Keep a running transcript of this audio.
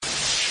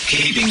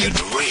Keeping it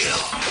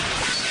real.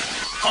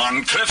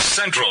 On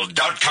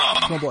CliffCentral.com.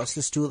 Come on, boys,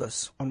 let's do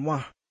this. On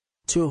 1,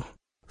 2,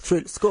 3,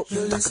 let's go. You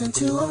listen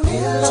to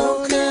Oneal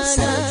On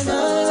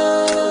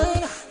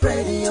CliffCentral.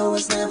 Radio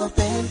has never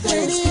been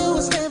this good.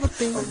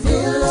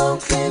 Oneal On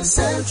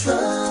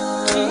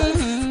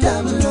CliffCentral.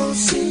 Double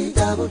OC,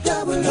 double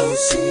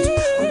OC.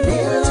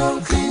 Oneal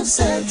On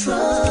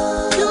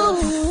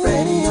CliffCentral.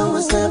 Radio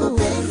has never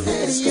been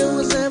this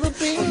good.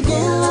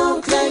 Oneal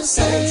On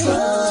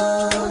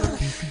CliffCentral.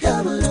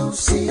 Double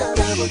OC,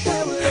 double OC.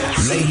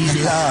 Ladies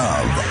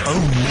love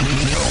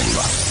Oneal.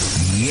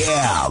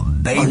 Yeah,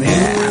 baby.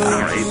 Oneal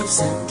On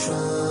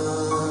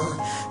CliffCentral.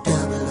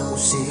 Double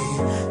OC,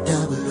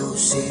 double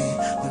OC.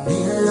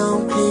 Oneal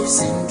On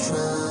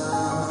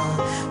CliffCentral.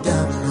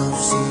 Double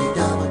OC,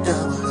 double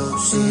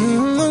OC.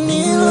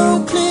 Oneal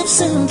On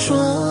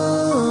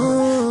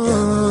CliffCentral.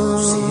 Double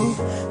OC,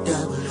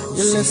 double OC.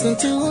 You're listening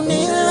to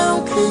Oneal On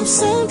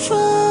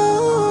CliffCentral.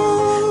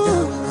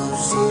 Double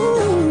OC,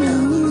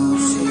 double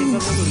OC.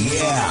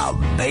 Yeah,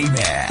 baby.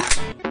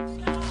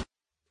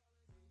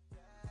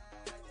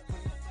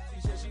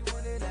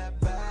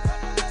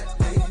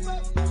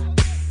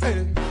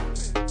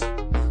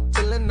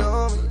 Feeling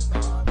on me,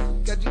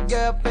 got your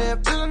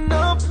girlfriend feeling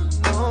on me,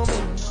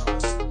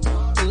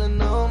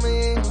 feeling on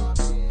me,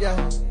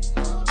 yeah,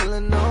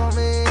 feeling on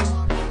me,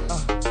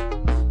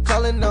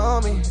 calling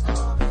on me,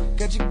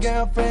 got your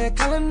girlfriend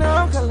calling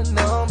on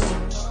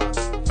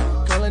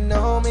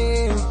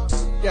me,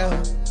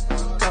 yeah,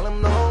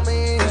 calling on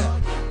me.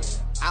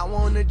 I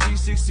want a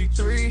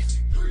G63,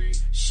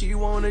 she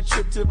want a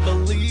trip to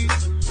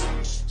Belize,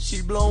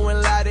 she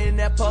blowing loud in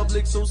that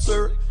public, so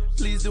sir,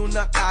 please do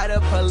not call the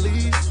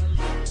police.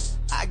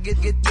 I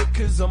get it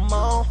cause I'm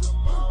on.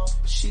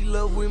 She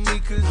love with me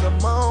cause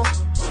I'm on.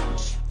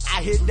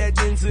 I hit that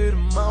into the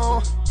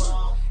mall.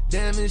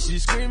 Damn it, she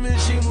screaming,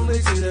 she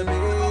moving to the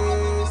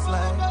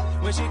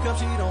baseline. When she comes,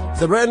 she don't.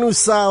 The brand new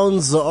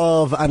sounds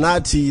of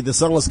Anati. The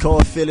song is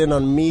called Feeling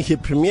On Me. He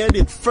premiered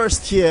it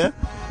first here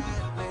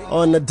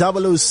on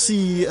Double OC.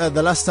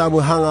 The last time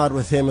we hung out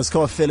with him, it's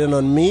called Feeling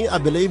On Me. I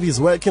believe he's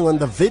working on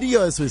the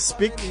video as we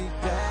speak.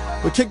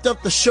 We kicked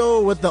off the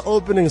show with the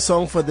opening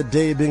song for the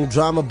day being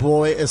Drama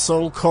Boy, a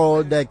song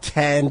called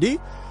Candy.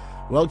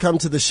 Welcome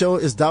to the show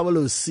is Double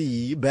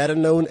OC, better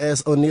known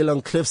as Oneal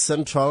On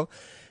CliffCentral.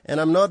 And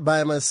I'm not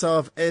by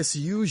myself as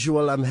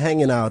usual. I'm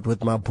hanging out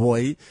with my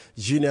boy,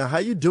 Junior. How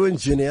you doing,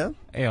 Junior?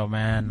 Yo,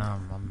 man,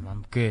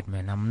 I'm good,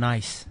 man. I'm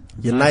nice.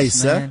 You're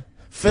nice, man. huh?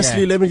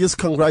 Firstly, let me just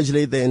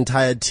congratulate the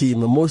entire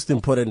team. And most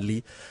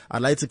importantly,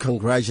 I'd like to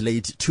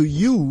congratulate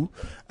you,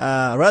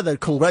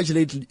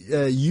 congratulate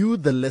you,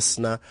 the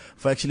listener,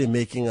 for actually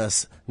making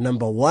us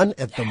number one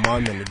at the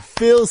moment. It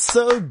feels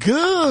so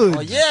good.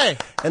 Oh, yeah.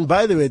 And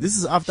by the way, this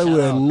is after we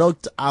were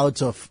knocked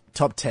out of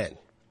top 10.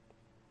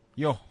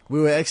 Yo. We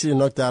were actually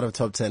knocked out of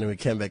top 10 and we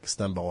came back as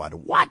number one.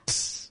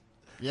 What?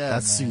 Yeah,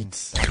 that's man. sweet.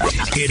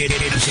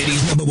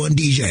 City's number one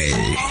DJ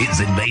is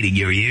invading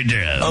your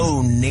eardrum.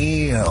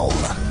 Oneal.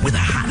 With the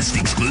hottest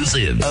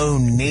exclusive.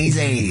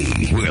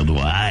 Oneezy.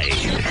 Worldwide.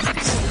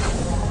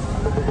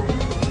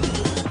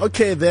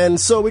 Okay then,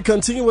 so we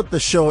continue with the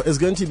show. It's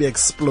going to be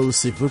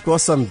explosive. We've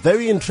got some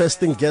very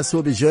interesting guests who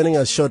will be joining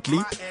us shortly.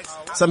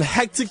 Some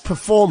hectic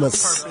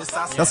performers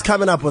that's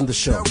coming up on the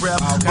show.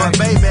 But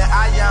baby,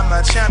 I am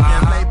a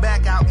champion. Lay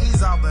back out,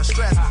 ease off the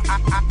stress. I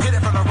hit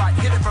it from the right,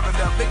 hit it from the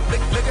left. Lick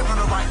it from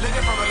the right, lick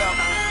it from the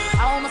left.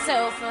 I want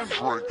myself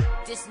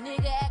this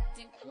nigga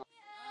acting.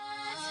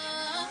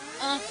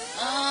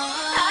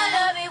 I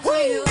love it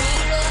when you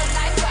beat it up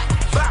like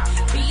rock.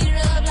 Beat it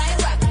up like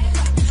rock.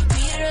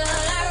 Beat it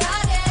up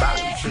like rock.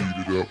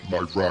 Beat it up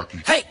like Rocky.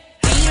 Hey,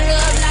 beat it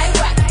up like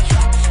rock.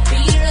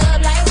 Beat it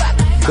up like rock.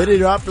 Beat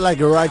it up like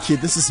a Rocky.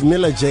 This is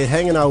Miller J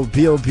hanging out with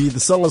B.O.B. The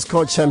song is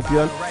called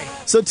Champion.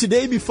 So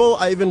today, before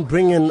I even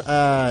bring in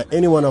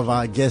any one of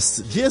our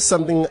guests, here's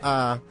something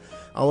I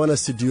want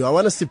us to do. I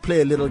want us to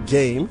play a little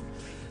game.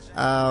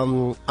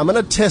 I'm going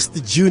to test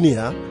the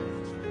Junior.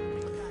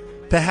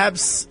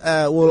 Perhaps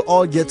we'll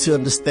all get to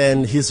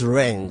understand his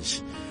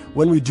range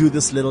when we do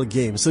this little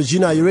game. So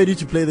Junior, are you ready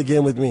to play the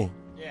game with me?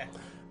 Yeah.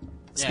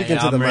 Speaking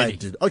to I'm the ready. mic,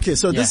 dude. Okay,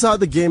 so this is how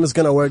the game is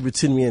going to work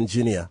between me and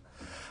Junior.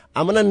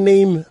 I'm going to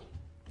name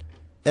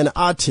an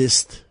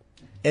artist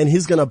and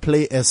he's going to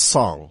play a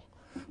song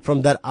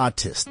from that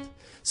artist.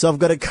 So I've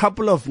got a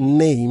couple of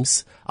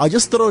names. I'll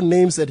just throw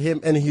names at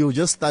him and he'll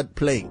just start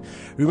playing.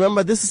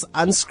 Remember, this is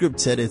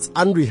unscripted. It's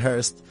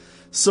unrehearsed.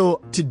 So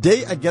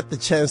today I get the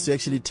chance to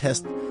actually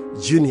test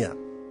Junior.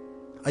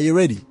 Are you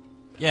ready?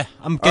 Yeah,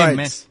 I'm game,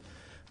 man.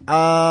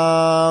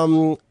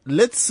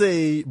 Let's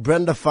say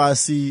Brenda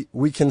Fassie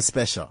Weekend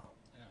Special.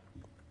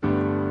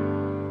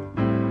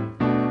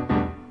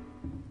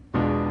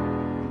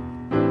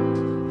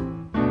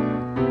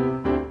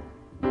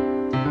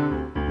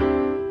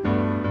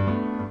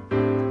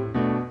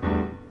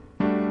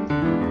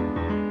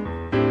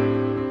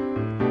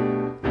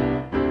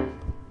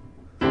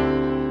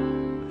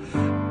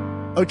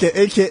 Okay,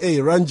 AKA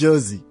Run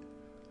Josie.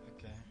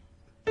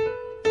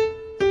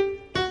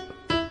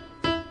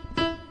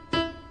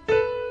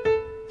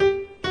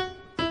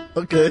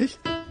 Okay.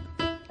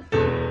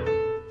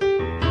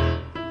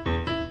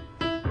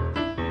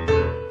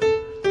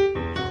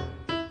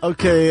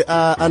 Okay,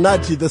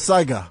 Anachi, the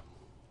saga.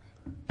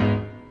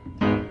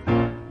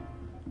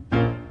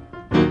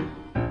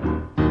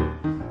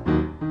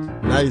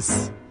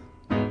 Nice.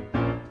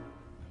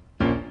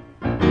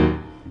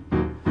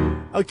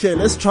 Okay,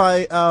 let's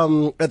try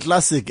a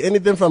classic.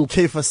 Anything from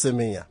Kefa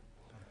Semenya.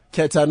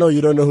 Kat, I know you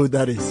don't know who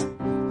that is.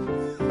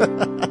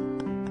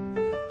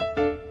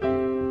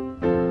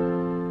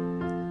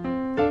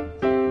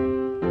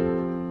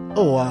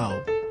 Oh, wow.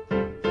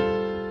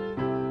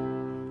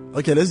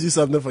 Okay, let's do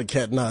something for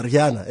Kat now.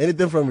 Rihanna.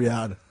 Anything from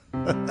Rihanna.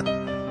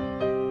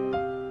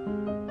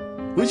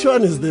 Which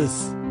one is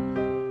this?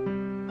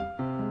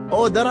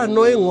 Oh, that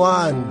annoying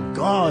one.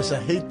 Gosh, I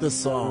hate this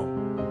song.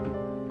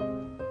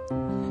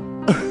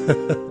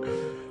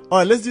 All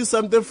right, let's do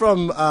something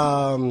from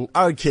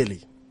R.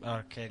 Kelly.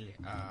 R. Kelly.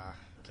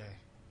 Okay.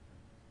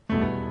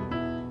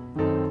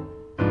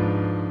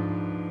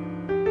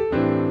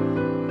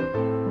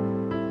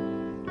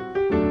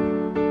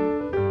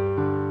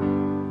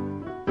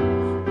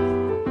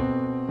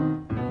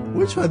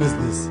 Which one is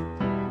this?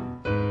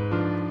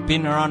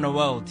 Been around the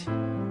world.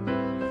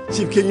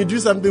 Chief, can you do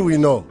something we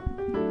know?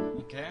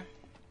 Okay.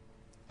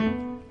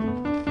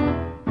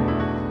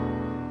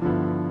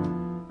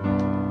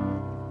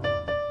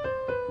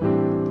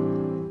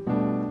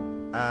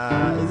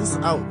 Is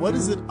this out? What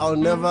is it? I'll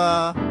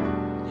never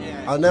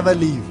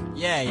leave.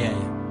 Yeah.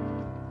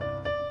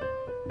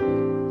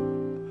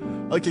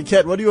 Okay,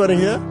 Kat, what do you want to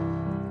hear?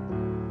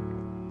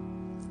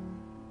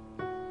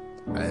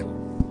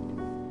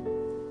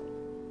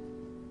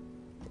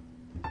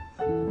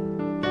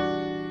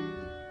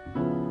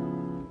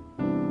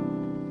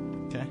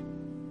 Okay.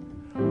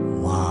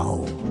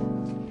 Wow.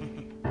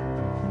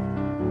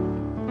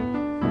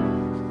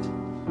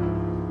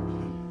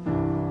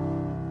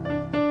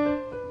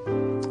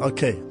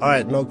 Okay, all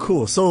right, no,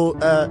 cool. So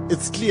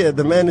it's clear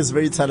the man is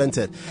very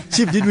talented.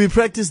 Chief, did we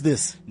practice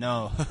this?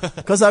 No.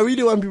 Because I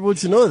really want people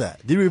to know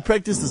that. Did we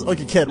practice this?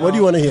 Okay, Kat, what do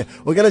you want to hear?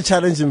 We're going to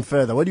challenge him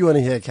further. What do you want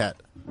to hear, Kat?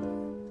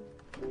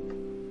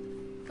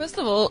 First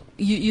of all,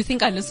 you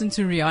think I listen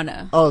to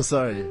Rihanna. Oh,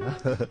 sorry.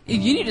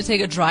 If you need to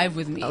take a drive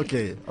with me.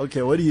 Okay,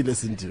 what do you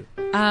listen to?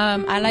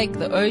 I like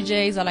the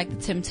OJs, I like the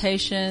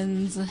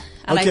Temptations.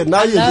 I Okay, like,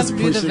 now I you're love just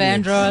Luther pushing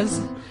it.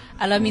 Vandross.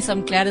 I love me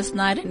some Gladys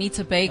Knight,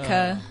 Anita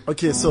Baker.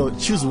 Okay, so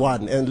choose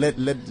one and let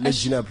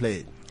Gina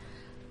play it.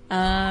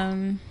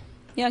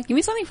 Yeah, give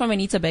me something from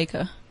Anita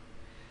Baker.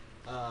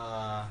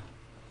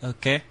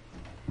 Okay.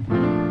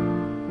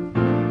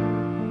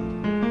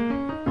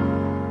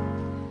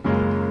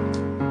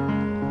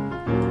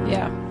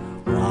 Yeah.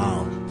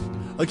 Wow.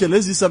 Okay,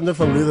 let's do something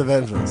from Luther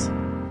Vandross.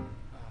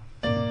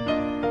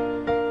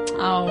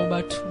 Oh,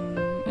 but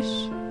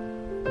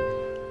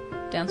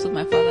Dance with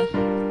My Father.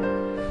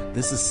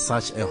 This is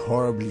such a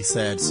horribly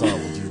sad song,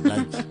 dude.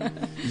 Like,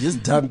 you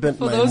just dampened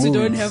For my those who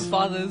don't moods. have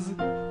fathers.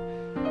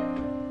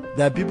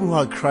 There are people who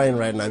are crying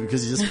right now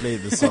because you just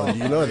played the song. Do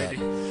you know that?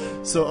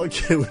 So,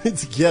 okay, we need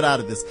to get out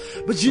of this.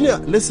 But Junior,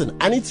 listen,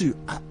 I need to...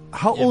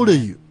 How old are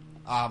you?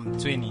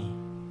 20.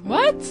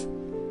 What?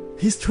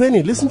 He's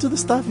 20. Listen to the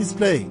stuff he's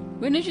playing.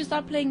 When did you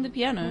start playing the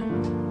piano?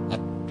 At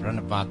around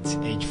about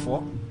age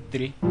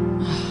 3.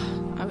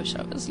 I wish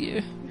I was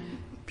you.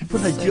 People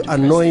like So you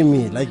depressing. annoy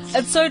me. Like,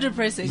 It's so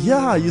depressing.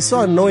 yeah, you're so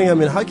annoying. I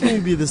mean, how can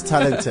you be this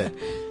talented?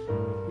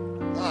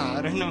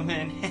 I don't know,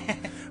 man.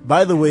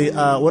 By the way,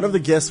 one of the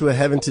guests we're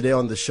having today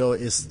on the show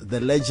is the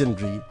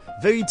legendary,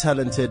 very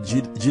talented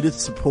Judith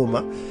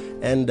Supoma.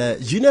 And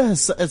Gina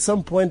has at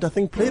some point, I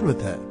think, played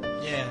with her.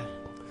 Yeah.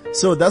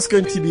 So that's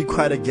going to be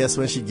quite a guest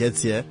when she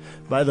gets here.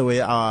 By the way,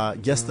 our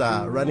guests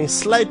are running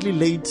slightly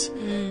late.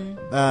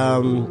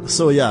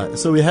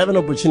 So we have an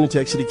opportunity to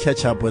actually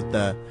catch up with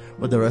the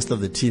rest of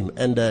the team.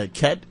 And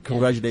Kat,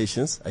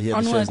 congratulations. I hear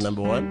On the show is what?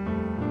 number 1.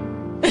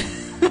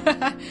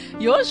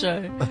 Your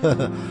show.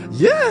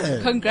 Yeah.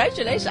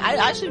 Congratulations.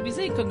 I should be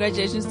saying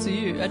congratulations to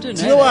you. I don't know.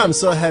 Do you know why that. I'm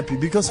so happy?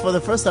 Because for the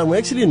first time, we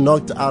actually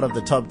knocked out of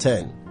the top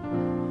 10.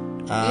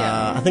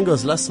 Yeah. I think it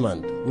was last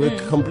month. We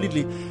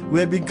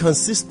have been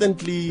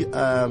consistently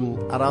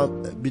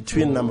around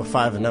between number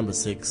 5 and number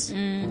 6.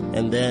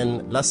 And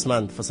then last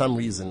month, for some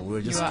reason, we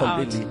were just You were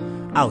completely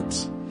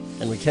out.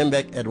 And we came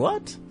back at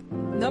what?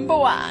 Number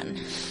 1.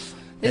 There's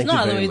Thank no you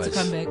other very way to much.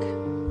 come back.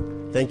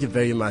 Thank you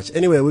very much.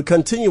 Anyway, we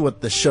continue with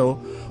the show.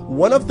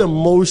 One of the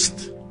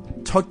most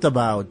talked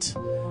about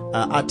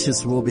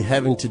artists we'll be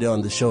having today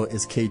on the show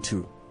is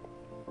K2.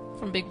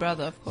 From Big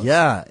Brother, of course.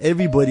 Yeah,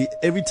 everybody,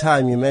 every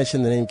time you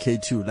mention the name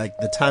K2, like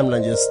the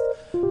timeline just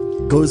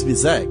goes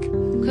berserk.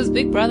 Because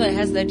Big Brother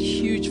has that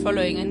huge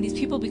following, and these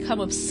people become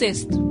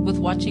obsessed with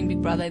watching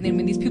Big Brother. And then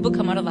when these people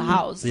come out of the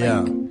house,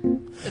 Yeah.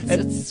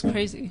 it's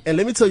crazy. And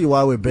let me tell you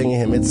why we're bringing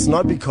him. It's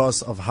not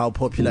because of how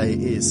popular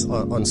he is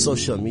on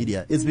social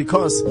media. It's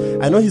because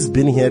I know he's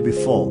been here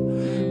before,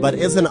 but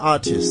as an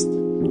artist,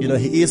 You know,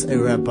 he is a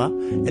rapper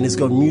and he's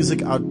got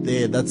music out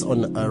there that's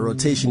on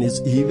rotation.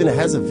 He even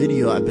has a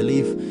video, I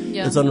believe.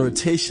 Yeah. It's on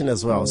rotation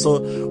as well. So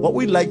what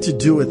we'd like to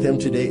do with him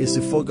today is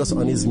to focus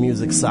on his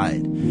music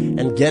side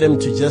and get him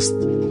to just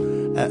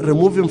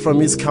remove him from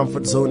his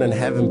comfort zone and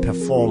have him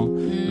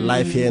perform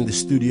live here in the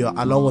studio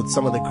along with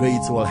some of the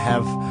greats we'll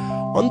have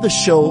on the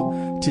show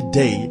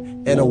today.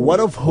 And one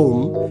of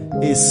whom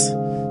is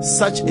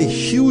such a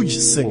huge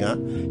singer.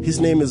 His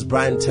name is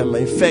Brian Temba.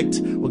 In fact,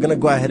 we're going to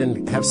go ahead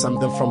and have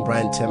something from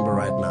Brian Temba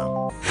right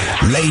now.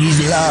 Ladies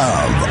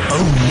love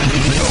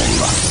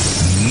Oneal.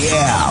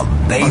 Yeah,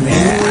 baby.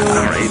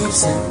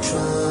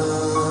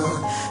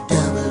 CliffCentral,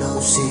 double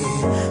OC,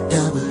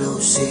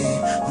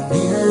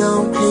 Oneal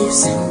On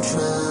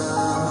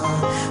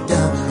CliffCentral,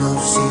 double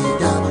OC,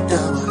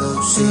 double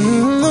OC,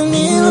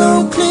 Oneal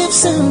On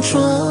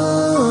CliffCentral,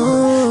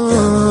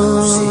 double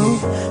OC,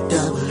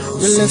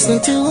 you're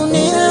listening to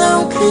Oneal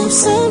On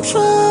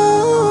CliffCentral,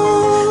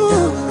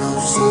 double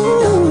OC,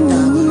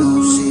 double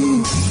OC.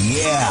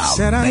 Yeah,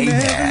 Said I baby.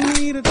 never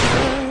needed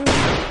love,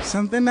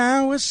 something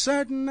I was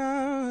certain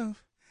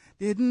of.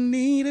 Didn't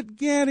need it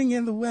getting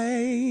in the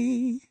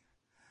way.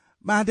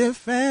 My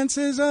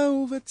defenses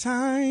over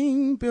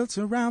time built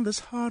around this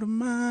heart of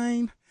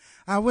mine.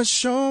 I was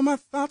sure my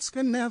thoughts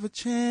could never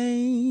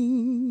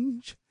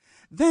change.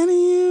 Then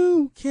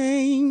you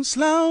came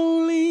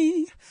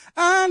slowly,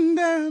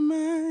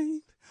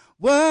 undermined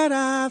what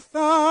I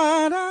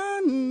thought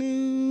I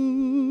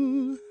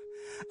knew.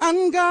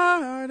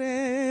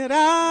 Unguarded,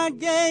 I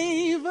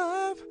gave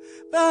up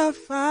the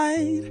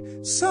fight.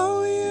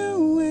 So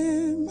you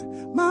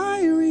win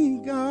my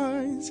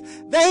regards.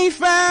 They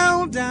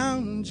fell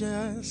down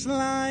just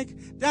like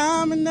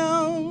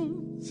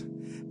dominoes.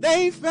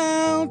 They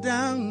fell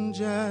down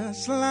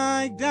just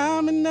like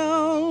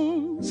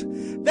dominoes.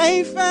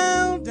 They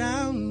fell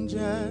down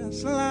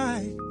just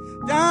like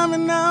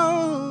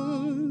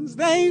dominoes.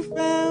 They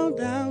fell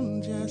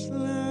down just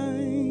like.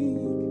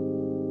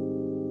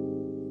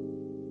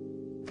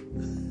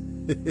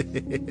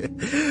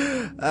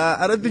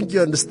 I don't think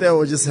you understand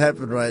what just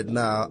happened right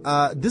now.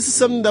 This is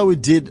something that we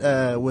did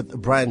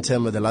with Brian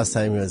Temba the last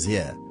time he was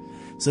here.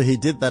 So he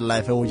did that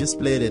live and we just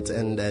played it,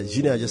 and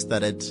Junior just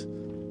started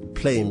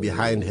playing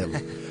behind him.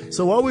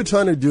 So what we're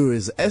trying to do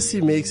is, as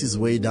he makes his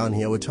way down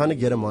here, we're trying to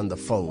get him on the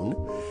phone.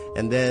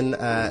 And then,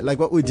 like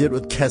what we did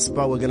with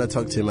Casper, we're going to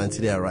talk to him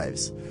until he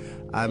arrives.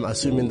 I'm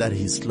assuming that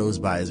he's close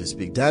by as we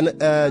speak.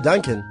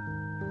 Duncan.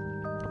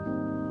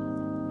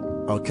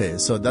 Okay,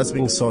 so that's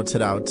being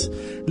sorted out.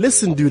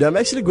 Listen, dude, I'm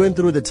actually going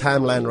through the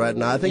timeline right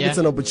now. I think it's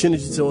an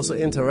opportunity to also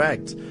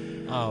interact.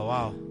 Oh,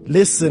 wow.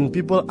 Listen,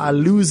 people are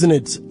losing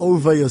it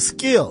over your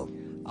skill.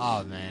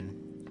 Oh, man.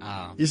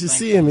 You should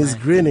see him. He's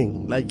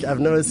grinning. Like, I've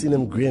never seen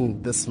him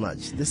grin this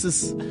much. This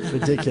is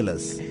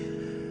ridiculous.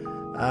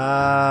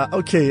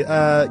 Okay,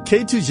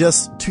 K2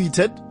 just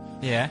tweeted.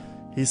 Yeah.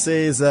 He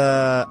says,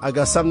 I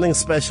got something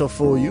special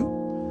for you.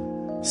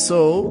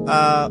 So,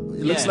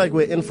 it looks like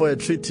we're in for a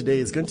treat today.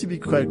 It's going to be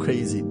quite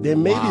crazy. They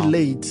may be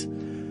late,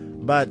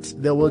 but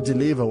they will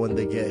deliver when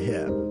they get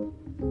here.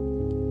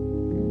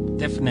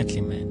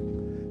 Definitely, man.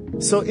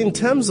 So, in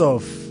terms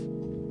of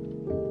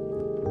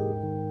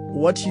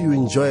what you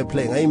enjoy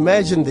playing, I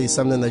imagine there's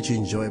something that you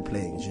enjoy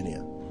playing,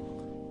 Junior.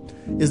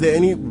 Is there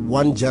any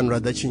one genre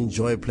that you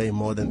enjoy playing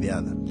more than the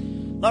other?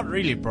 Not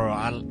really, bro.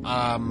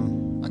 I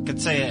could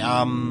say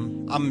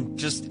I'm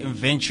just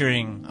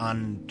venturing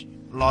on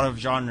a lot of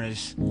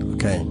genres.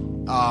 Okay.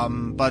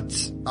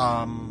 But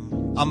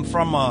I'm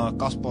from a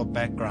gospel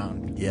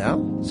background. Yeah.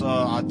 So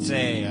I'd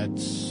say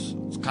it's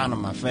kind of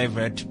my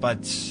favorite,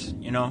 but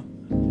you know,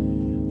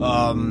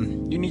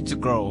 you need to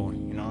grow,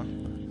 you know.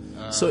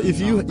 So if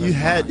you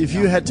had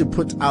to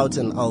put out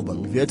an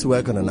album, if you had to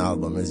work on an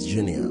album as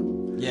Junior,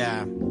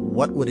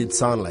 what would it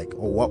sound like,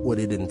 or what would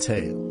it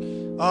entail?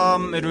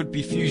 It would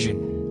be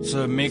fusion.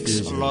 So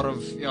mix a lot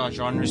of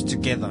genres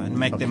together and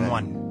make them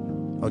one.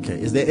 Okay.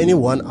 Is there any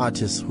one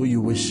artist who you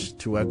wish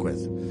to work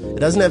with? It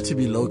doesn't have to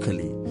be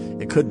locally.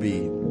 It could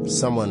be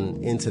someone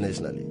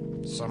internationally.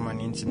 Someone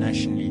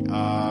internationally.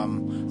 I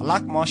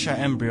like Marsha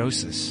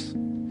Ambrosius.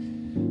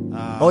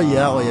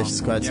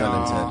 She's quite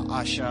talented.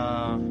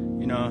 Usher,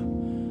 you know,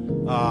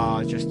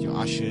 just your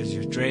Ushers,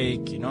 your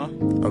Drake, you know.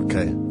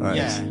 Okay, all right.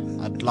 Yeah,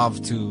 I'd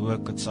love to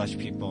work with such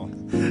people.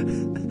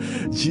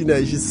 Gina,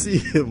 you should see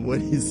him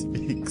when he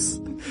speaks.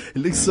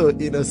 He looks so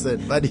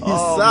innocent, but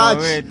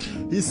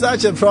he's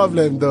such a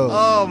problem, though.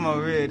 Oh my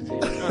word!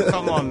 Oh,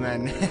 come on,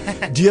 man.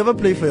 Do you ever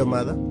play for your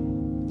mother?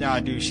 Yeah, I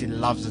do. She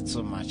loves it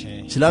so much.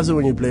 Eh? She loves it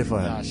when you play for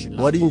her. Yeah, she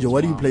loves What do you enjoy? it.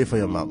 What do you play for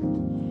your mom?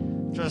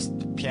 Just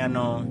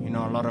piano, you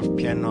know, a lot of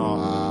piano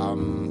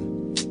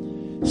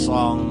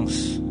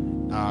songs,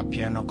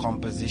 piano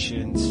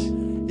compositions.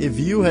 If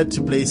you had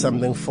to play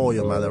something for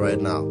your mother right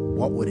now,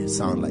 what would it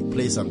sound like?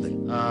 Play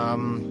something.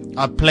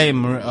 I play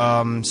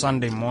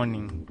Sunday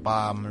Morning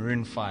by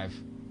Maroon 5.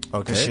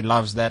 Okay. She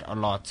loves that a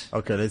lot.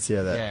 Okay, let's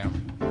hear that. Yeah.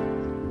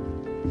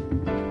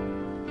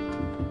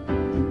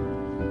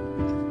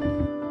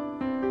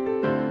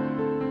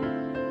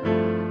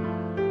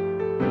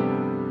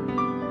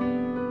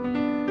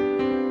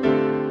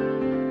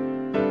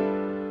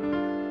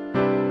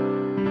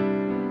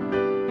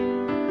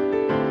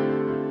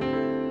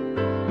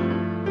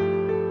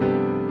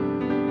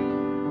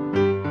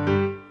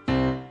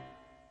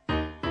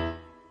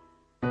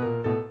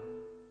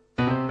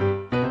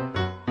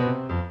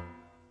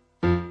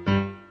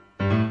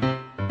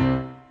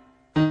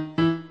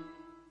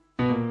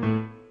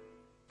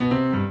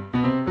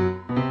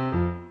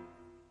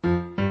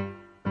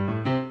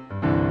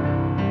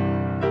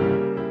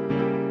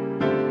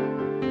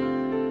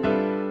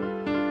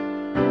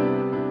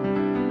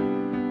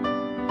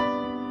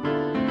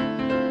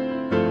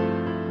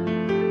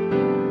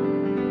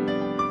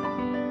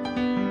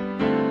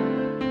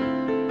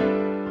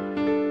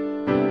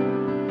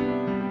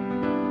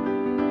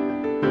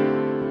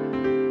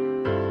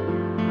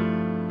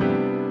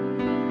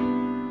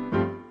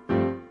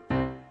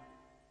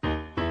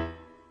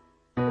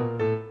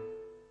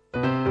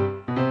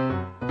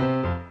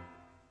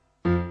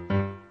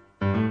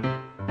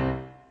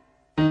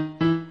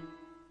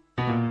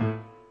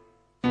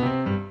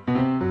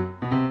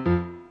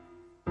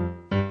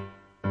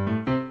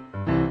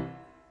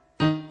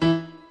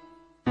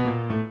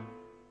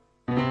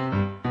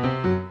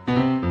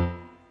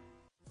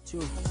 2,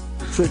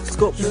 3, let's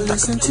go. You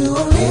listen to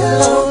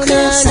Oneal On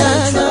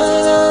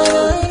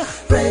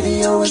CliffCentral.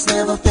 Radio has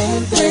never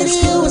been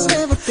this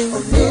good.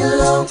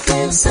 Oneal On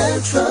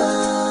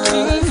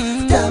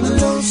CliffCentral. Double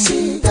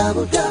OC,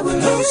 double OC.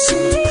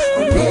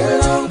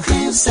 Oneal On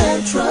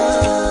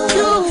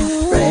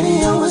CliffCentral.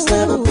 Radio has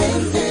never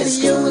been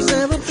this good.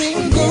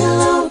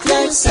 Oneal On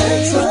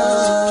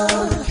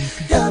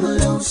CliffCentral.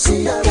 Double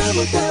OC,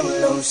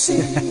 double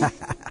OC.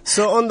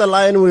 So on the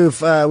line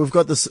we've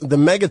got the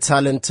mega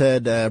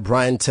talented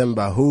Brian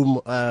Timber, whom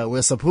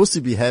we're supposed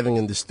to be having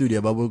in the studio,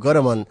 but we've got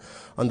him on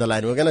the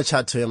line. We're gonna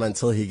chat to him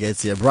until he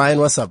gets here. Brian,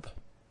 what's up?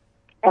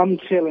 I'm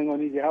chilling,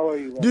 Oniji. How are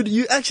you, bro? Dude,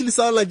 you actually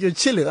sound like you're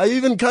chilling. Are you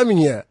even coming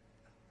here?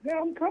 Yeah,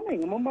 I'm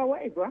coming. I'm on my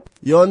way, bro.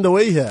 You're on the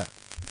way here.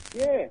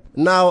 Yeah.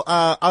 Now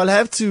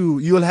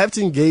you'll have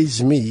to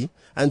engage me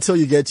until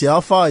you get here.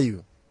 How far are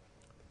you?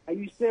 Are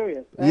you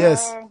serious?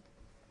 Yes.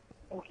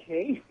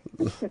 Okay.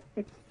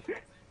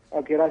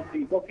 Okay, that's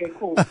deep. Okay,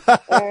 cool.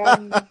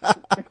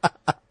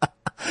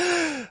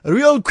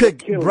 Real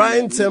quick,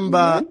 Brian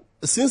Timber,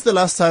 since the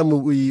last time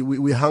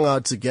we hung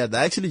out together,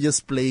 I actually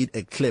just played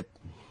a clip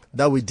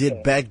that we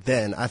did back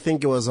then. I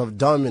think it was of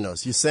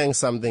Domino's. You sang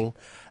something.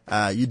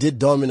 You did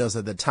Domino's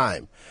at the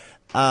time.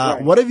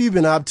 Right. What have you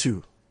been up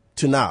to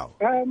now?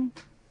 I've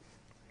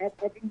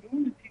been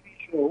doing the TV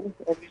show.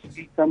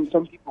 Obviously, some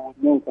people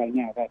would know by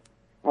now that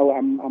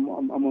I'm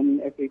on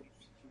FABC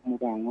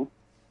Mugango.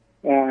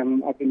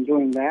 I've been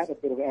doing that, a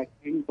bit of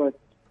acting, but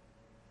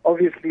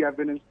obviously I've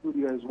been in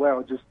studio as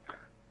well, just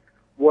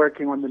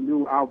working on the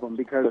new album,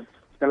 because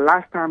the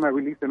last time I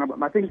released an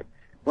album, I think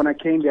when I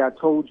came there, I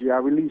told you, I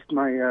released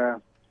my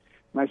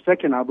my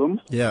second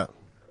album. Yeah.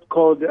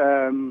 Called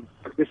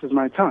This Is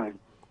My Time.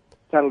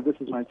 Titled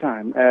This Is My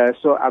Time.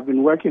 So I've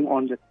been working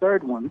on the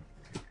third one,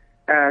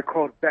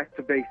 called Back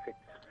to Basics.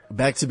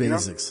 Back to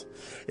Basics.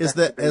 You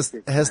know?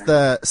 Has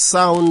the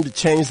sound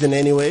changed in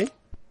any way?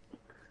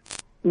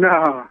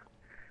 No,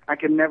 I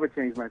can never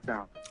change my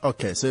sound.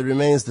 Okay, so it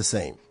remains the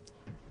same.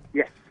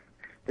 Yes,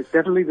 it's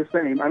definitely the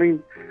same. I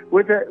mean,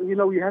 with the, you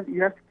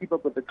have to keep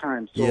up with the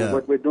times. So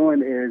what we're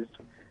doing is,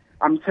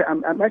 I'm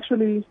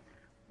actually,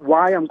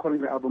 why I'm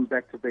calling the album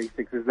Back to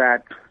Basics is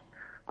that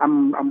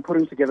I'm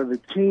putting together the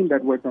team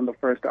that worked on the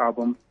first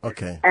album,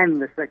 and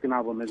the second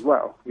album as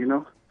well.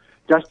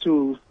 Just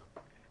to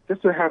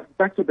have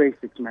back to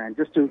basics, man.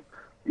 Just to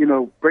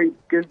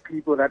give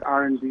people that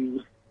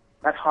R&B,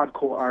 that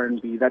hardcore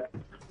R&B, that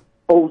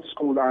old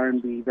school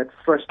R&B, that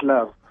first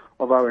love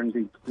of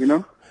R&B,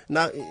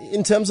 Now,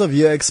 in terms of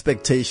your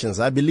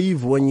expectations, I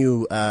believe when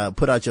you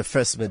put out your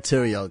first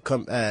material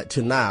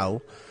to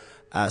now,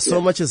 so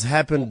much has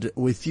happened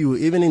with you,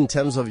 even in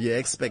terms of your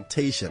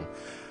expectation.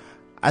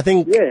 I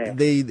think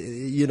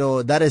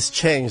that has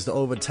changed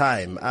over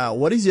time.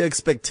 What is your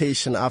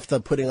expectation after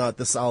putting out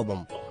this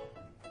album?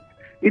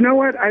 You know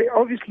what? I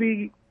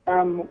obviously,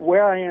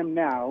 where I am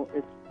now,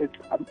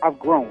 I've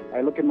grown.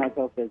 I look at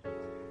myself as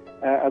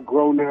a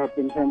grown-up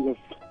in terms of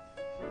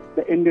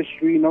the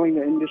industry, knowing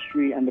the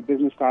industry and the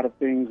business side of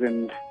things,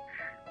 and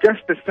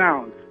just the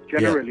sound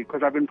generally,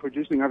 because I've been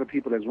producing other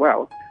people as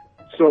well.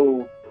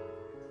 So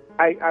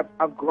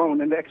I've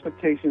grown, and the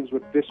expectations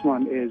with this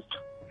one is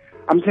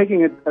I'm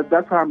taking it.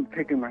 That's why I'm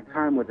taking my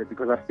time with it,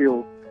 because I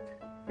feel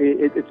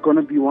it's going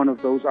to be one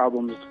of those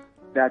albums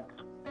that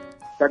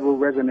will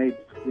resonate,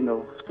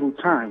 through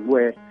time,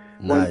 where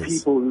when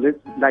people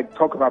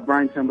talk about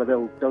Brian Timber,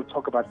 they'll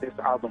talk about this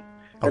album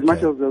as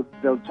much as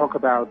they'll talk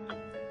about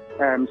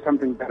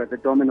something better, the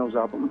Domino's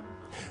album.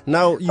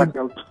 Now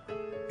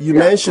you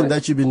mentioned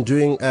that you've been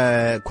doing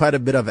quite a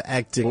bit of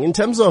acting. In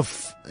terms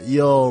of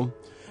your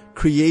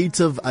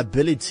creative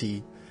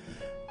ability,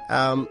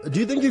 do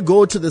you think you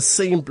go to the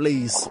same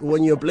place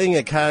when you're playing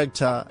a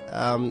character?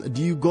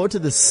 Do you go to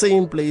the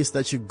same place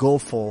that you go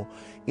for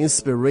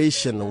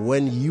inspiration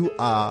when you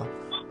are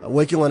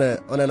working on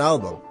an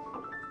album?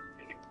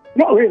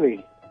 Not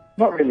really.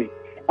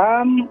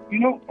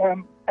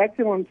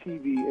 Acting on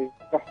TV is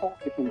a whole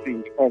different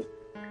thing, because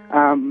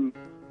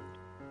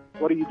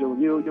what are you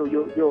doing?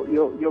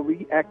 You're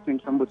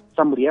reacting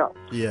somebody else.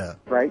 Yeah.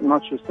 Right?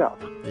 Not yourself.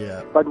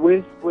 Yeah. But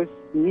with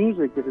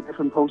music, it's a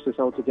different process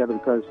altogether,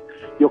 because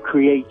you're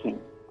creating.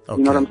 You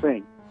know what I'm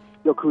saying?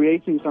 You're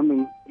creating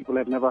something people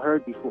have never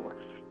heard before.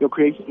 You're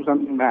creating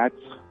something that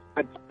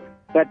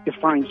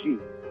defines you.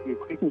 You're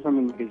creating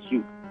something that is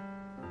you.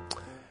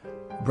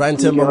 Brian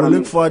Timber, we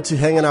look forward to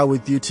hanging out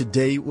with you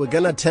today. We're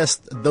gonna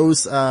test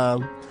those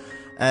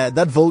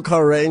that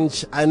vocal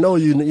range. I know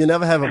you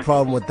never have a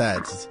problem with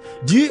that.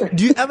 Do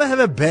you ever have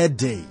a bad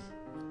day,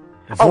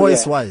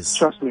 voice wise?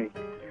 Trust me.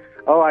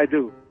 Oh, I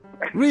do.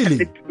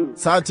 Really? I do.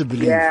 It's hard to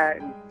believe. Yeah.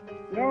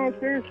 No,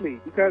 seriously,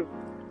 because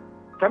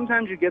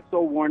sometimes you get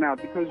so worn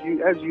out, because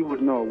as you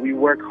would know, we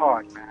work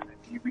hard, man.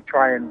 We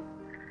try and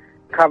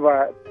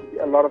cover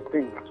a lot of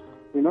things,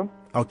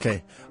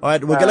 Okay. All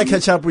right. We're going to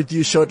catch up with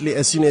you shortly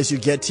as soon as you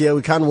get here.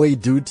 We can't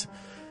wait, dude.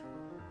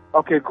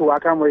 Okay, cool. I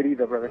can't wait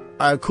either, brother.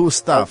 Cool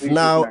stuff.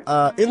 Now,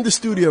 in the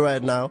studio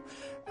right now,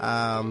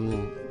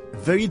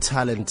 very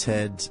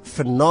talented,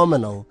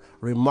 phenomenal,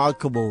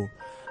 remarkable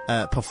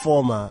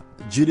performer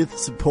Judith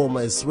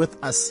Sipoma is with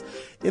us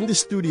in the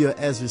studio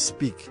as we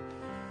speak.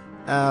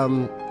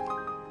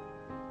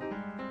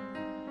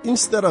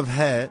 Instead of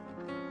her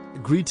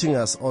greeting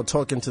us or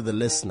talking to the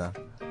listener,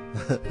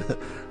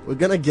 we're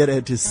gonna get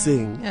her to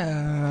sing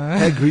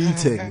her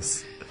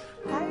greetings.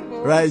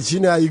 Right,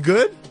 Gina, are you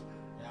good?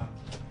 Yeah.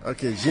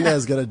 Okay, Gina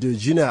is gonna do it.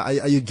 Gina,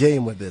 are you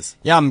game with this?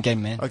 Yeah, I'm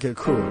game, man. Okay,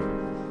 cool.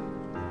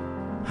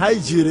 Hi,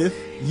 Judith.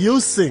 You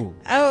sing.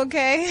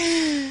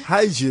 Okay.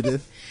 Hi,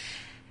 Judith.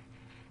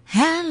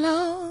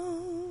 Hello.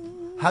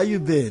 How you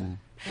been?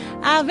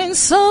 I've been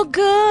so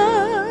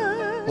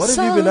good. What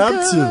have you been up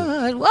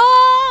to?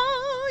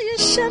 Oh, you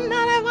should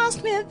not have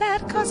asked me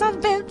that because I've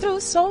been through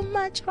so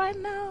much right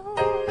now.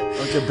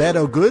 Okay, bad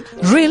or good?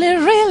 Really,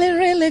 really,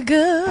 really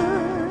good.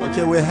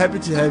 Okay, we're happy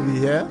to have you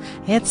here.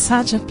 It's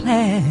such a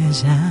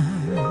pleasure.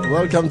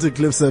 Welcome to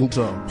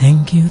CliffCentral.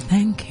 Thank you,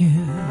 thank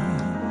you.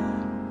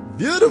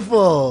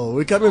 Beautiful.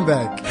 We're coming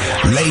back.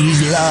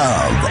 Ladies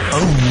love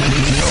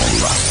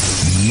Oneal.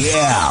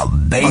 Yeah,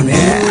 baby.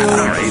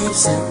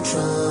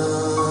 CliffCentral,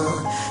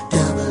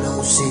 double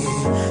OC,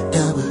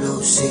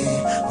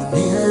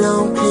 Oneal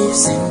On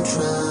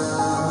CliffCentral,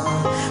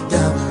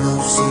 double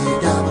OC,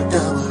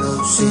 double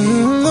OC,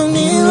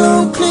 Oneal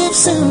On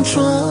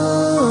CliffCentral,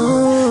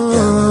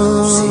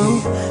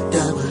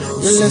 double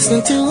OC. You're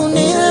listening to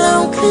Oneal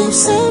On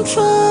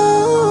CliffCentral,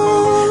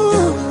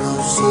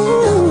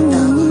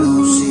 double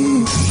OC.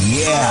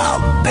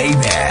 Yeah,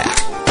 baby.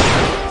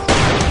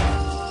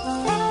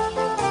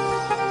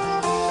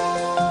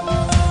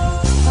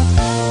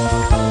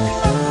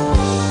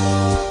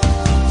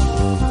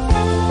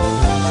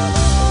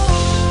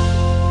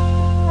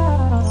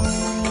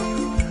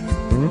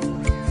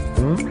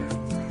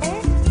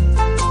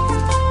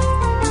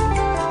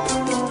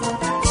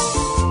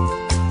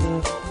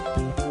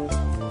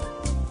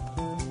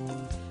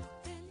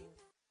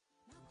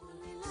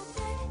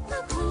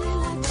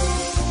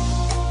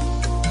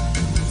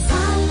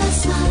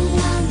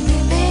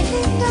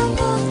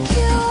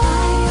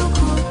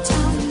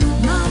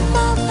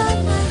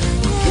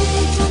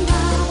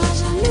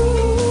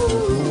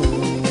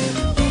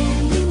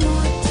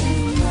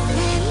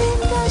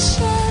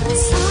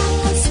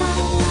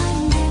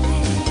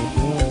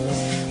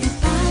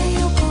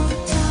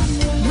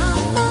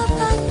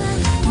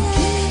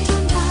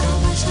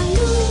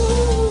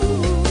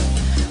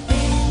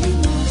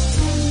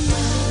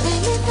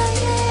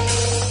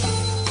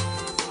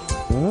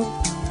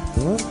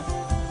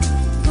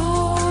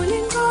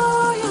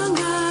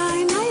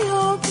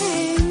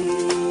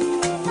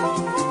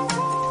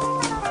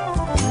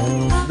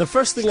 The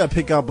first thing I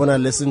pick up when I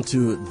listen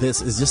to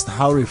this is just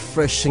how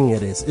refreshing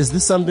it is. Is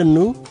this something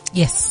new?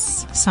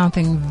 Yes,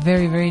 something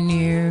very, very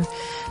new.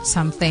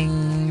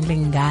 Something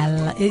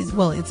Lingala.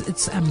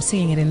 I'm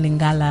seeing it in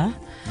Lingala.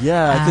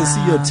 Yeah, I can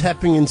see you're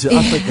tapping into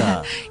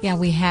Africa. Yeah,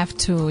 we have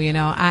to,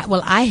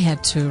 I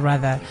had to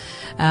rather,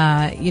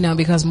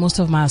 because most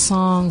of my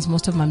songs,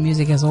 most of my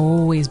music has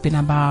always been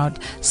about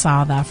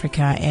South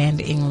Africa and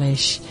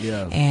English.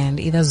 Yeah. And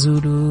either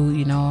Zulu,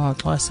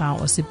 Xhosa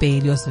or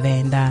Sepedi or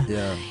Svenda.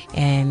 Yeah.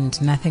 And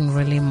nothing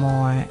really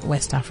more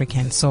West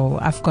African. So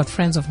I've got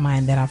friends of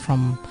mine that are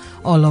from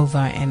all over,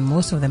 and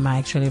most of them are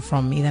actually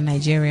from either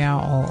Nigeria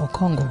or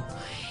Congo.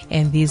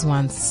 And these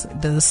ones,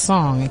 the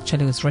song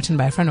actually was written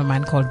by a friend of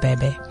mine called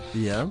Bebe.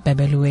 Yeah.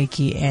 Bebe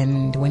Lueki.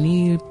 And when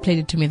he played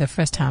it to me the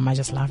first time, I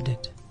just loved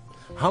it.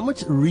 How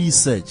much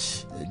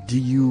research do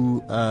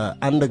you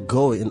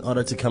undergo in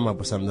order to come up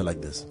with something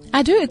like this?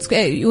 I do.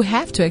 You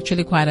have to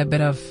actually quite a bit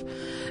of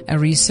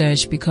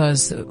research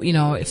because,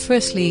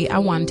 firstly, I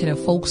wanted a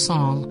folk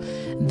song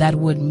that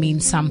would mean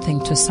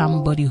something to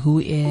somebody who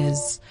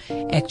is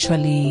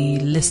actually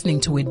listening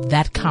to it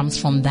that comes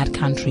from that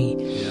country.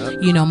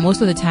 Yeah.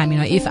 Most of the time,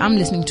 if I'm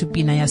listening to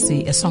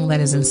Binayasi, a song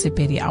that is in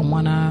Sepedi, I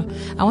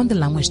want the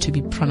language to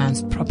be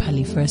pronounced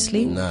properly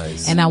firstly.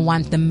 Nice. And I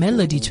want the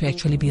melody to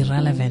actually be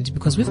relevant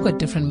because we've got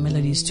different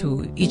melodies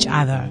to each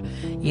other,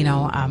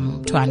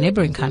 to our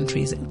neighboring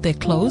countries. They're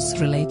close,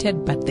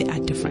 related, but they are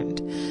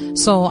different.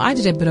 So I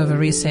did a bit of a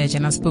research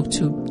and I spoke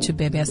to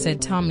Baby. I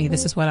said, tell me,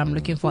 this is what I'm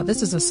looking for.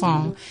 This is a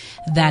song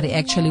that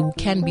actually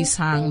can be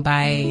sung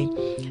by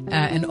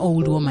an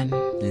old woman,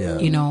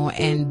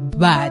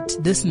 but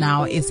this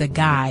now is a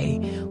guy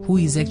who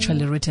is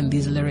actually written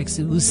these lyrics,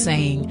 who's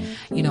saying,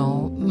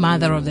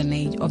 mother of the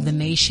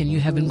nation, you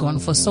haven't gone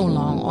for so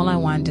long. All I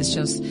want is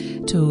just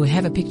to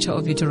have a picture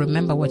of you to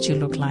remember what you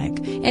look like.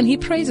 And he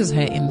praises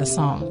her in the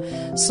song.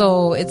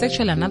 So it's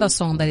actually another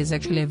song that is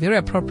actually very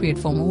appropriate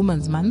for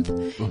Women's Month.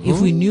 Mm-hmm. If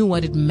we knew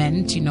what it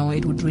meant,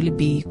 it would really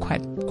be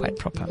quite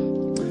proper.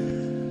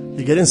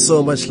 You're getting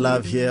so much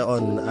love here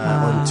on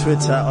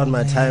Twitter, on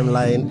my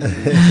timeline.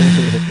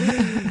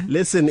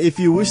 Listen, if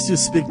you wish to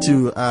speak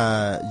to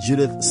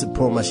Judith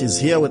Sipoma, she's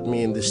here with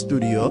me in the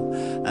studio.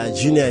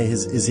 Junior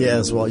is here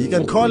as well. You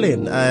can call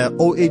in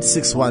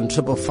 0861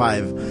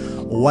 555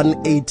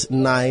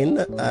 189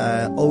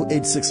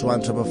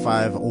 0861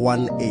 555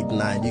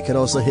 189. You can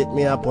also hit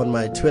me up on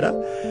my Twitter.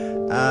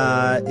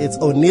 It's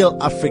Oneal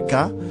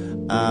Africa.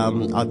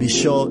 I'll be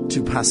sure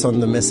to pass on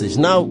the message.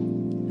 Now,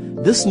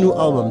 this new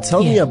album,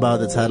 tell me about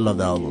the title of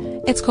the album.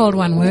 It's called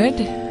One Word.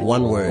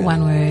 One Word.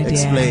 One Word,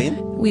 Explain.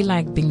 yeah. We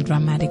like being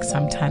dramatic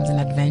sometimes and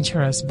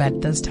adventurous,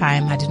 but this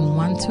time I didn't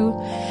want to.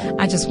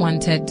 I just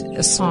wanted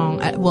a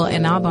song,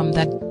 an album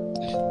that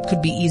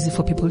could be easy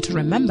for people to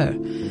remember.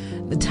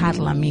 The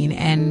title,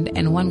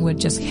 and One Word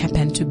just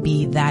happened to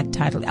be that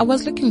title. I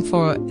was looking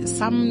for a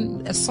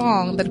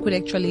song that could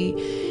actually,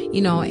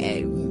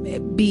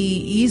 be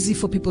easy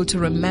for people to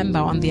remember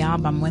on the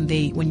album when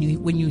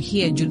you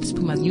hear Judith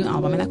Puma's new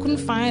album, and I couldn't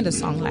find a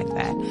song like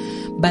that.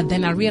 But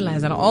then I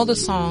realized that all the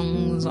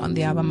songs on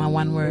the album are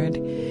one word,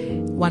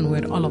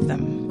 all of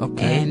them.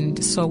 Okay.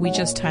 And so we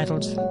just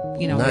titled,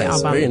 the Nice,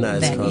 album. very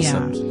nice that,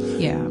 concept.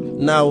 Yeah.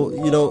 Now,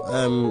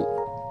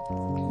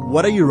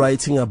 what are you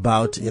writing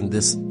about in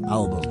this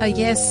album?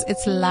 Yes,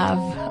 it's love.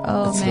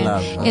 Oh, It's man.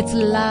 love, huh? It's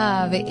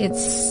love.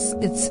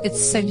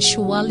 It's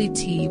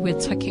sensuality. We're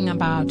talking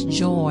about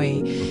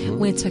joy.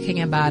 We're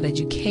talking about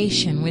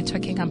education. We're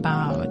talking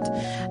about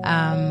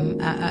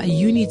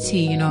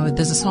unity.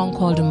 There's a song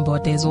called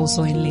Mbote. It's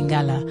also in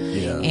Lingala.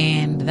 Yeah.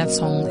 And that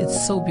song,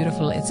 it's so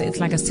beautiful.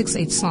 It's like a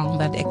 6/8 song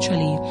that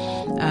actually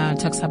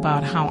talks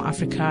about how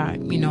Africa,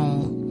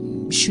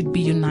 should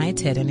be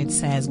united, and it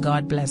says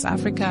God bless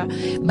Africa,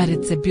 but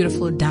it's a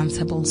beautiful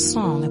danceable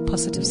song, a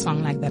positive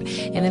song like that.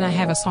 And then I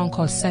have a song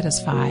called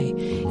Satisfy.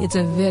 It's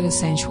a very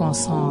sensual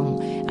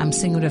song. I'm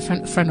singing with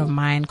a friend of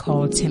mine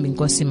called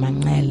Tembinkosi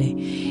Manele,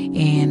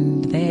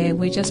 and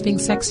we're just being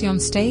sexy on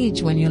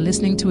stage. When you're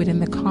listening to it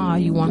in the car,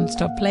 you won't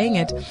stop playing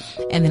it.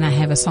 And then I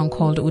have a song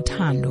called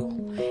Utando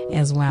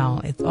as well.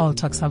 It all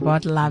talks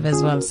about love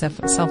as well,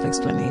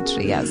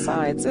 self-explanatory. Yeah,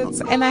 so it's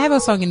and I have a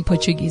song in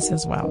Portuguese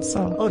as well.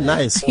 So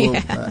nice.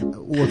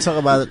 We'll talk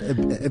about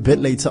it a bit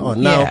later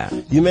on. Now,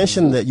 you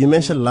mentioned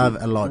love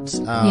a lot.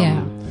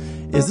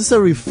 Is this a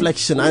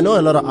reflection? I know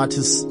a lot of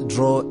artists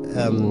draw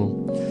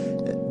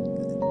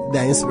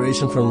their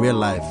inspiration from real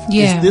life.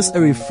 Yeah. Is this a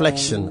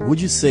reflection?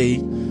 Would you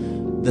say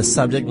the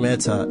subject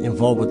matter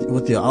involved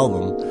with your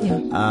album,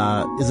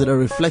 is it a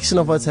reflection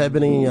of what's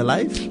happening in your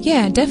life?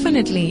 Yeah,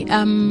 definitely.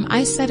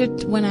 I said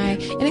it in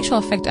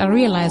actual fact, I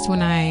realized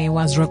when I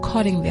was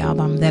recording the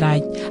album that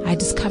I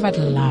discovered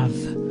love.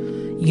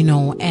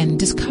 And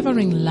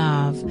discovering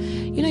love,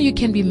 you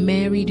can be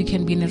married, you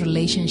can be in a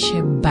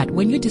relationship, but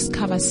when you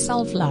discover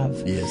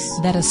self-love,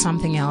 that is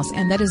something else.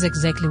 And that is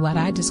exactly what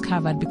I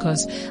discovered,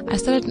 because I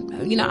started,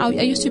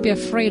 I used to be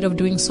afraid of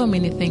doing so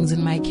many things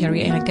in my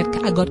career, and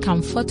I got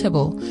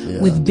comfortable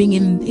with being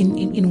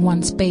in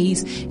one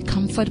space,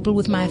 comfortable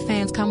with my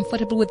fans,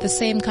 comfortable with the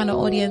same kind of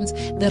audience,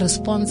 the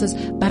responses,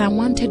 but I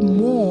wanted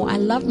more. I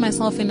loved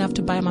myself enough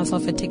to buy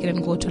myself a ticket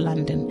and go to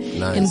London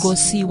and go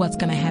see what's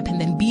going to happen,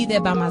 then be there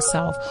by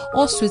myself,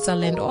 or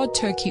Switzerland or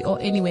Turkey or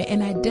anywhere.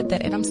 And I did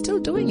that, and I'm still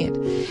doing it.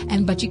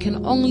 But you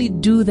can only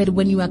do that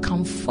when you are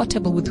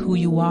comfortable with who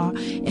you are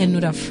and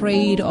not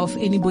afraid of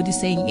anybody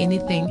saying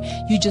anything.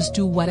 You just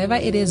do whatever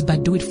it is,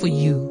 but do it for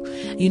you.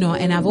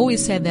 And I've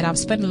always said that I've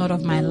spent a lot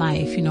of my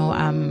life,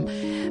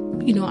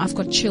 I've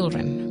got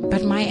children,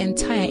 but my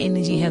entire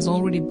energy has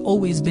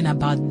always been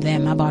about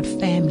them, about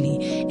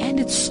family. And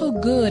it's so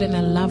good, and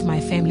I love my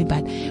family.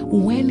 But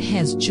when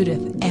has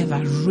Judith ever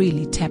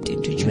really tapped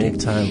into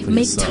Judith?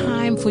 Make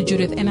time for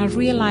Judith. And I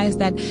realized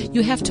that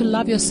you have to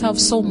love yourself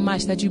so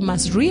much that you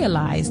must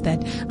realize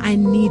that I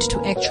need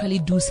to actually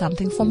do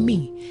something for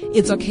me.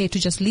 It's okay to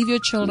just leave your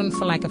children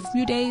for like a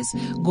few days,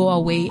 go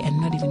away and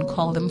not even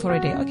call them for a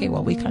day. Okay,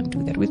 well, we can't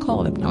do that. We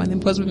call them now and then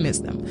because we miss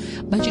them.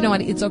 But you know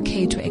what? It's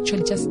okay to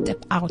actually just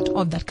step out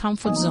of that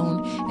comfort zone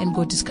and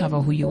go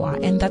discover who you are.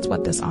 And that's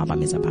what this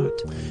album is about.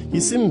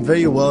 You seem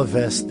very well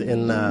versed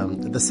in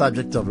the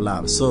subject of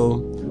love. So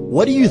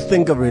what do you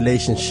think of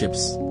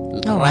relationships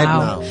now?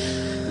 Well,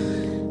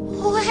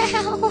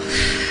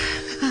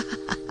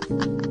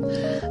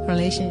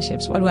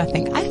 relationships, what do I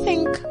think? I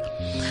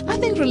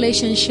think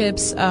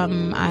relationships,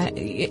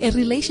 a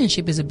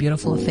relationship is a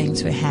beautiful thing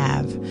to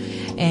have.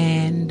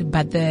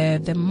 But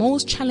the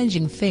most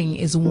challenging thing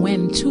is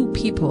when two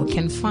people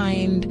can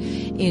find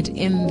it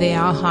in their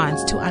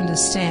hearts to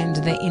understand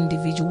the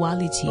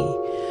individuality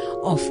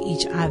of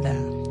each other,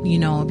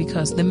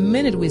 because the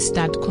minute we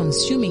start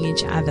consuming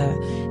each other,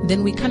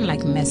 then we kind of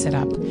like mess it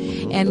up.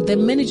 And the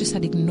minute you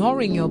start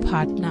ignoring your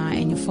partner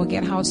and you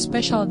forget how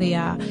special they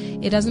are,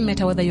 it doesn't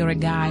matter whether you're a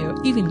guy,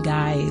 or even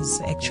guys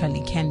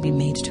actually can be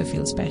made to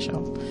feel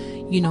special.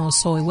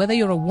 So whether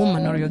you're a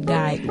woman or you're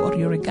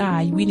a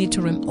guy, we need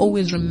to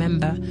always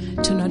remember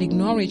to not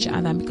ignore each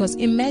other, because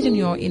imagine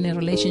you're in a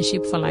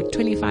relationship for like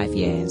 25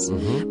 years,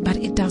 but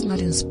it does not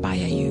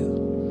inspire you.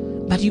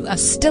 But you are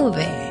still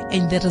there,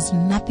 and there is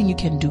nothing you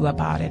can do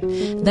about it.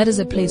 That is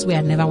a place where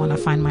I never want to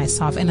find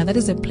myself, and that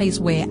is a place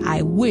where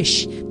I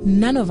wish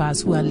none of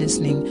us who are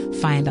listening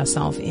find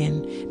ourselves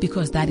in,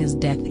 because that is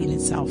death in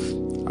itself.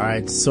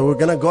 right, so we're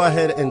gonna go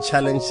ahead and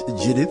challenge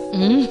Judith.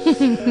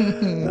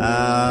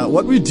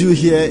 What we do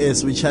here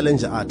is we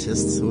challenge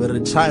artists. We're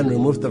gonna try and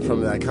remove them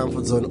from their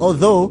comfort zone.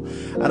 Although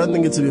I don't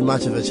think it will be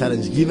much of a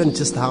challenge, given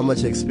just how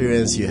much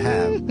experience you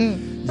have.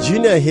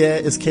 Junior here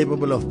is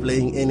capable of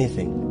playing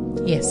anything.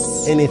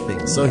 Yes.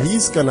 Anything. So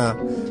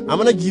I'm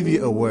gonna give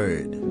you a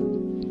word.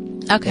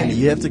 Okay. And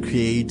you have to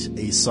create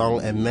a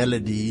song, a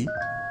melody.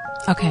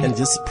 Okay. And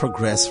just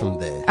progress from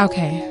there.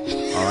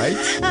 Okay. All right.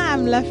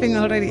 I'm laughing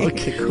already.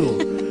 Okay, cool.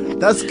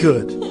 That's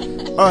good.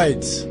 All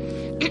right.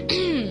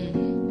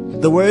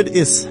 The word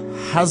is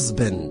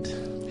husband.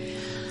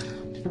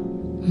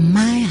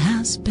 My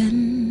husband.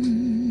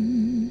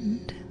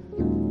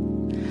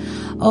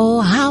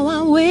 Oh, how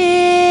I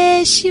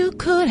wish you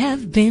could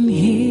have been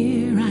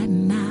here right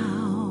now.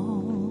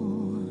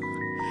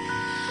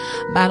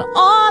 But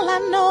all I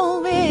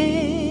know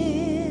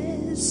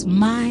is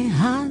my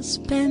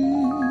husband.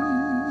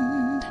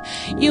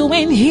 You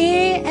ain't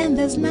here and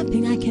there's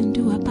nothing I can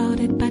do about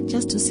it but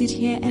just to sit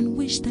here and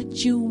wish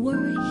that you were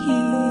here.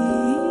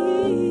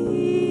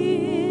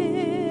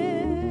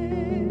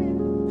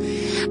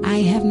 I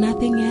have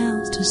nothing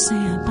else to say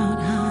about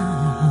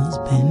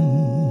husband.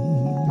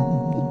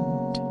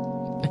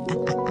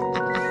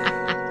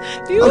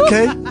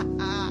 Okay.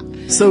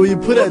 So we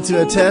put her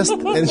to a test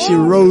and she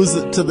rose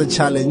to the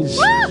challenge.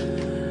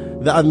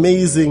 The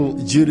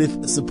amazing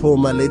Judith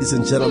Sepoma, ladies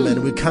and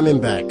gentlemen, we're coming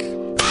back.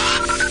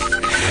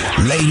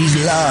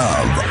 Ladies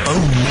love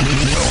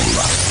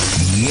Oneal.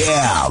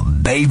 Yeah,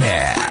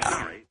 baby.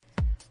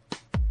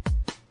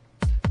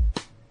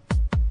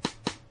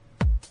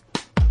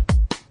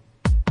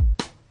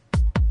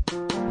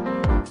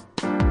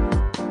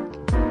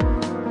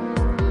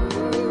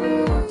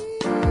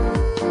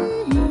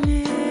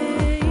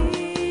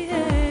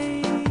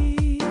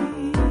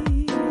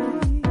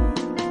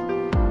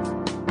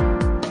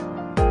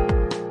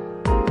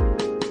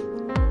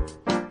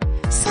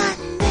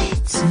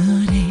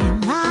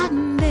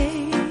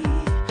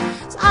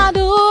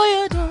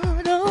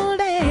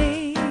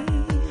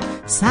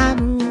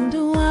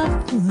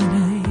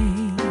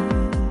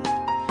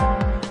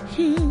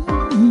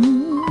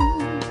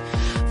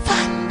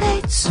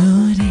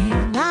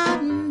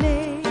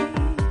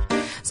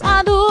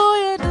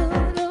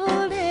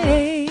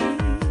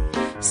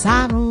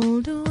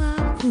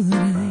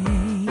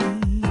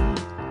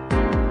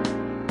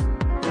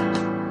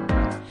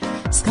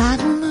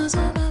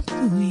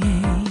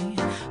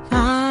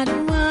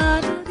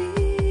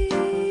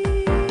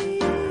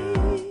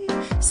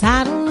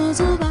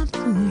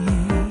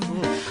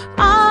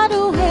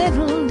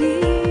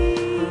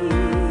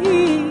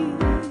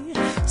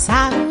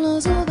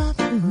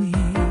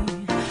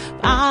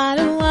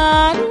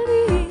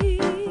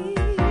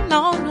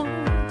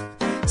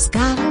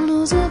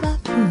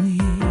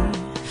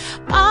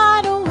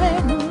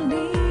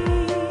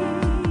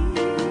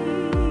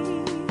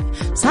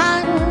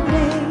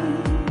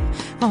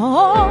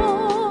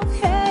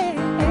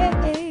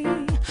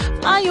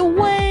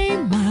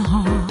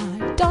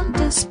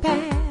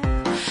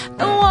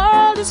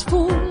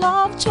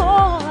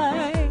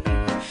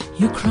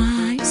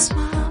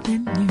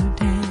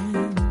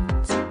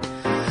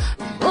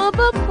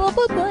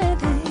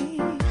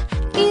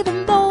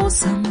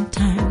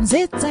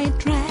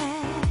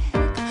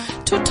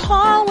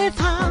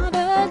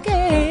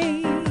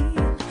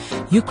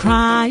 You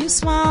cry, you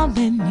smile,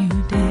 then you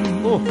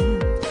dance.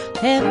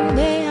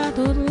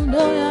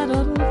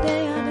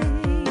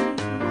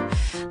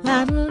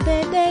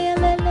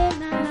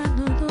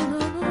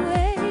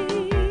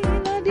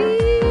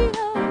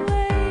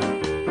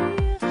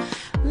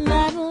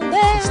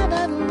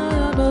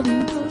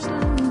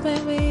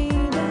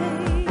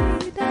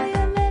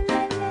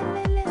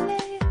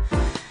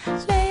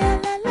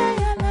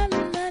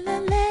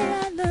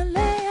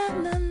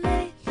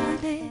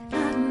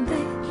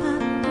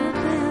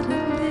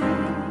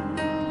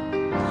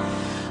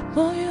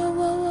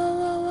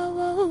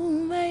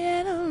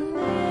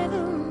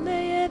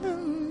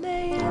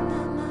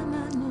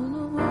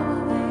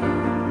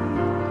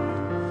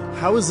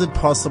 How is it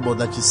possible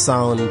that you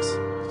sound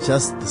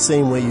just the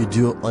same way you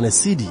do on a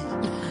CD?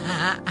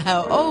 I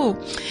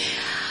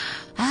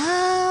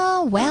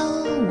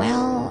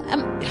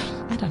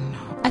don't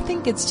know. I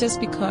think it's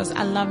just because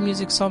I love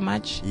music so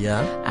much.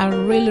 Yeah. I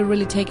really,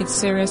 really take it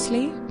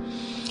seriously.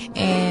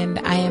 And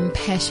I am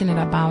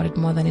passionate about it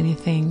more than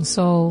anything.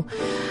 So,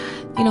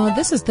 you know,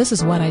 this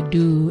is what I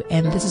do,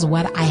 and this is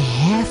what I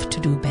have to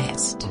do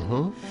best.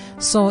 Mm-hmm.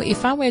 So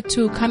if I were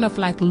to kind of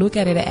like look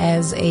at it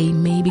as a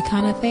maybe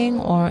kind of thing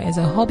or as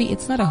a hobby,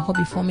 it's not a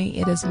hobby for me.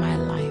 It is my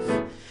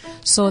life.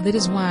 So that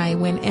is why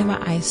whenever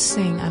I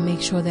sing, I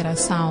make sure that I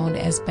sound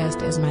as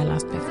best as my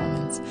last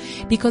performance.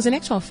 Because in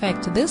actual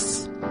fact,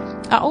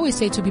 I always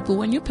say to people,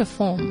 when you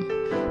perform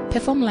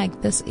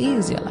like this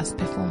is your last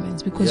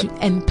performance, because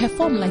and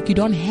perform like you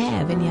don't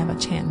have any other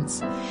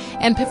chance,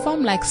 and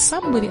perform like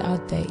somebody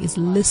out there is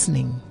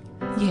listening.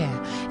 Yeah.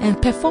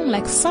 And perform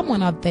like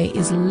someone out there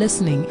is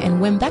listening. And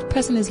when that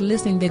person is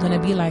listening, they're going to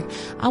be like,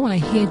 I want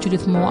to hear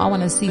Judith more. I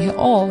want to see her.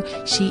 Oh,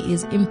 she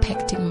is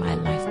impacting my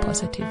life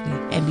positively.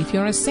 And if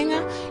you're a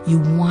singer, you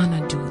want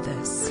to do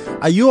this.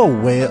 Are you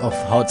aware of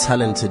how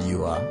talented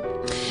you are?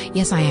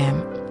 Yes, I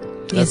am.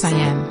 Yes, I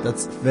am.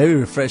 That's very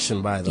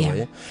refreshing, by the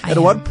way. At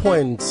what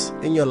point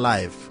in your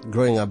life,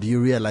 growing up,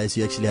 you realize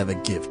you actually have a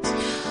gift?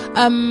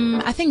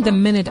 I think the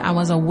minute I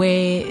was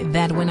aware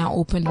that when I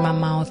opened my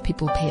mouth,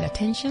 people paid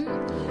attention.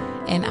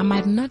 And I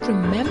might not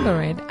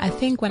remember it. I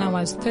think when I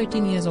was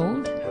 13 years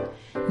old,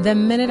 the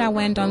minute I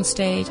went on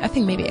stage, I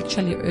think maybe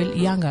actually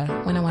younger,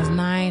 when I was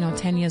 9 or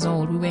 10 years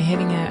old, we were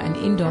having an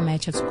indoor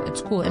match at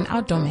school, an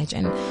outdoor match.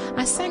 And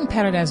I sang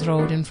Paradise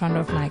Road in front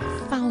of like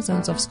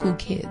thousands of school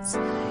kids.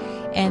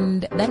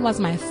 And that was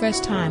my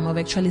first time of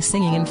actually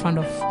singing in front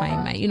of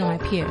my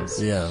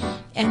peers. Yeah.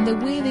 And the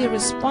way they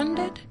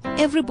responded,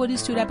 everybody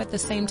stood up at the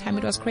same time.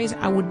 It was crazy.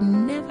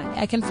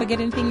 I can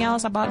forget anything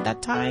else about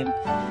that time,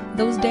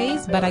 those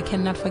days, but I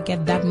cannot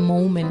forget that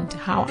moment,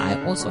 how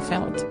I also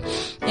felt.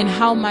 And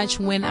how much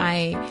when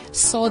I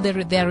saw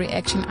their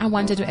reaction, I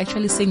wanted to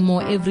actually sing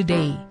more every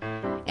day.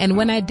 And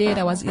when I did,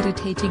 I was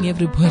irritating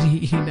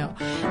everybody,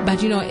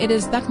 But, it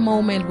is that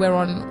moment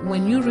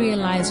when you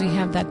realize you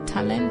have that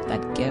talent,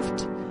 that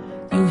gift,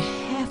 you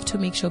have to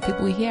make sure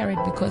people hear it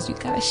because you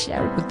got to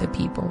share it with the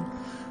people.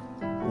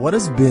 What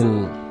has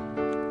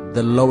been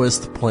the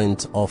lowest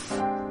point of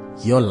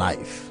your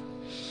life?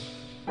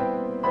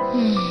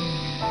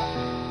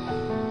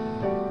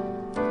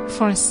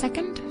 For a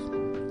second,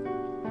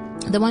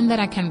 the one that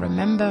I can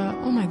remember,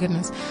 oh my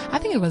goodness, I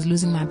think it was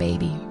losing my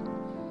baby.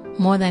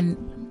 More than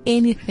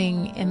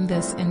anything in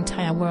this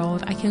entire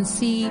world. I can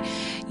see,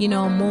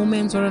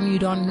 moments where you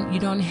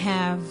don't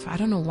have, I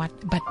don't know what,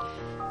 but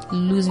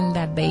losing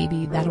that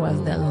baby, that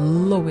was the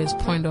lowest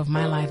point of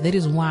my life. That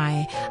is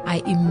why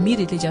I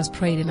immediately just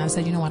prayed and I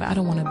said, you know what, I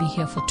don't want to be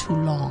here for too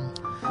long.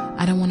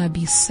 I don't want to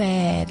be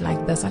sad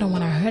like this. I don't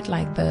want to hurt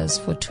like this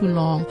for too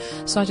long.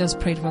 So I just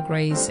prayed for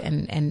grace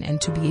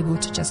and to be able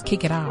to just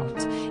kick it out.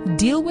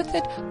 Deal with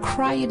it,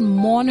 cry it,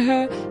 mourn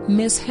her,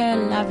 miss her,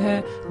 love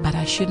her. But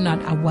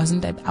I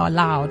wasn't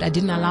allowed. I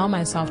didn't allow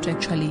myself to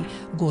actually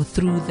go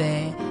through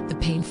the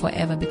pain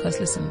forever because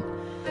listen,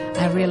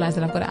 I realized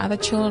that I've got other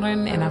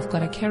children and I've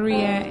got a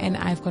career and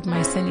I've got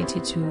my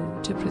sanity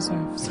to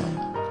preserve. So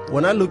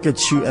when I look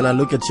at you and I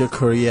look at your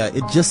career,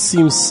 it just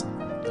seems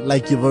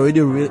like you've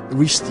already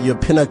reached your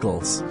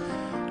pinnacles,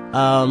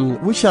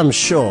 which I'm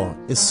sure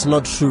is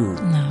not true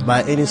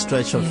by any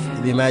stretch of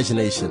the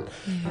imagination.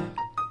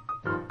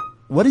 Yeah.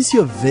 What is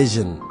your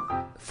vision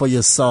for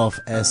yourself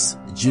as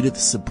Judith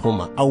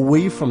Sephuma,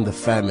 away from the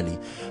family,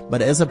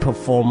 but as a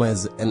performer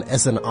and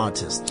as an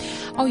artist?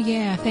 Oh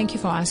yeah, thank you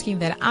for asking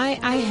that. I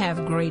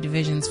have great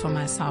visions for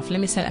myself.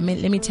 Let me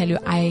tell you,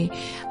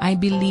 I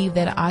believe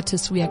that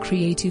artists, we are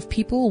creative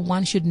people.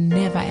 One should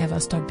never ever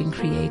stop being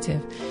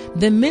creative.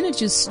 The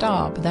minute you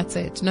stop, that's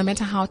it. No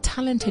matter how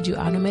talented you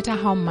are, no matter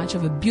how much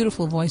of a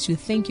beautiful voice you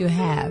think you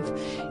have,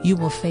 you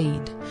will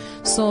fade.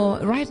 So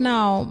right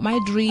now, my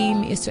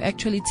dream is to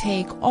actually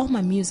take all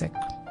my music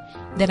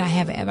that I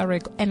have ever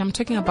and I'm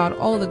talking about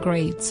all the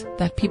greats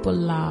that people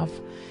love,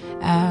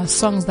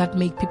 songs that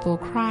make people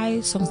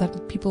cry, songs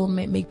that people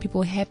make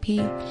people happy.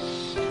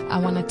 I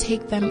want to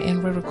take them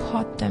and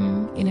re-record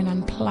them in an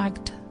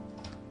unplugged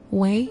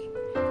way,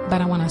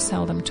 but I want to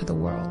sell them to the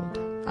world.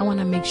 I want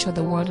to make sure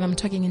the world, and I'm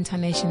talking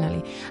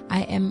internationally,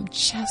 I am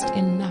just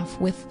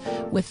enough with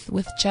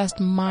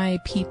just my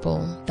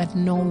people that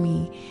know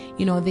me.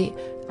 I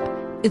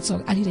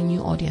need a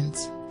new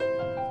audience.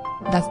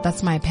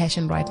 That's my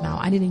passion right now.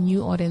 I need a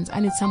new audience. I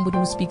need somebody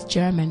who speaks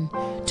German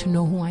to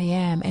know who I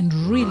am and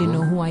really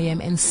know who I am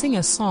and sing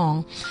a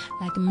song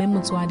like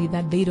Memutswadi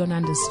that they don't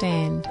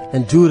understand.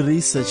 And do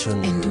research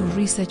on and you. do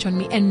research on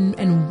me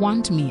and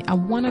want me. I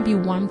want to be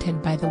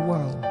wanted by the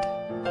world.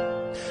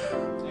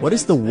 What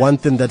is the one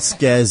thing that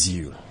scares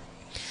you?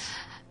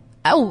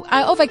 Oh,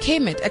 I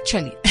overcame it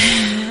actually.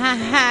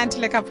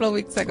 Until a couple of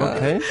weeks ago.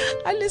 Okay.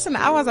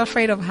 I was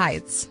afraid of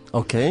heights.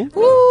 Okay.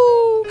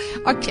 Woo!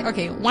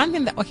 Okay. One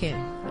thing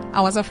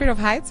I was afraid of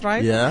heights,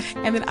 right? Yeah.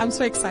 And then I'm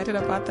so excited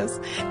about this.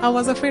 I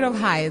was afraid of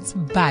heights,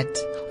 but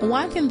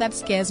one thing that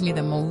scares me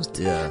the most,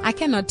 I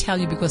cannot tell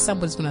you because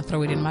somebody's going to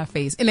throw it in my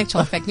face. In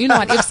actual fact, you know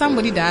what? If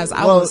somebody does,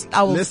 I will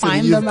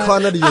find them. You've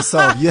cornered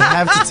yourself. You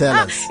have to tell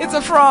us. It's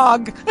a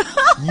frog.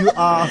 You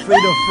are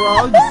afraid of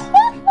frogs?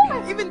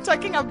 Even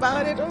talking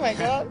about it, oh my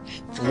God.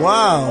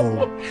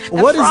 Wow.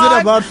 What is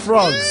it about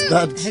frogs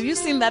that... Have you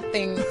seen that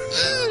thing?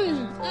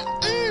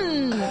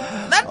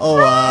 Oh,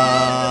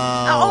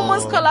 wow. I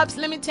almost collapsed.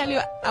 Let me tell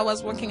you, I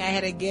was working, I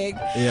had a gig.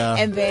 Yeah.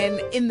 And then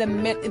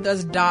it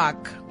was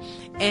dark.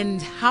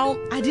 And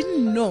I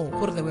didn't know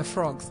what there were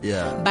frogs.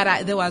 Yeah.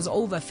 But there was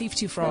over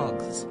 50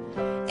 frogs.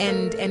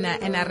 And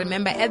I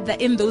remember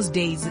in those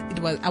days,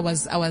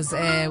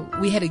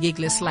 we had a gig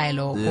with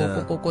Slilo.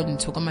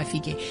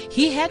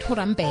 He had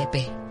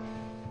Hurampepe.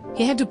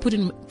 He had to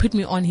put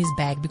me on his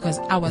back because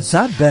I was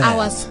that bad? I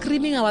was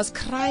screaming, I was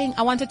crying,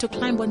 I wanted to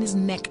climb on his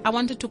neck, I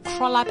wanted to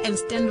crawl up and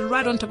stand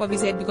right on top of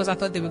his head because I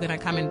thought they were gonna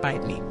come and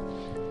bite me.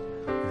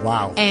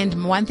 Wow.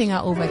 And one thing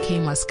I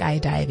overcame was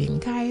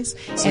skydiving, guys.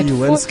 So At you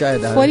went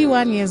skydiving?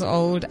 41 years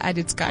old, I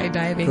did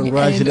skydiving.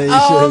 Congratulations. And,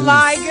 oh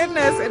my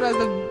goodness, it was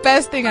the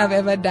best thing I've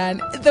ever done.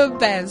 The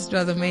best. It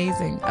was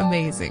amazing.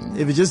 Amazing.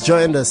 If you just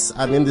joined us,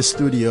 I'm in the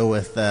studio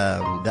with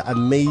the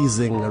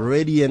amazing,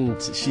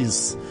 radiant,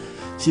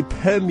 she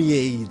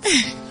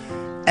permeates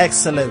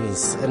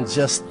excellence, and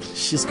just,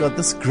 she's got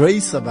this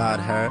grace about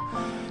her.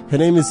 Her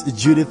name is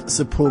Judith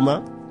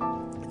Sepuma.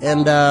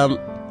 And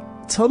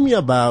tell me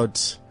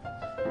about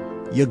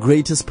your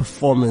greatest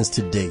performance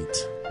to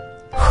date.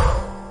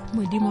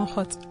 You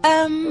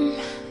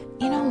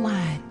know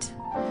what?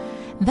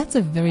 That's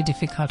a very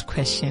difficult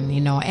question,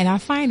 and I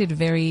find it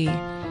very,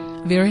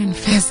 very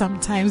unfair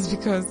sometimes,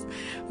 because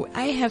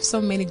I have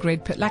so many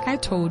great, like I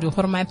told you,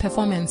 for my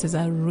performances,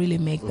 I really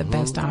make the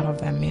best out of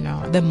them,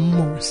 the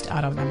most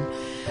out of them.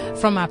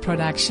 From our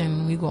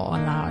production, we go all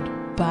out.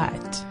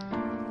 But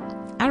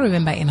I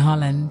remember in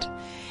Holland,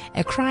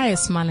 A Cry, A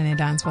Smile and a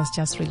Dance was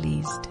just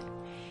released.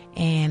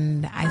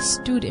 And I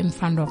stood in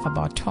front of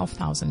about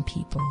 12,000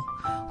 people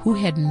who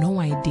had no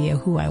idea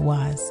who I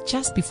was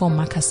just before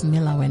Marcus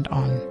Miller went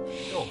on.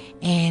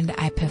 And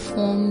I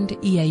performed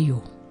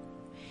Iayo.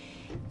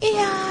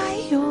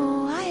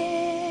 Iayo,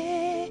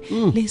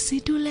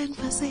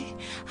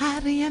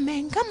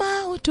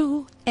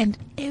 and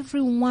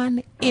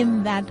everyone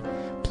in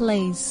that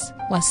place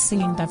was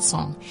singing that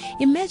song.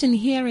 Imagine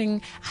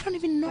hearing, I don't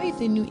even know if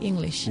they knew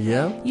English.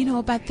 Yeah.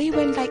 But they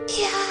went like,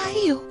 yeah.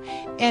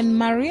 And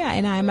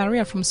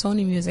Maria from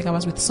Sony Music, I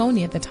was with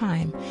Sony at the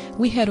time.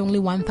 We had only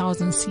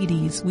 1,000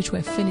 CDs, which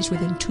were finished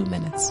within 2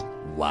 minutes.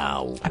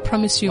 Wow. I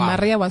promise you, wow.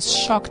 Maria was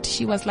shocked.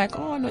 She was like,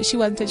 oh no, she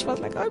was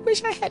like, I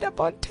wish I had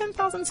about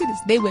 10,000 CDs.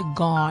 They were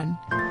gone.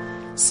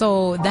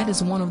 So that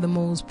is one of the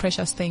most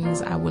precious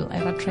things I will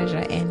ever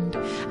treasure, and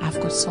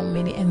I've got so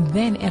many. And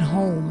then at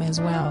home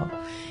as well,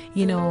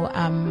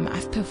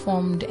 I've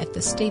performed at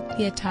the State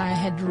Theatre. I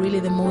had really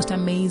the most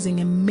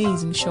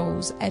amazing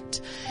shows at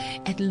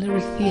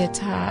Lyric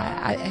Theatre,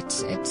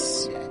 at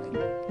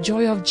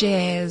Joy of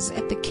Jazz,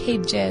 at the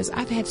Cape Jazz.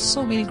 I've had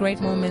so many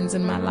great moments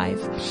in my life,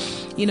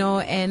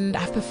 and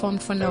I've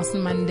performed for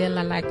Nelson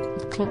Mandela, like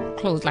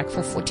close like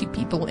for 40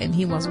 people, and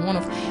he was one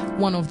of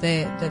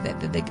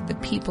the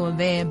people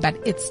there. But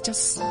it's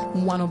just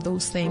one of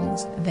those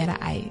things that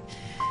I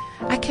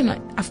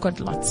cannot. I've got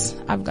lots.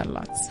 And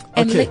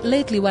okay.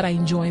 Lately, what I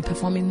enjoy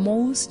performing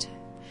most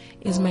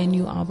is my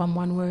new album,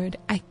 One Word.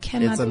 I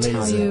cannot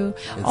tell you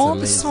all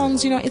the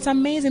songs. It's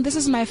amazing. This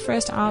is my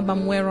first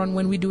album whereon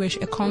when we do a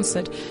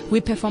concert,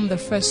 we perform the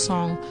first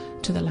song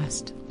to the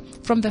last,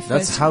 from the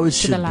first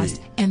to the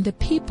last, and the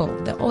people,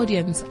 the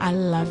audience, are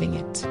loving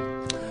it.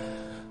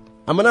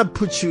 I'm gonna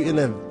put you in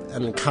an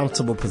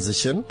uncomfortable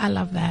position. I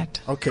love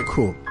that. Okay,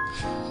 cool.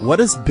 What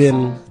has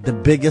been the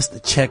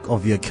biggest check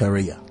of your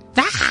career?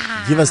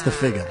 Give us the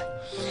figure.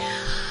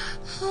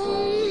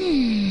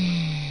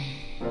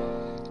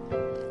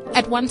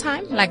 At one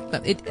time,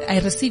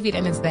 I receive it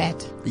and it's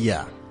that.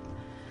 Yeah.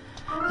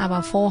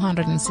 About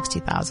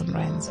 460,000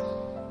 rands.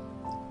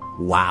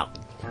 Wow.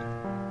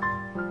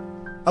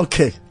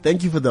 Okay,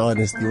 thank you for the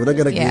honesty. We're not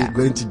going to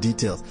go into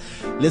details.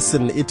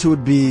 Listen, it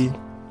would be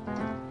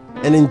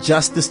an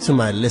injustice to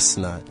my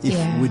listener if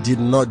we did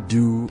not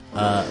do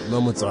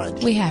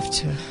Momotswadi. We have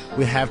to.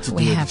 We have to do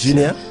it.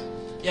 Junior?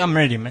 Yeah, I'm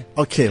ready, man.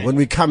 Okay, when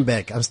we come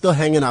back, I'm still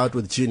hanging out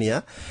with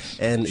Junior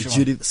and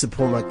Judith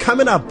Sepuma.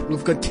 Coming up,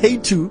 we've got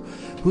K2,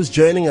 who's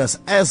joining us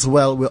as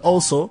well. We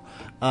also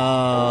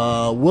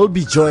will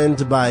be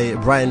joined by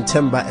Brian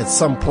Temba at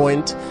some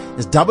point.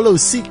 It's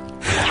OC.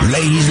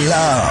 Ladies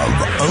love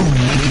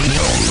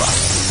Oneal.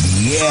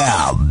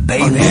 Yeah,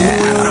 baby.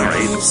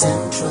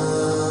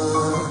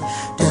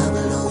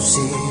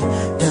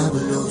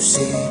 OC,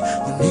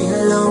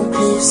 Oneal On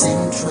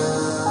CliffCentral.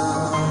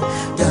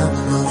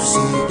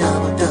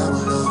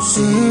 OC,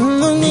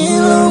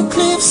 Oneal On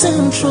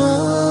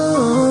CliffCentral.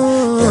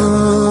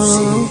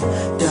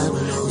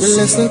 You're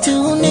listening to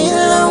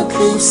Oneal On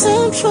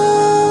CliffCentral.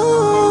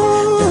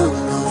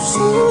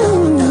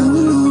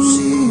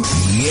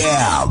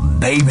 Yeah,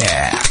 baby.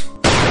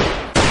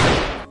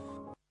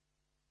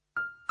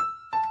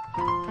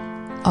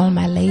 All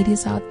my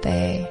ladies out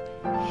there,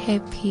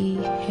 happy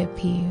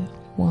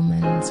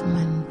Women's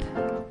Month.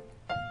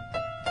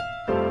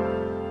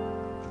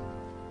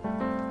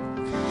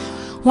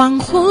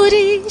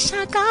 Wangkhudi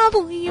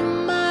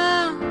shakabuyima.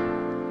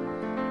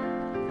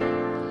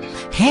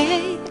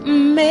 Hey,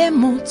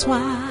 Momotswadi.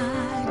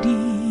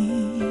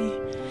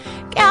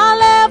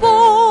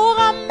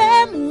 Kalebura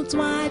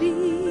Momotswadi.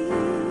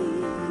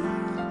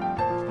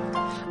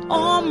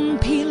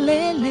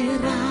 Ompilele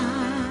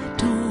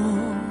rato.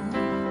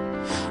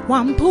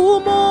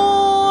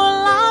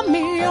 Wampumula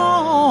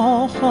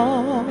miyoho.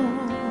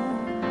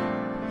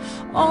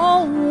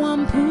 Oh,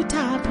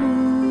 wamputa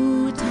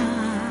puta.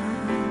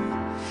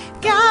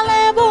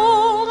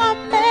 Kalebura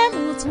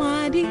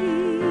Momotswadi.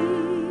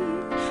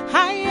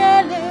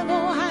 Hayelebo,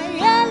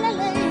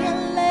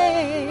 hayelele.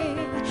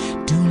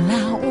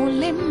 Dula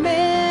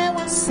oleme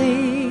wase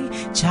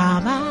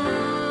chaba.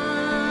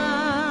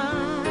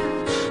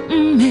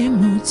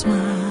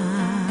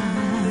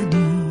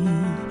 motswadi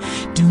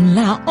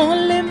dula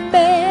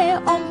olembe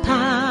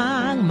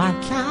ompang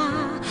matla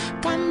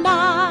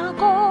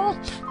kanako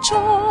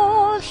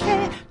chohle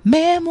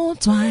me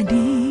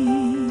motswadi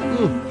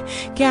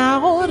ke a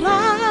go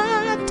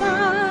rata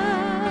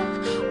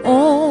o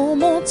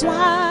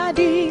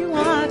motswadi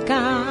wa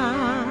ka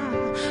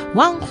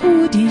wa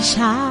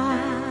nkgodisha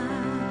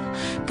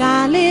ka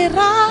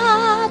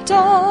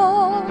lerato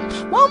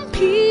wa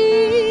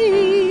mphidisha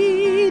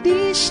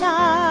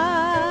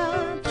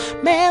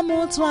me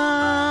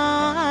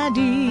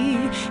motswadi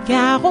ke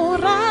a go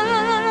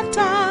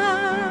rata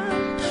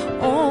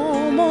o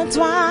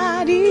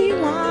motswadi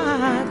wa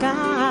ka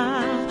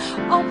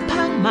o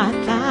mphang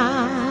matla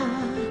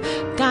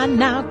ka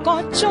nako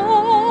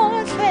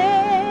tsohle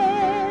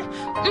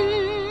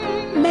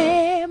me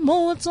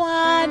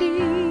motswadi.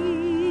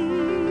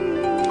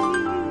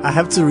 I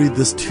have to read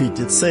this tweet.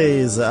 It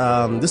says,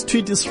 this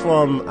tweet is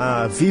from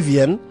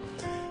Vivian,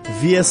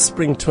 VS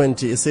Spring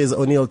 20. It says,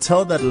 Oneal,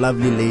 tell that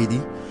lovely lady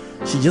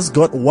she just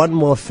got one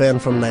more fan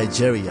from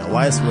Nigeria.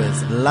 Wise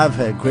words. Love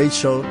her. Great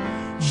show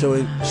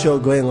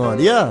going on.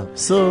 Yeah.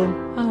 So.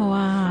 Oh,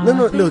 wow.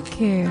 No, look.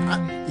 Thank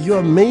you.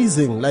 You're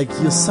amazing. Like,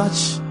 you're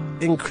such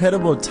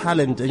incredible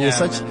talent and you're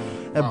such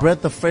a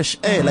breath of fresh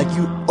air. Like,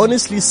 you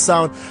honestly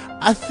sound,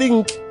 I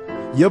think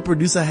your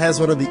producer has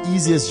one of the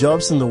easiest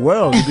jobs in the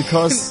world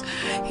because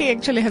he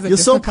actually has a you're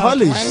so difficult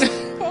polished. one.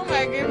 Oh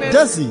my goodness.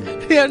 Does he?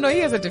 Yeah, no, he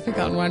has a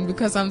difficult one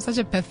because I'm such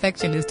a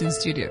perfectionist in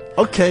studio.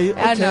 Okay.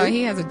 I know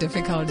he has a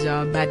difficult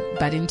job,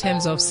 but in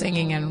terms of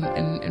singing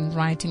and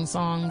writing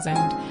songs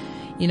and,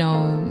 you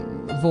know,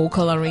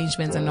 vocal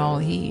arrangements and all,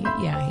 he's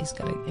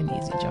got an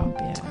easy job.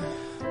 Yeah.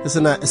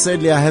 Listen,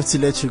 sadly, I have to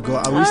let you go.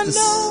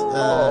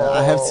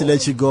 I have to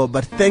let you go,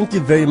 but thank you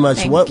very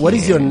much. What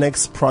is your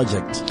next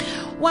project?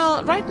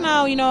 Well, right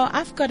now, you know,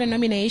 I've got a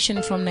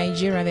nomination from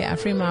Nigeria, the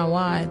Afrima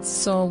Awards,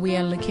 so we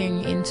are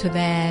looking into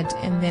that,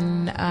 and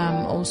then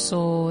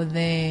also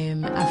the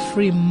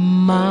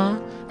Afrima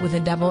with a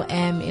double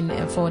M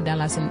for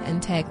Dallas in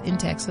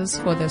Texas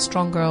for the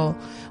Strong Girl,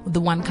 the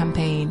One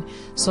campaign.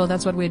 So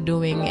that's what we're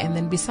doing, and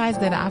then besides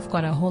that, I've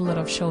got a whole lot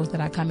of shows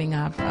that are coming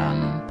up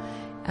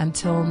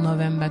until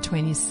November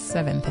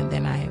 27th, and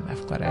then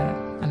I've got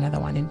another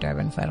one in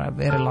Durban for a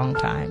very long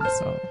time.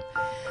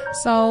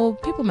 So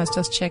people must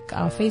just check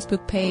our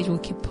Facebook page. We'll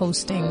keep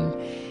posting,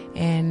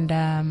 and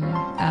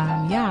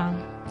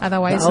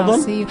Otherwise, I'll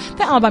see you.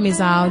 The album is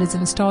out. It's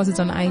in stores.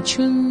 It's on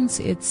iTunes.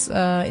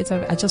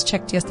 I just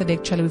checked yesterday.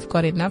 Actually, we've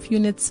got enough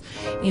units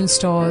in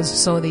stores,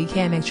 so they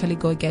can actually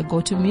go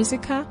to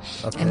Musica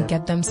and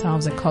get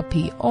themselves a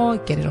copy or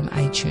get it on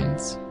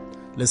iTunes.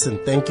 Listen,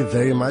 thank you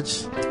very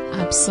much.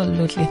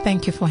 Absolutely.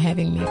 Thank you for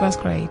having me. It was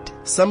great.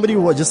 Somebody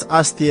just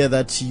asked here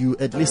that you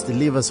at least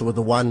leave us with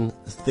one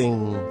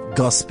thing,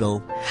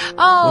 gospel.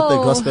 Oh. With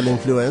the gospel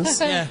influence.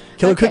 Yeah.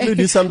 Can we quickly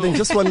do something?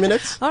 Just 1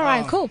 minute? All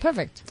right, cool.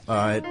 Perfect. All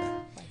right.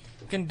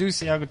 You can do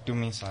Siago to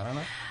me,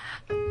 Sarana.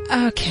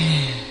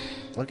 Okay.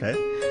 Okay.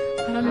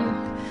 I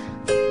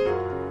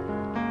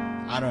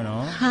don't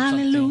know.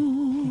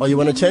 Hallelujah. Oh, you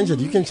want to change it?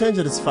 You can change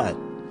it. It's fine.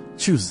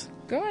 Choose.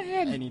 Go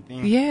ahead.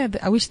 Anything. Yeah,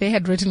 I wish they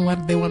had written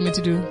what they want me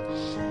to do.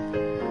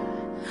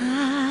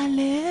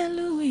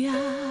 Hallelujah.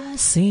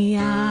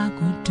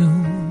 Siago to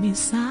me,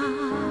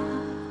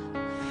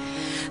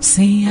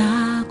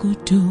 Siago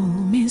to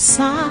me,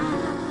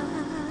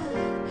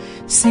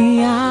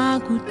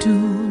 Siago to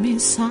me,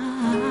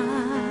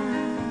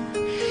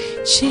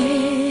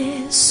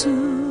 Jesus.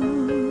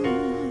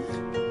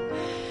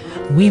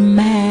 We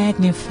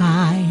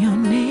magnify your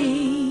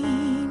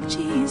name,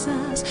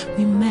 Jesus.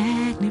 We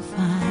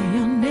magnify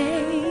your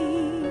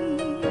name.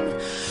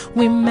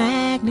 We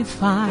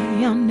magnify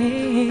your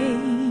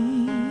name,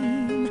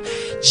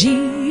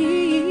 Jesus.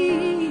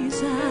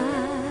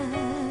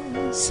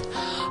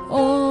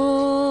 Oh,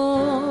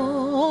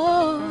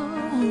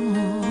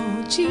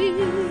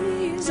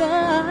 Jesus,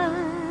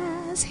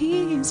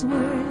 He's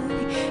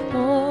worthy.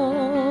 Oh,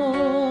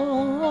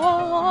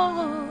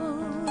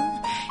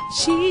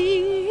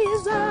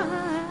 Jesus,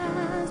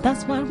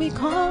 that's what we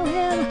call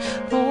Him.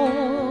 Oh,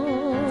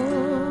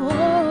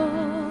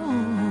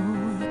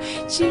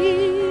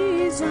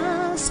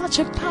 Jesus, such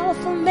a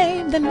powerful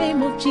name, the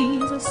name of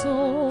Jesus.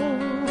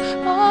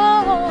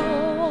 Oh,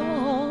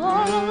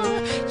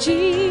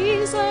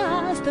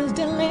 Jesus, there's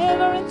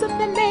deliverance in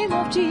the name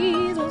of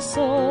Jesus.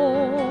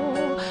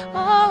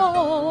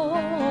 Oh,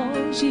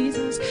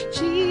 Jesus,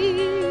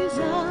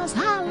 Jesus,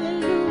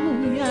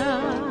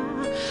 hallelujah.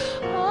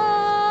 Oh,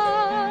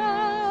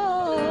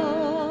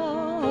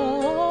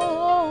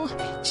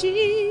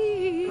 Jesus,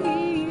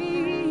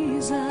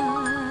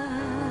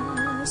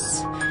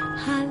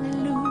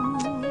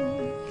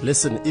 hallelujah.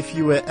 Listen, if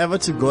you were ever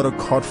to go to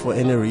court for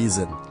any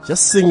reason,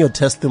 just sing your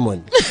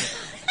testimony.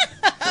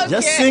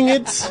 Just sing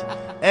it,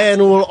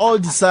 and we'll all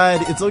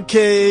decide it's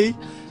okay.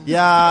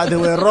 Yeah, they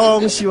were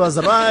wrong. She was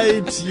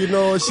right. You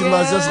know, she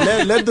must just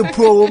let the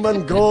poor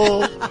woman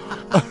go.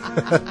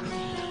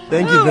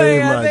 Thank you very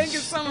much. Thank you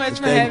so much. much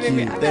for Thank having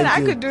me. you, I mean, thank I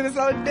you. could do this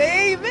all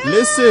day, man.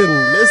 Listen,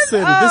 this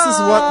is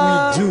what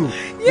we do.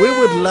 Yeah. We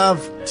would love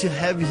to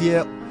have you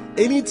here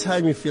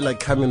anytime you feel like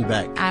coming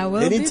back. I will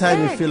anytime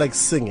be you back. feel like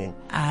singing.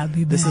 I'll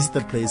be back. This is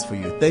the place for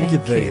you. Thank you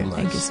very much.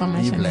 Thank you so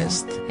much. Be Oneal.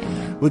 blessed.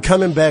 Amen. We're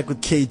coming back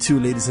with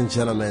K2, ladies and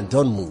gentlemen.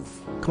 Don't move.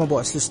 Come on,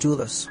 boys, let's do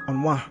this.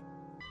 On 1.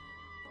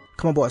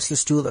 Come on, boys,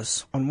 let's do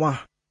this. On 1,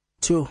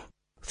 2,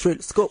 3,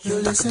 let's go. You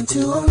listen to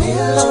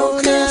Oneal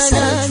on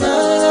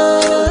CliffCentral.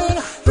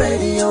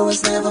 Radio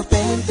has never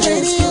been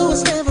this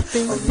good.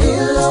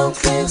 Oneal on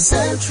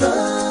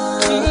CliffCentral.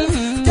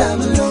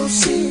 Double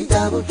OC,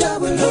 double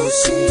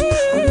OC.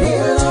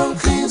 Oneal on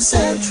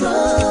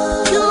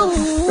CliffCentral.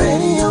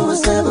 Radio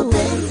has never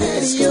been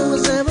this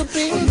good.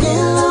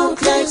 Oneal on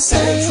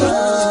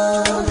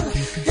CliffCentral.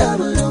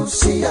 Double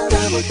OC,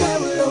 double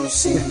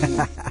OC.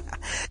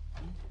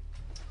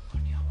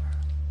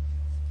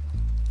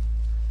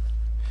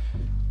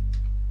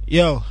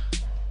 Yo.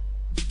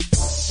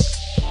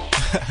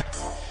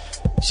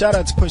 Shout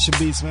out to Pusha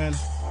Beats, man.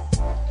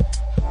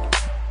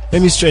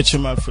 Let me stretch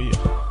him out for you.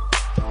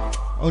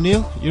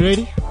 Oneal, you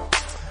ready?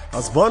 I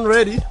was born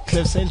ready.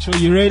 CliffCentral,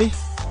 you ready?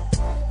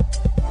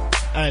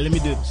 Alright, let me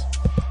do this.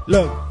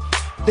 Look,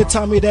 they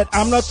tell me that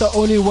I'm not the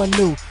only one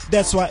new.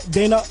 That's why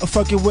they not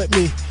fucking with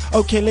me.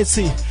 Okay, let's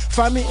see.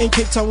 Find me in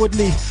Cape Town with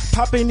Lee.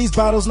 Popping these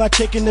bottles, not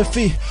checking the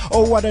fee.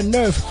 Oh, what a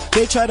nerve.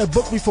 They try to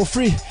book me for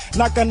free.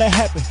 Not gonna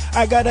happen.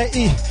 I gotta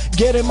eat.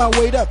 Getting my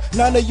weight up.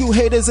 None of you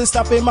haters is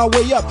stopping my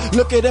way up.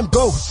 Look at them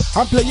go.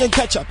 I'm playing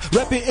catch up.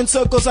 Rapping in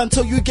circles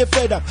until you get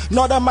fed up.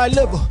 Not on my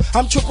level.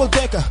 I'm triple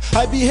decker.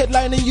 I be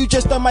headlining you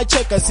just on my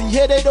checker. See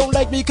here they don't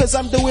like me cause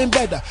I'm doing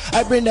better.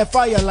 I bring that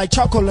fire like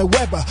chocolate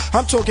Weber.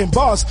 I'm talking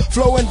bars,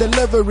 flow and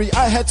delivery.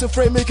 I had to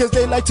frame it cause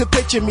they like to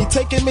picture me.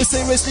 Taking me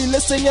seriously,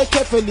 listening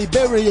carefully.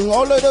 Burying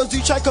all of those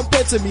you try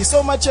compare to me.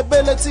 So much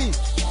ability.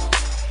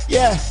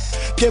 Yeah,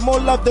 get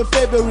more love than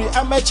February.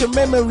 I'm at your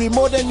memory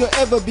more than you'll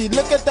ever be.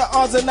 Look at the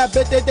odds and I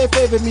bet that they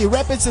favor me.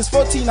 Rapping since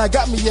 14, I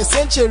got me a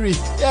century.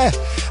 Yeah,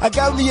 I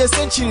got me a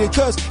century.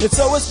 Cause it's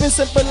always been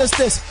simple as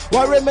this.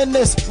 Why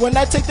reminisce? When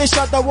I take the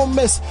shot I won't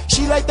miss.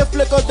 She like the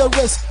flick of the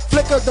wrist.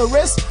 Flick of the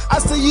wrist? I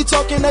see you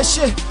talking that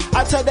shit.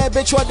 I tell that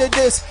bitch what it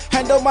is.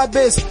 Handle my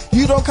biz.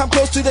 You don't come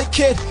close to the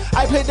kid.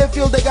 I play the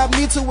field, they got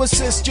me to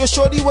assist. Your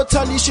shorty will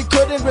tell you she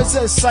couldn't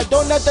resist. I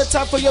don't have the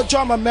time for your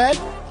drama, man.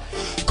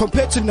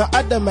 Compared to no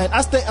other man,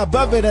 I stay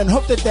above it and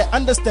hope that they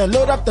understand.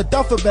 Load up the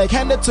duffel bag,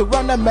 hand it to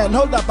runner man.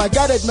 Hold up, I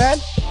got it, man.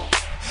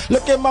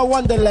 Look at my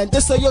wonderland,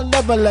 this so you'll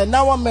never land.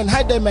 Now I'm in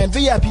high man,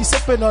 VIP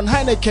sipping on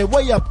Heineken.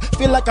 Way up,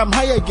 feel like I'm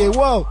high again.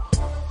 Whoa.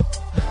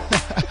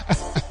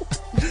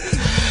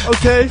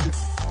 Okay,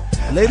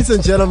 ladies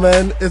and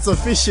gentlemen, it's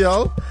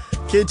official.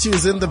 K2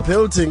 is in the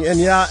building, and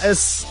yeah,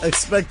 as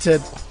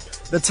expected,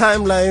 the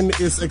timeline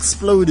is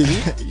exploding.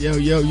 Yo.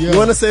 You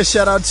want to say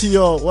shout out to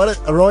your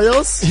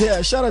Royals?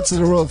 Yeah, shout out to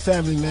the Royal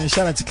family, man.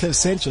 Shout out to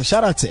CliffCentral.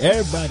 Shout out to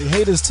everybody,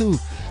 haters too.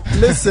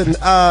 Listen,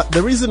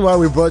 the reason why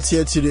we brought you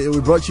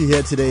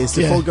here today is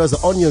to focus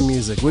on your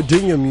music. We're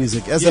doing your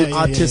music as an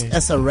artist,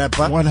 as a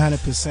rapper.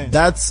 100%.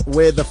 That's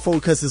where the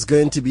focus is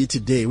going to be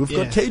today. We've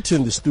got K2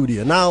 in the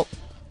studio. Now,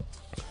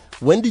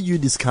 when did you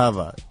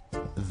discover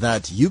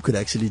that you could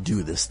actually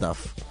do this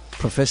stuff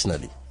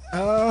professionally?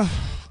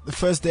 The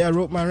first day I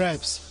wrote my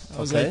raps. I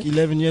was like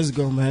 11 years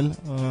ago, man.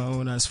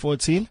 When I was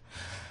 14.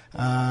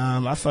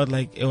 I felt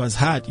like it was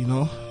hard, you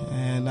know,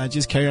 and I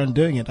just carried on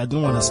doing it. I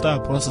didn't want to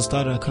stop. Once I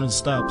started, I couldn't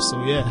stop.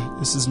 So yeah,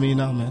 this is me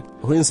now, man.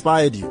 Who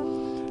inspired you?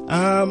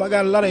 I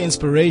got a lot of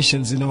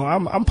inspirations, you know.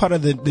 I'm part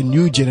of the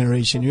new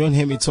generation. You don't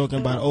hear me talking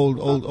about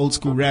old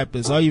school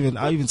rappers. I'll even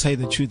tell you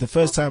the truth. The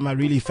first time I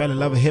really fell in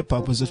love with hip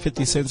hop was with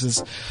 50 Cent's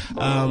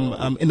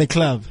in the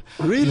club.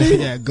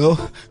 Really? Yeah, go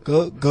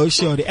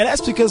shorty. And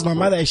that's because my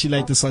mother actually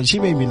liked the song. She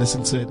made me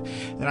listen to it,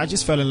 and I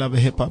just fell in love with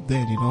hip hop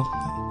then, you know.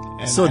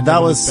 So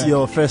that was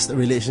your first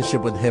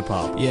relationship with hip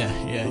hop? Yeah.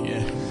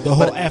 The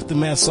whole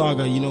Aftermath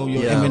saga, you know,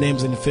 your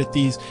Eminems in the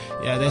 50s.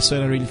 Yeah, that's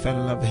when I really fell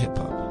in love with hip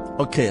hop.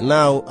 Okay,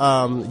 now,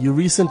 you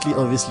recently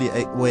obviously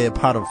were a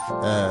part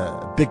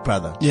of Big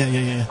Brother.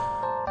 Yeah.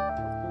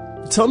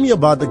 Tell me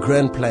about the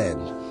grand plan.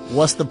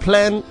 Was the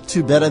plan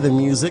to better the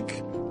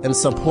music and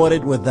support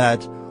it with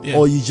that,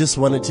 or you just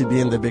wanted to be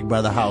in the Big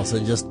Brother house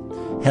and just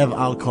have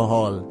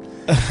alcohol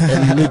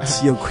and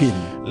meet your queen?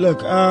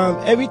 Look,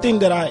 everything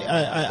that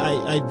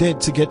I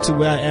did to get to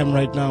where I am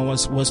right now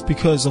was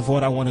because of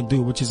what I want to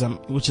do, which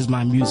is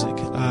my music.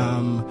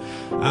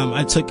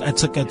 I took a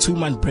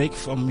 2-month break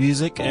from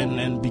music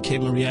and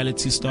became a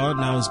reality star.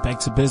 Now it's back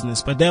to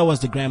business. But that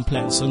was the grand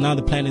plan. So now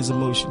the plan is in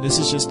motion. This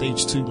is just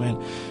stage 2,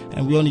 man,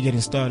 and we're only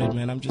getting started,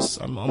 man.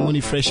 I'm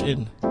only fresh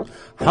in.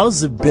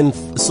 How's it been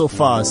so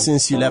far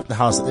since you left the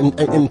house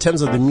in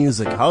terms of the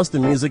music? How's the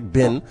music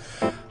been?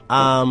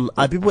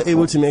 Are people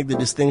able to make the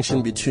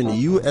distinction between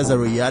you as a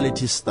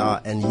reality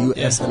star and you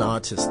as an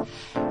artist?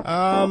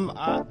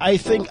 I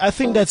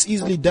think that's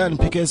easily done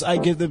because I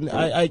give them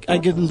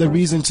the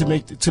reason to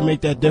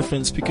make that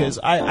difference because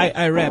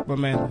I rap, my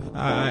man.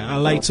 I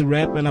like to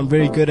rap and I'm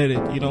very good at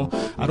it. You know,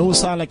 I don't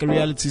sound like a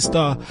reality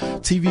star,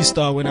 TV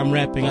star when I'm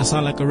rapping. I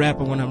sound like a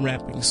rapper when I'm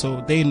rapping.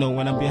 So they know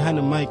when I'm behind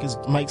the mic, it's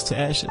mics to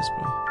ashes,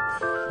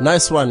 bro.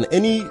 Nice one.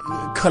 Any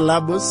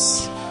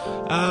collabs?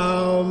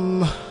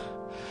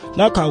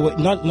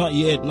 Not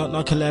yet,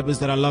 not collabs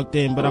that are locked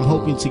in, but I'm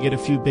hoping to get a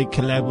few big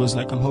collabs.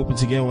 Like I'm hoping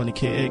to get one to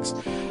KX.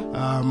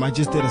 I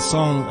just did a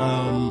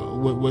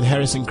song with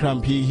Harrison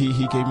Crump. He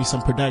gave me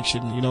some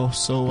production, you know.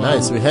 So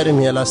nice. We had him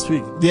here last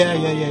week.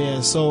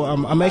 Yeah. So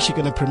I'm actually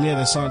gonna premiere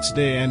the song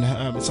today, and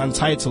it's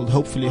untitled.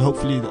 Hopefully,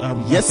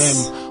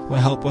 yes,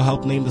 FM will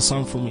help name the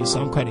song for me.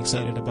 So I'm quite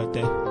excited about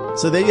that.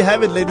 So there you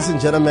have it, ladies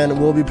and gentlemen.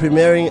 We'll be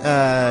premiering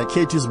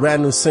K2's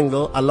brand new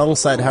single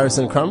alongside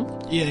Harrison Crump.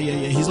 Yeah.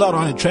 He's not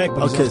on the track,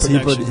 but okay, so he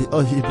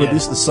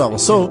produced the song.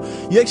 So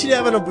you actually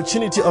have an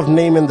opportunity of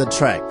naming the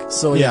track.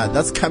 So yeah,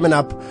 that's coming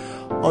up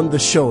on the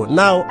show.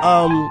 Now,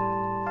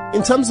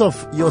 in terms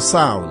of your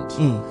sound,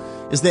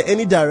 is there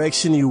any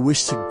direction you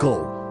wish to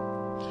go?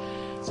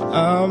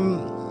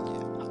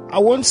 I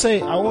won't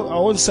say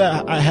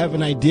I have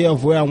an idea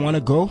of where I want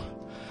to go.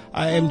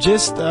 I am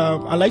just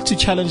I like to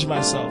challenge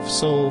myself.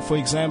 So for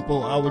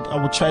example, I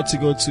would try to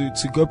go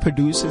to good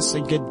producers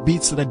and get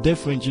beats that are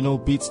different, you know,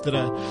 beats that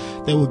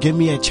will give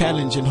me a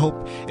challenge and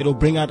hope it'll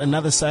bring out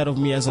another side of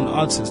me as an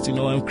artist, you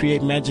know, and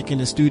create magic in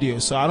the studio.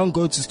 So I don't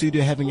go to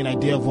studio having an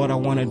idea of what I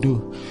want to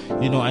do.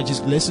 You know, I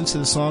just listen to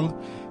the song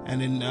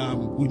and then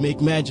we make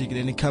magic and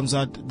then it comes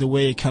out the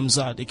way it comes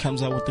out. It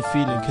comes out with the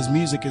feeling because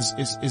music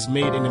is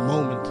made in a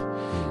moment,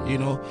 you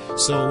know.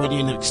 So when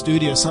you're in the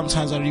studio,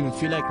 sometimes I don't even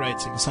feel like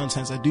writing.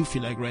 Sometimes I do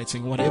feel like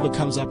writing. Whatever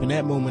comes up in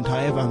that moment,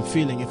 however I'm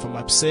feeling, if I'm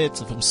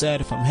upset, if I'm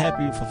sad, if I'm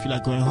happy, if I feel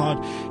like going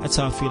hard, that's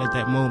how I feel at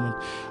that moment.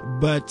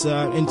 But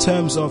in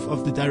terms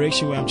of the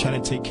direction where I'm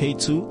trying to take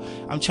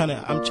K2, I'm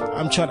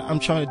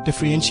trying to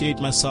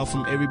differentiate myself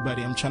from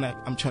everybody. I'm trying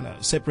to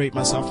separate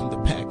myself from the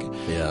pack.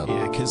 Yeah,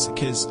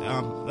 because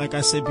like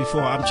I said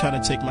before, I'm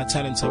trying to take my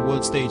talent to a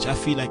world stage. I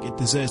feel like it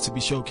deserves to be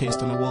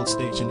showcased on a world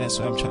stage, and that's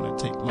why I'm trying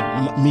to take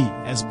me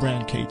as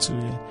brand K2.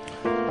 Yeah.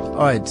 All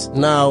right,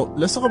 now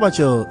let's talk about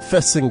your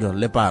first single,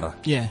 Lepara.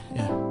 Yeah.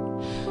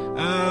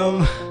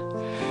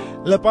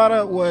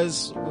 Lepara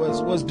was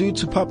due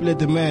to popular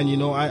demand. You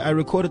know, I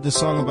recorded the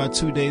song about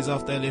 2 days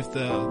after I left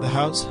the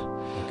house.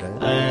 Okay.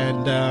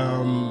 And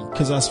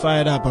because I was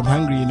fired up, I'm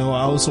hungry, you know,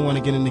 I also want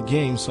to get in the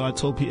game. So I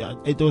told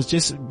people, it was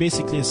just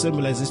basically a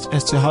symbol as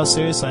to how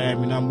serious I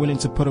am. You know, I'm willing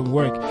to put in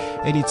work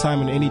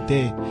anytime and any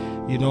day,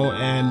 you know,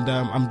 and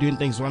I'm doing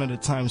things one at a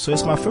time. So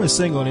it's my first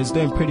single and it's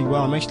doing pretty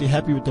well. I'm actually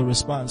happy with the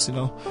response, you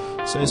know,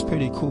 so it's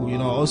pretty cool. You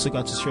know, I also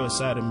got to show a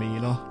side of me, you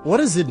know. What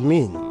does it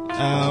mean?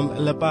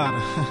 Lepara.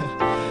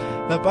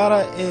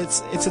 Lepara,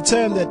 it's a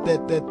term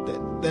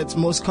that's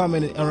most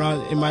common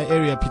around in my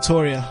area,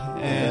 Pretoria,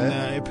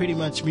 and it pretty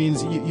much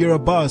means you're a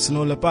boss, you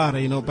know, Lepara,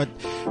 you know. But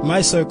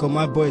my circle,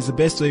 my boys, the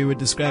best way you would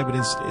describe it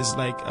is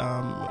like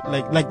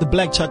the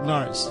black Chuck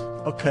Norris.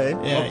 Okay.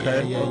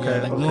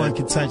 Like no one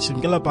can touch him.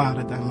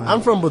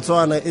 I'm from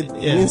Botswana. It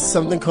means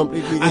something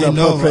completely I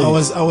inappropriate. know.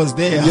 I was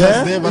there. Yeah? I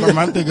was there about a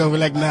month ago. We're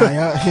like, nah,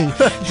 no,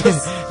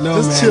 just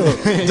man. Chill.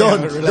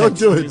 Don't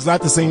do it. It's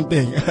not the same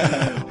thing.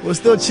 We're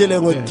still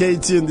chilling with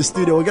KT in the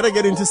studio. We're gonna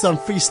get into some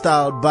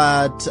freestyle,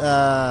 but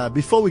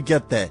before we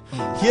get there,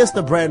 here's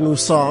the brand new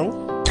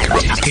song.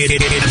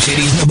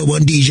 City's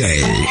 #1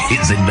 DJ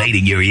is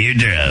invading your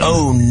eardrum.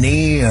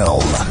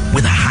 Oneal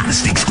with the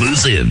hottest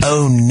exclusive.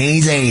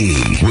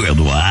 Oneal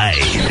worldwide.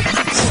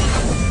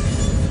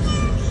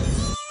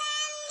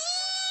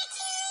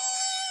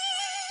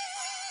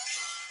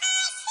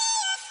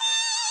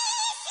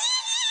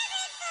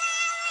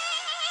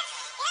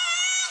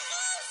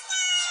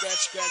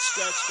 Scratch.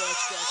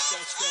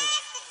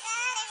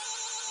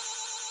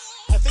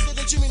 I figured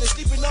that you mean they're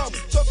sleeping on me.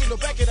 Talking no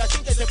bracket, I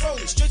think that they're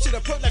phony. Straight to the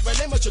point like my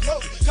name was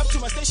Chernobyl. Come to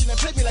my station and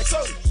play me like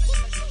Sony.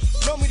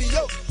 Know me the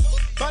yoke.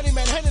 Bonnie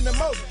man handing them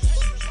over.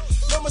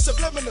 No more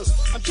subliminals.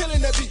 I'm killing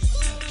that beat.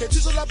 Can't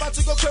choose a lot about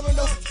to go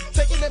criminal.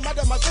 Taking them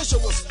out of my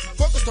visuals.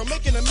 Focused on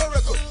making a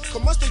miracle.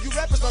 Come most of you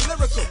rappers not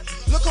lyrical.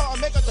 Look how I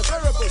make out the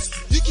variables.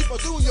 You keep on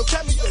doing your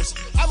cameos.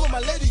 I'm with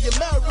my lady in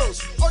Melrose.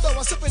 Although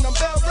I'm sipping on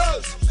Bell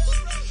Rose.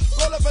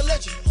 Roll up a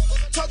legend.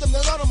 Tell them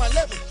they're not on my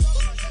level.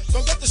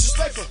 Don't get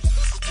disrespectful.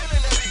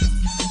 Killing that beat.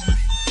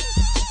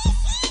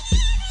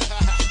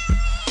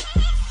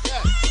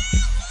 Yeah. I'm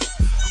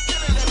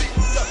killing that beat.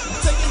 Look,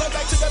 taking it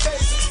back to the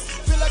basics.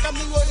 Feel like I'm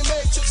Neo in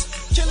Matrix.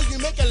 Killing you,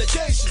 make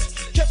allegations.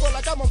 Careful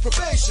like I'm on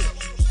probation.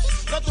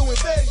 Not doing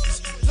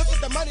things. Look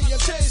at the money I'm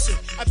chasing.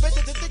 I bet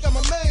that they think I'm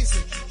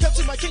amazing. Come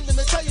to my kingdom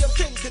and tell you I'm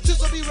king. Continue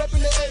to be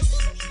repping the A.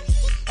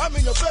 I'm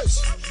in your face.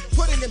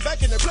 Putting him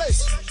back in the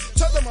place.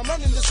 Tell them I'm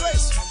running this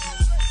race.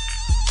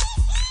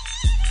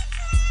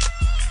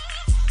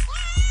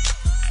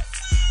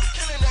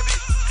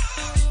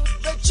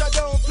 I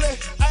don't play.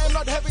 I am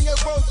not having it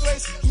both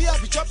ways. Me, I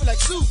be dropping like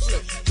souffle.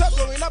 Club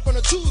going up on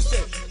a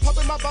Tuesday.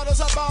 Popping my bottles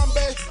at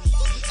Bombay.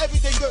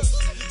 Everything good.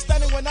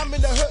 Standing when when I'm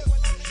in the hood.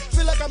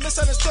 Feel like I'm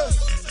misunderstood.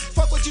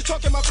 Fuck what you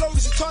talking, my flow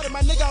is retarded.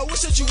 My nigga, I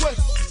wish that you would.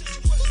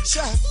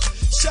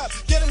 Shop,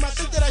 getting my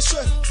thing that I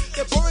should.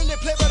 They're boring, they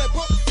play by the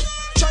book.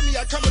 Try me,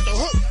 I come with the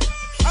hook.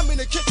 I'm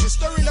in the kitchen,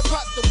 stirring the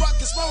pot. The rock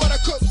is small when I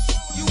cook.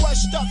 You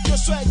washed up, your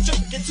swag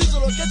drip. Get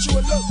Tizzle or get you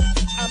a look.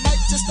 I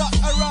might just start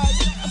a ride.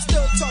 I'm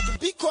still talking,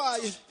 be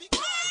quiet.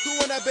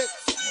 Doing that bit.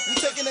 I'm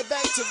taking it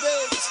back to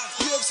Vegas.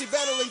 UFC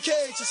battling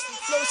cages.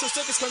 Flow so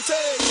sick it's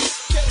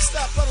contagious. Can't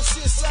stop, I don't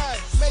see a sign.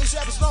 Man, these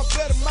rappers not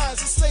better minds.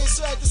 The same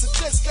swag, this is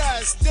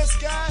this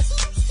guy.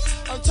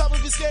 On top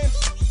of his game.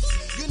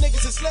 You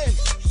niggas is lame.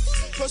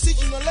 Proceed,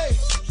 you no lame.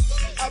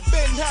 I've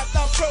been hot,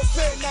 I'm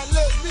propane. Now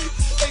let me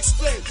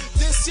explain.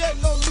 This year,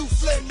 no new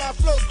flame. My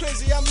flow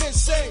crazy, I'm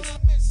insane.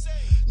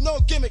 No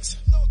gimmicks.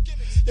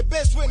 The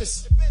best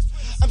winners.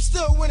 I'm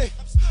still winning.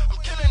 I'm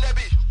killing that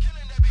beat.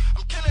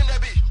 I'm killing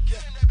that beat.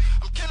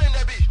 I'm killing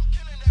that beat.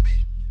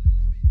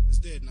 It's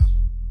dead now.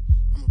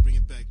 I'm gonna bring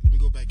it back. Let me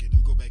go back in.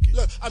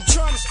 Look, I'm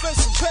trying to spend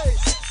some pay.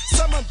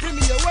 Someone bring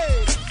me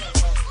away.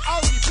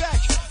 I'll be back.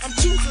 I'm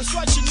toothless,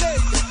 watch your name.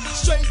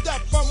 Straight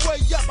up, I'm way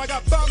up. I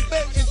got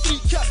Bombay in 3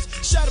 cups.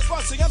 Shadow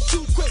boxing, I'm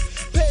too quick.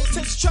 Pay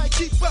attention, try to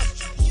keep up.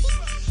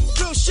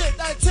 Real shit,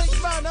 I take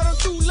mine, I don't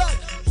do luck.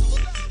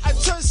 I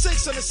turned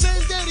 6 on the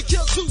same day to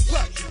kill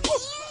Tupac.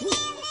 Woo.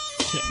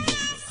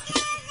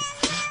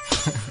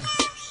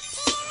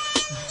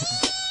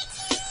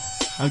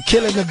 I'm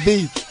killing the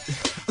beat.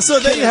 So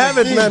there you have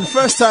it, man.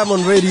 First time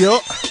on radio.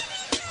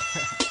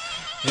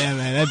 Yeah,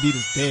 man, that beat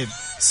is dead.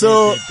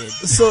 So, dead.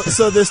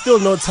 so there's still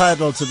no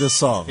title to this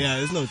song. Yeah,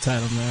 there's no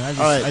title, man.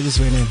 Alright. I just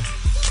went in.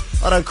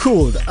 All right,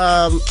 cool.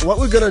 What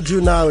we're gonna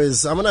do now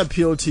is I'm gonna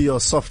appeal to your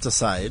softer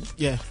side.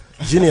 Yeah.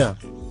 Junior,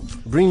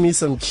 bring me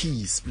some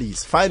keys,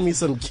 please. Find me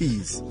some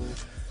keys.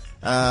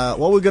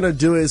 What we're gonna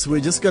do is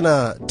we're just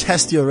gonna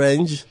test your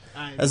range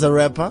as a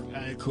rapper.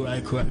 Cool.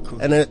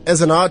 And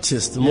as an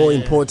artist, more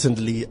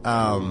importantly,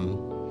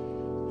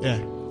 yeah.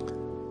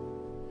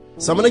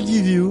 So I'm gonna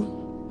give you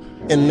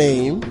a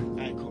name.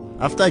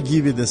 After I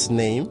give you this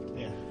name,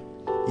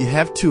 you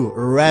have to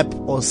rap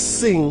or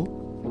sing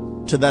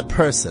to that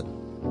person.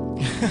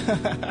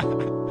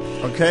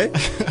 Okay?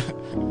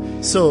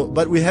 So,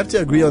 but we have to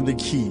agree on the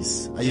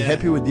keys. Are you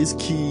happy with these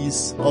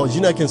keys? Or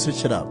Junior can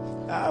switch it up.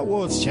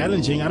 Well, it's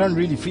challenging. I don't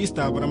really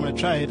freestyle, but I'm gonna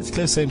try it. It's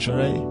CliffCentral,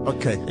 right?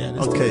 Okay.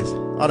 Yeah, Okay.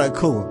 All right,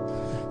 cool.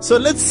 So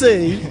let's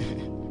say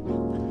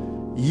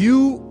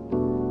you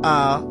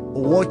are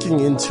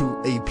walking into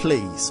a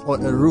place or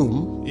a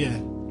room. Yeah.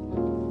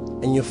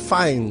 And you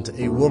find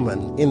a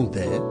woman in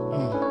there.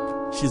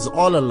 She's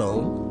all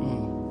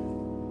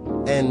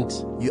alone. And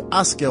you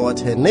ask her what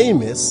her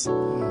name is.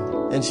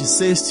 And she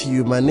says to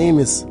you, my name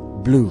is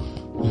Blue.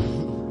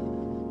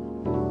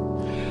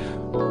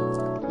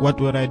 What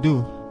would I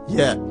do?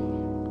 Yeah.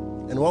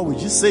 And what would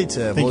you say to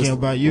her? Thinking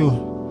about you.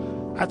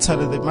 I tell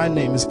her that my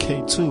name is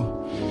K2.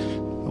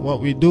 And what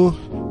we do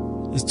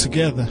is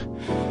together.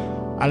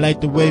 I like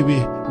the way we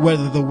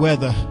weather the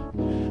weather.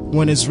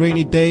 When it's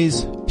rainy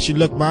days, she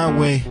look my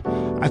way.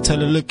 I tell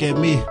her, look at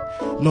me,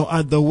 no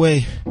other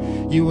way.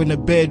 You in the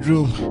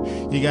bedroom,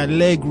 you got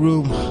leg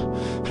room.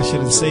 I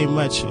shouldn't say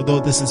much, although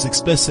this is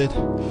explicit.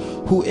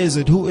 Who is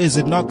it?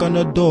 Knock on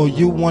the door,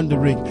 you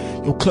wondering.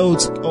 Your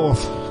clothes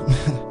off.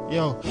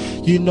 Yo,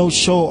 you know,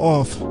 show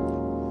off.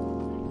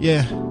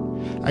 Yeah,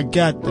 I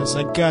got this.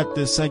 I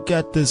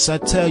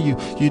tell you,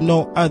 you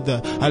know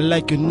other. I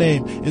like your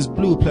name, it's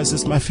blue, plus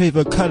it's my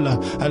favorite color.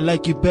 I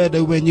like you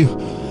better when you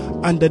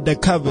under the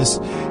covers.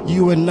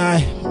 You and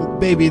I,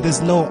 baby,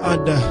 there's no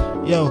other.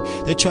 Yo,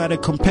 they try to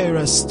compare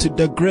us to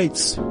the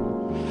greats.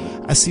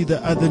 I see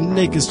the other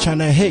niggas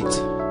tryna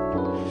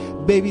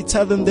hate. Baby,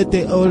 tell them that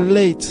they all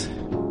late.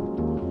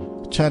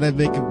 Tryna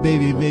make a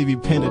baby maybe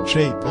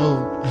penetrate.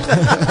 Oh.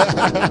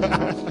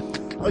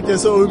 Okay,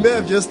 so we may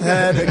have just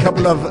had a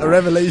couple of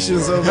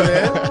revelations over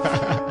there.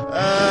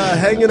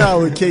 Hanging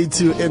out with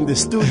K2 in the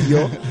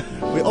studio.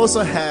 We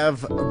also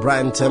have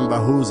Brian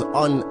Temba, who's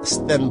on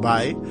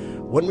standby.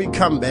 When we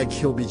come back,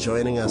 he'll be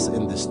joining us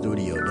in the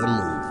studio. Don't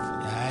move.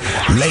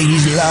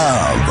 Ladies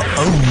love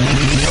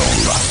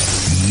Oneal.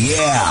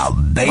 Yeah,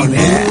 baby.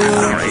 Oneal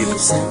On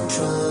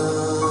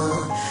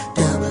CliffCentral,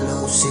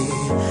 OOC.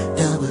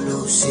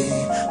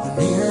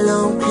 Oneal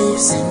On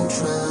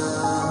CliffCentral,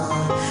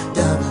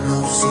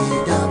 OOC.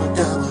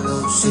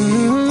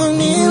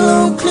 Oneal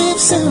On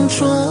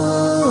CliffCentral,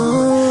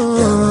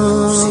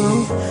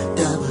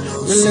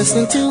 you're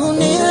listening to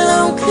Oneal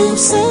On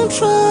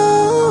CliffCentral.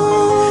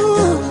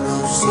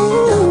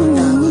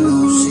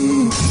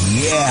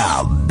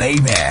 Yeah,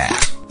 baby.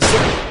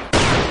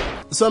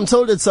 So I'm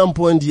told at some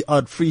point you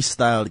out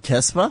freestyled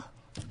Casper.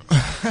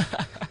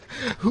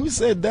 Who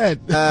said that?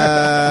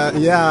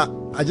 Yeah,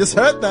 I just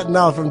heard that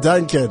now from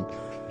Duncan.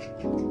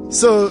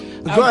 So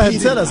go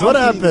ahead, tell us what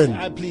happened.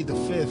 I plead the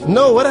fifth.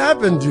 No, what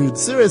happened, dude?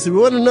 Seriously, we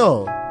want to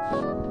know.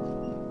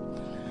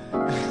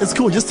 It's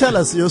cool. Just tell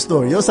us your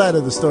story. Your side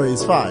of the story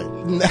is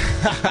fine.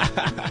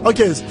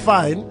 Okay, it's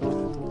fine.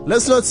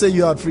 Let's not say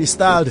you out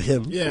freestyled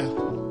him. Yeah.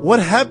 What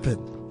happened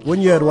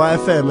when you had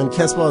YFM and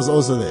Casper was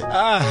also there?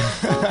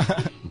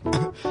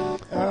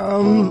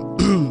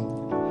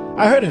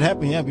 I heard it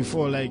happen, yeah,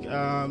 before. Like,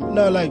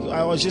 no, like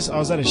I was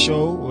at a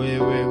show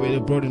where they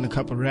brought in a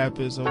couple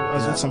rappers. I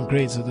was with some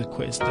greats of the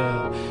Quest.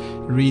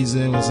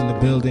 Reason was in the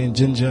building,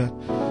 Ginger,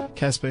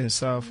 Casper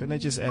himself, and they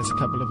just asked a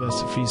couple of us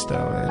to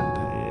freestyle. And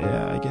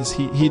yeah, I guess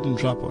he didn't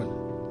drop one,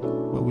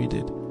 but we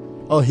did.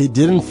 Oh, he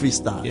didn't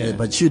freestyle,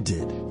 but you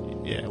did.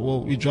 Yeah,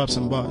 well, we dropped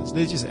some bars.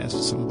 They just asked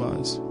for some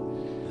bars.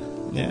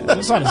 Yeah,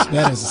 it's not as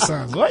bad as it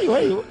sounds. Why you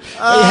hanging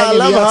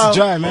me out to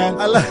dry, man?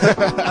 I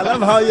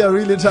love how you're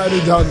really trying to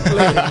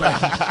downplay it.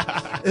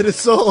 Like, it is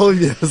so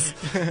obvious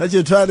that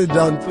you're trying to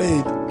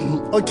downplay it.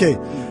 Okay,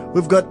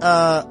 we've got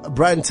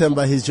Brian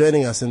Temba. He's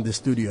joining us in the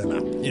studio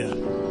now. Yeah.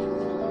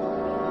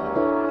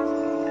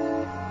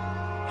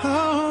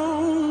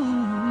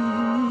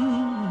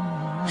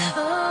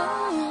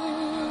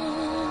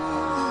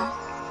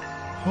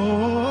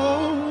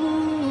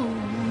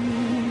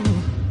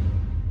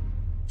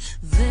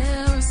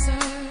 There are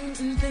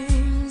certain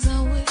things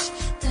I wish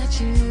that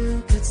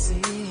you could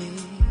see.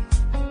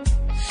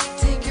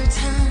 Take your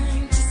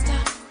time to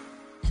stop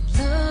and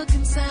look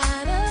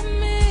inside of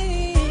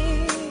me.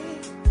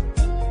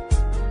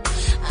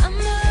 I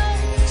know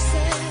you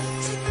said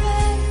to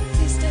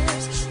baby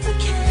steps, but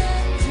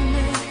can't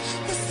make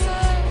the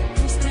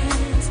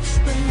circumstance.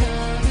 But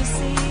love, you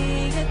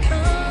see, it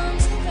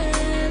comes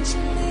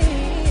eventually.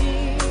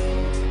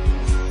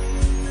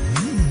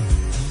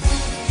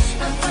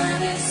 I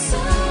find it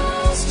so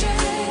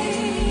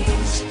strange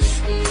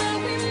that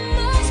we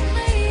must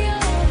play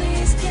all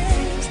these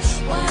games.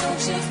 Why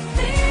don't you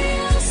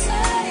feel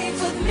safe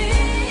with me?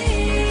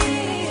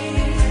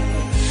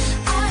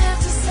 I have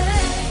to say,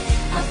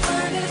 I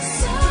find it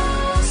so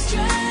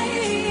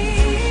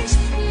strange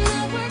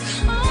that we're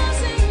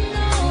causing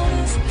all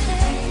this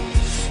pain.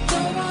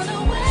 Don't run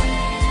away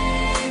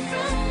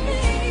from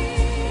me.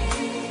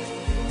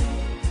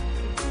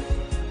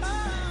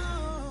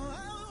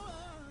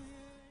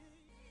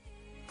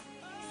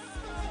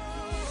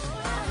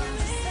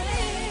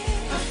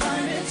 I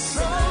find it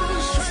so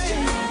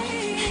strange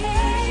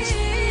that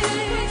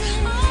we're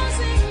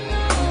causing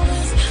all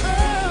this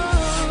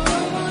pain.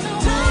 Don't run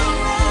away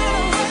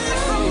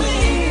from me.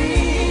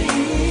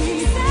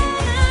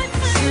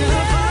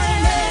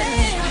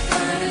 I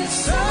find it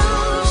so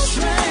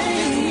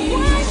strange.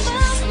 Why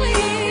must we?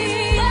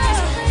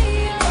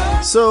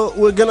 So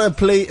we're gonna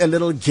play a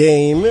little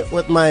game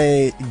with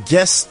my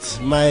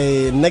guest,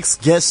 my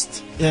next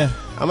guest. Yeah.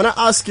 I'm gonna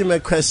ask him a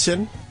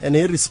question, and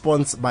he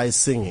responds by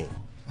singing.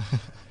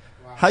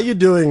 How you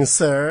doing,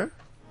 sir?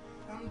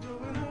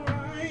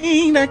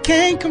 I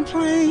can't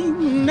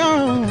complain,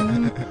 no.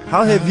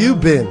 How have you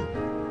been?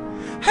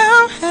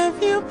 How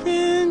have you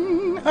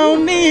been,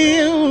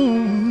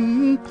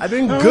 Oneal? I've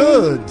been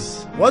good.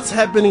 What's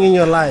happening in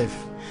your life?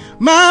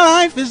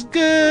 My life is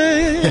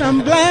good.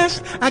 I'm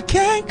blessed. I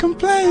can't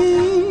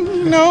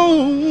complain,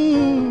 no.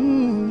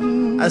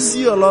 I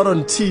see you a lot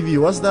on TV.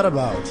 What's that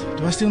about?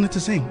 Do I still need to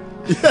sing?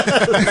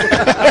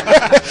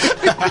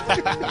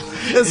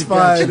 It's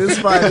fine.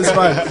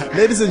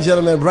 Ladies and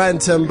gentlemen, Brian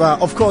Temba.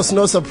 Of course,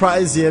 no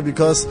surprise here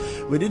because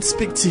we did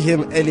speak to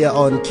him earlier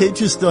on.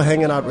 K2's still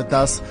hanging out with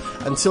us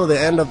until the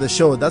end of the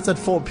show. That's at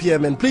 4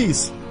 p.m. And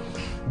please,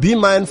 be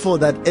mindful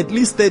that at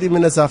least 30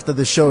 minutes after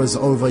the show is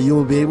over, you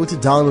will be able to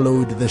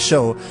download the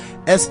show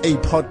as a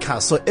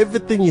podcast. So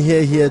everything you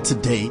hear here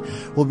today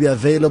will be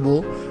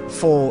available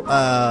for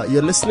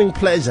your listening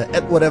pleasure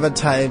at whatever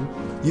time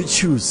you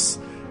choose.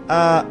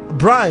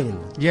 Brian.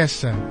 Yes,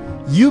 sir.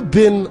 You've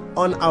been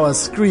on our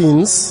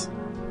screens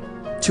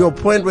to a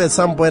point where at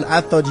some point I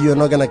thought you were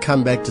not going to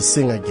come back to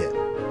sing again.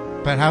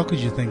 But how could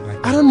you think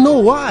like that? I don't know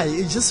why.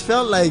 It just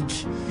felt like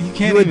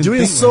you were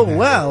doing so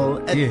well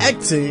at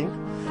acting.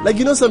 Like,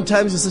 you know,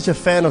 sometimes you're such a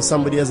fan of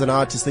somebody as an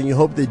artist and you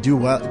hope they do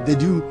well. They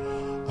do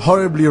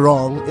horribly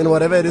wrong in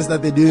whatever it is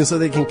that they're doing so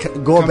they can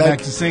go back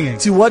to singing.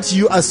 To what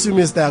you assume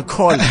is their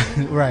calling.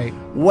 Right.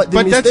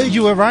 But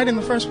you were right in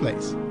the first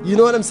place. You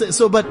know what I'm saying?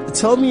 So, but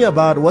tell me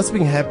about what's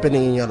been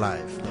happening in your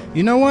life.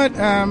 You know what?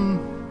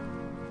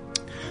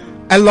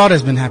 A lot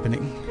has been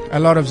happening.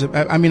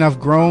 I've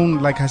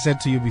grown, like I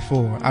said to you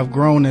before. I've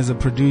grown as a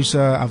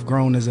producer. I've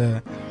grown as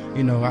I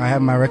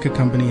have my record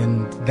company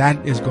and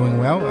that is going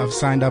well. I've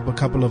signed up a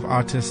couple of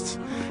artists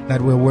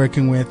that we're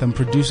working with. I'm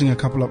producing a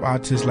couple of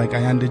artists like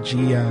Ayanda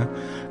Gia.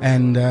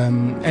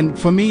 And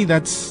for me,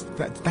 that's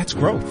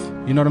growth.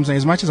 You know what I'm saying?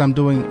 As much as I'm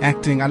doing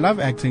acting, I love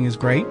acting, is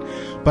great,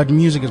 but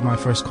music is my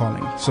first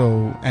calling.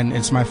 So, and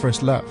it's my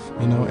first love,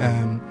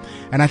 and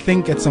I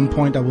think at some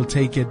point I will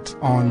take it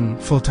on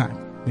full time,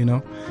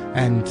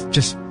 and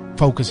just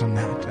focus on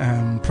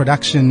that.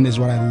 Production is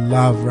what I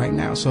love right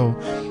now. So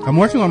I'm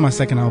working on my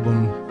second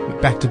album,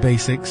 Back to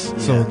Basics. Yeah.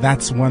 So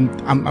that's one,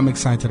 I'm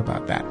excited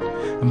about that.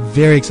 I'm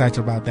very excited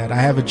about that. I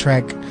have a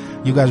track,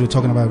 you guys were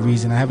talking about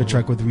Reason. I have a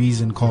track with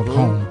Reason called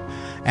Home.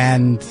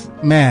 And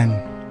man,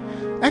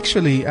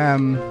 actually,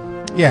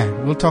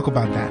 we'll talk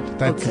about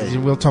that. Okay.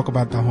 We'll talk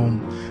about the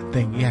home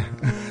thing. Yeah.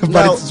 But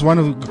now, it's one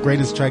of the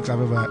greatest tracks I've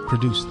ever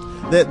produced.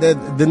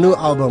 The new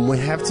album, we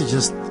have to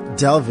just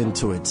delve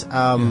into it.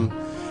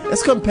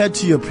 As compared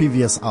to your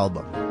previous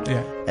album,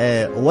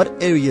 Yeah. What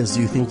areas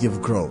do you think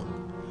you've grown?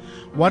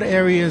 What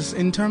areas,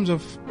 in terms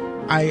of,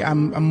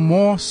 I'm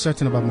more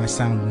certain about my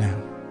sound now,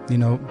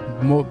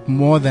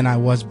 more than I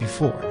was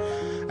before.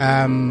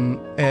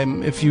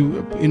 If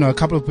a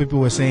couple of people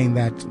were saying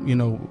that,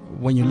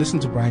 when you listen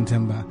to Brian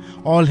Timber,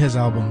 all his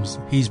albums,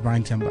 he's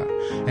Brian Timber.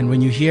 And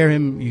when you hear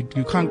him,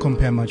 you can't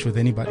compare much with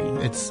anybody.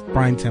 It's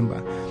Brian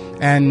Timber.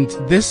 And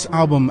this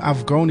album,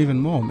 I've grown even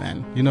more,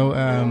 man.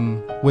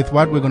 With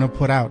what we're going to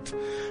put out,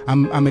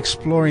 I'm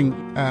exploring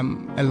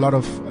a lot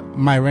of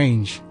my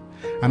range.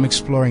 I'm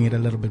exploring it a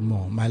little bit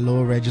more. My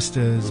lower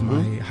registers,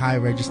 my high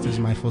registers,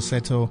 my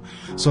falsetto.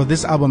 So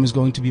this album is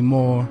going to be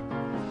more,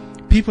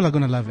 people are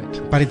going to love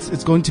it, but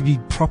it's going to be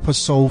proper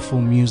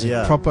soulful music,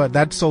 proper,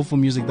 that soulful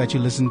music that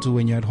you listen to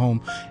when you're at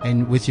home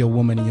and with your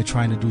woman and you're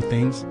trying to do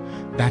things,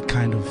 that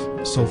kind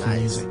of soulful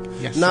music.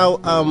 Yes. Now,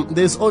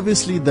 there's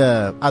obviously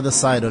the other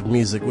side of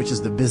music, which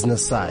is the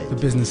business side. The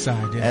business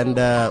side, yeah.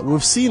 And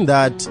we've seen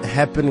that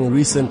happening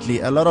recently.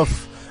 A lot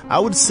of, I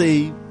would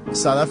say,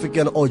 South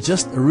African or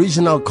just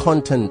regional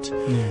content.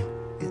 Yeah.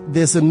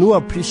 There's a new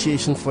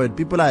appreciation for it.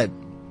 People are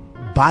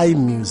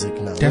buying music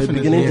now. Definitely, we're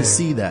beginning to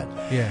see that.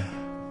 Yeah.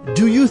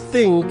 Do you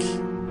think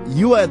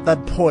you are at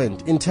that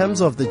point in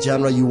terms of the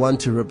genre you want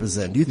to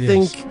represent? Do you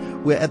think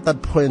we're at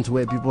that point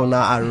where people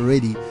now are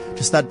ready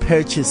to start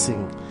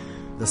purchasing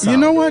the sound? You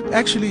know what?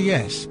 Actually,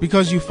 yes.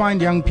 Because you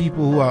find young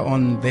people who are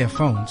on their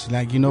phones.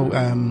 Like,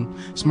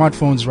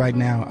 smartphones right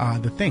now are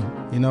the thing,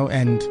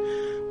 and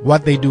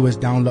what they do is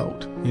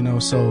download,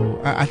 so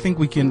I think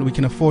we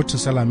can afford to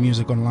sell our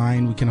music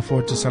online. We can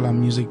afford to sell our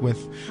music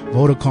with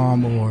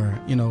Vodacom or,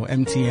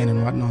 MTN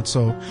and whatnot.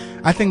 So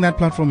I think that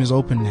platform is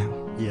open now.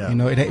 Yeah.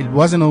 It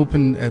wasn't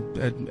open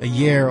a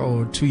year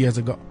or 2 years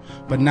ago,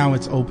 but now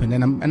it's open,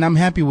 and I'm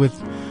happy with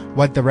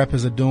what the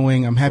rappers are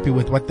doing. I'm happy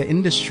with what the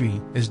industry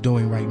is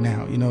doing right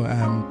now.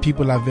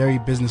 People are very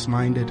business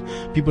minded.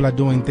 People are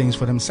doing things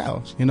for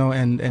themselves,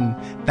 and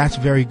that's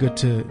very good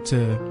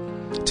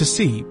to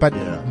see. But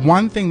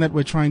one thing that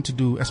we're trying to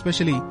do,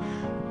 especially,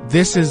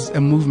 this is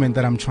a movement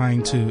that I'm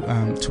trying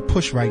to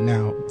push right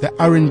now, the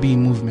R&B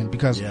movement,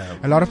 because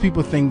a lot of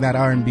people think that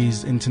R&B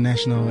is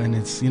international and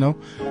it's,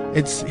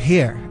 it's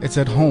here, it's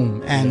at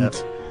home, and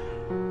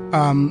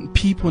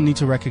people need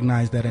to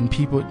recognize that, and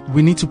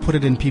we need to put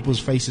it in people's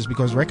faces,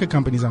 because record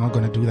companies are not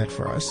going to do that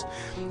for us.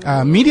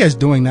 Media is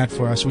doing that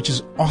for us, which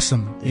is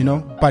awesome,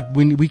 but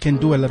we can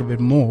do a little bit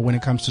more when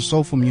it comes to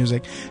soulful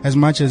music, as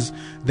much as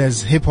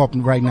there's hip hop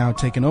right now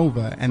taking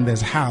over, and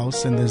there's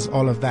house, and there's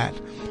all of that.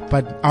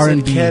 But R&B,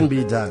 it can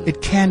be done.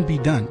 It can be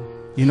done.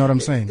 You know what I'm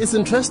saying? It's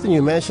interesting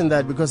you mentioned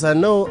that, because I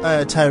know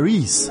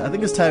Tyrese. I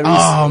think it's Tyrese.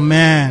 Oh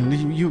man,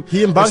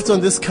 he embarked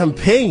on this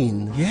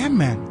campaign. Yeah,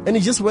 man. And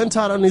he just went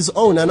out on his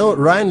own. I know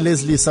Ryan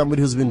Leslie is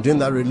somebody who's been doing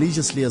that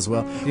religiously as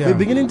well. Yeah. We're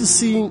beginning to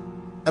see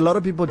a lot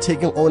of people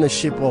taking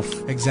ownership of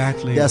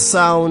their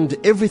sound,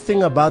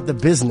 everything about the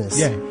business.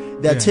 Yeah.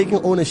 They're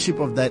taking ownership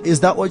of that. Is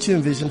that what you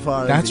envision for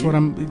R&B? That's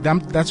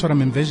what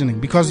I'm envisioning,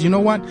 because you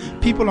know what?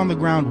 People on the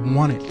ground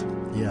want it.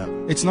 Yeah.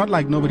 It's not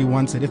like nobody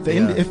wants it. If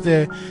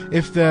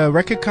the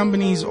record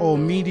companies or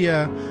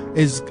media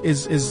is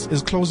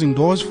closing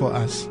doors for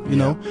us, you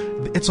know,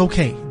 it's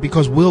okay,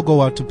 because we'll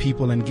go out to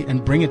people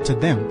and bring it to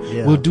them.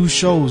 Yeah. We'll do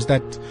shows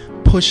that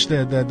push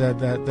the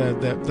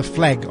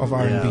flag of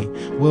R&B.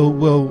 Yeah.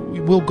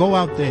 We'll go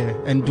out there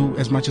and do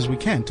as much as we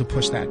can to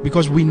push that,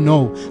 because we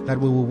know that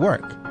we will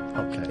work.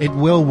 Okay. It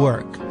will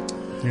work.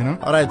 You know?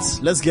 All right,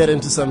 let's get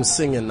into some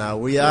singing now.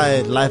 We are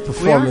a live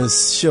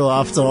performance show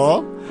after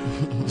all.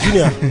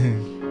 Junior,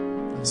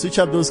 switch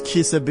up those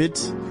keys a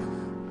bit.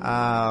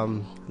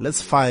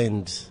 Let's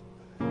find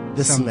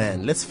this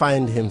man. Let's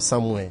find him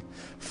somewhere.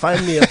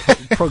 Find me a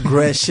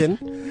progression,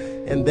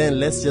 and then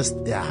let's just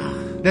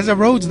There's a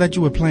Rhodes that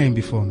you were playing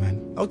before,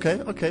 man. Okay.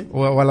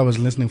 While I was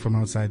listening from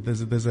outside,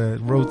 there's a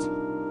Rhodes.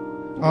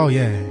 Oh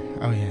yeah.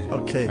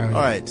 Okay. Oh, yeah.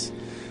 All right.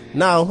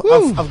 Now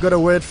I've got a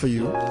word for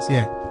you.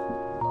 Yeah.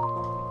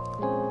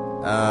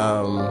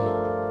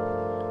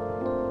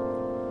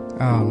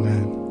 Oh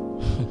man.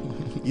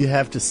 You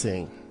have to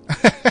sing.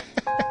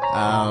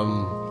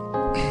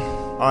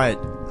 All right.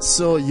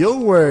 So your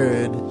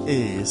word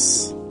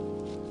is,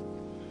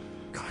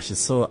 gosh, it's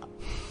so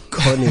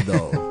corny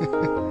though.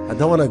 I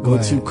don't want to go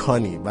too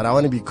corny, but I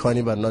want to be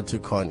corny but not too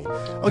corny.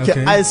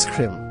 Okay. Ice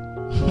cream.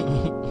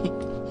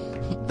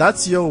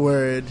 That's your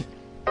word.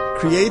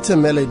 Create a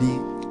melody.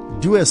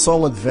 Do a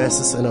song with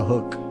verses and a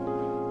hook.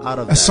 Out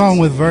of a song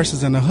with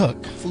verses and a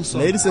hook.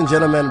 Ladies and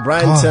gentlemen,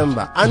 Brian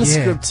Timber,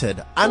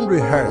 unscripted,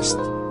 unrehearsed,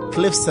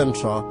 Cliff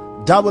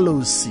Central,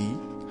 OOC.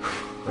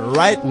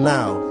 Right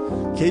now,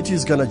 K2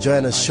 is gonna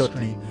join us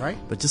shortly, right?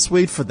 But just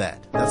wait for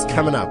that. That's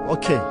coming up.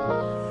 Okay,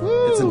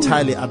 it's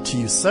entirely up to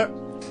you, sir.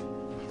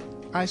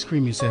 Ice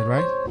cream, you said,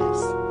 right?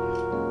 Yes.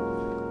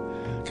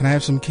 Can I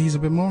have some keys a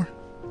bit more?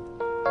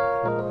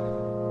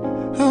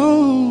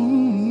 Oh.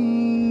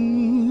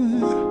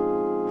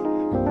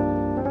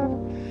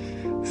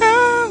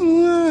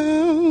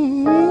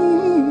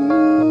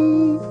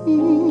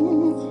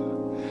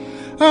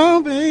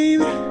 Oh,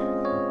 baby.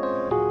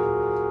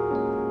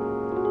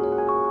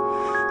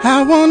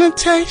 I wanna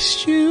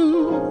taste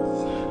you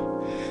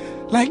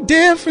like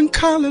different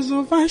colors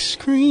of ice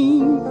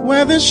cream,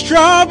 whether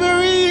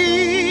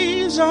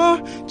strawberries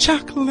or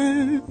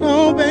chocolate,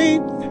 oh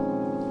baby.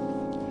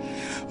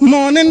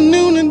 Morning,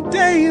 noon, and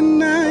day and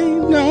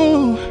night,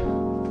 no.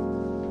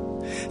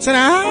 Said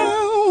I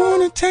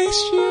wanna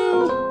taste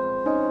you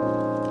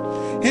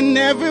in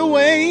every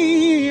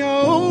way,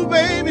 oh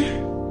baby.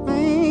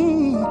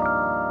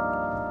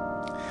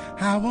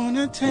 I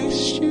wanna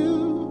taste you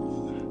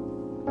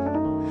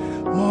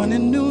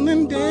morning, noon,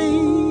 and day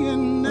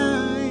and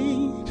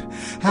night.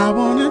 I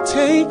wanna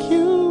take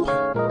you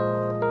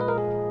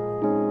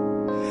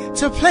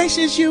to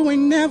places you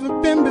ain't never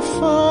been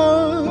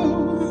before.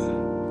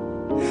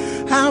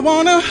 I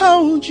wanna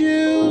hold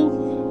you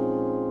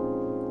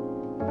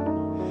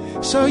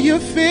so you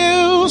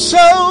feel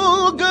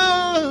so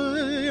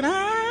good.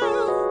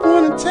 I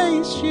wanna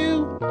taste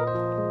you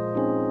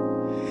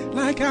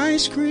like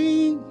ice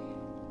cream.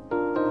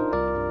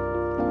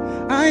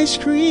 Ice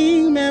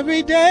cream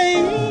every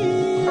day.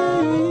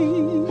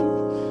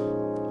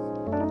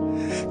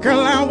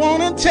 Girl, I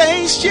wanna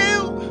taste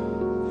you.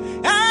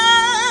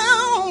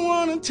 I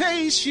wanna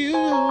taste you.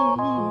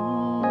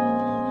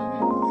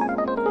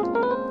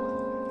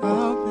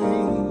 Oh,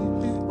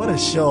 baby. What a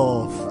show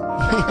off.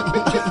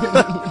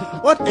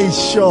 What a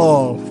show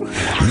off.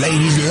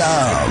 Ladies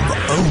love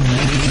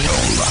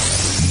Oneal.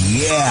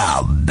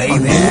 Yeah, baby.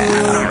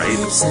 Oneal On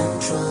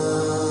CliffCentral.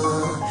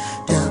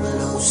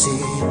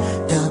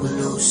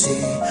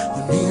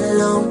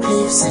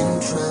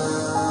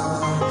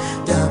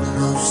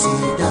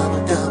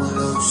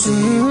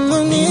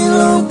 Oneal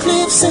On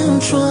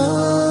CliffCentral.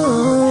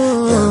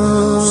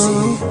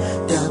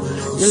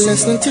 You're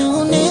listening to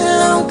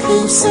Oneal On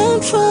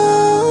CliffCentral.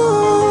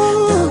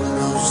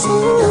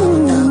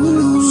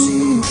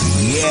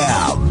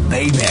 Yeah,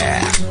 baby.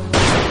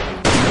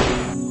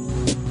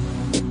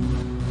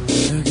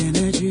 Looking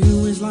at you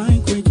is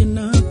like waking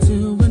up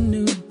to a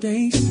new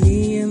day,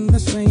 seeing the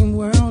same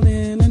world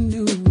in a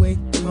new way.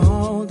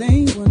 All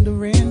day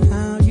wondering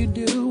how you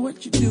do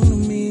what you do to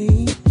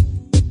me.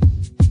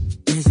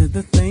 Is it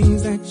the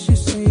things that you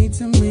say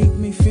to make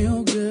me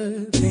feel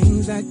good?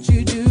 Things that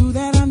you do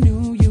that I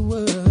knew you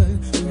would.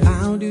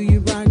 How do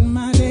you brighten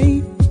my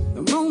day?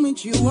 The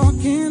moment you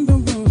walk in the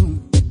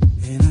room,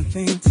 and I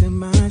think to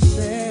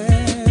myself,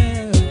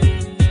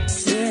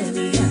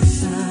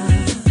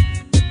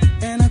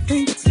 and I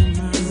think to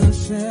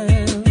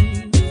myself,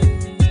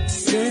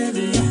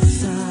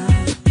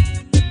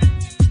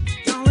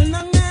 darling,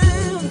 I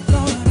never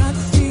thought I'd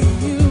see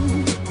you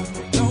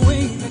the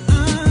way that I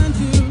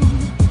do.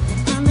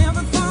 I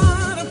never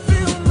thought I'd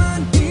feel my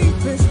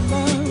deepest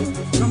love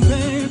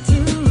compared to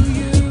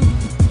you.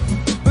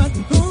 But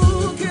who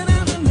could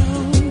ever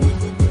know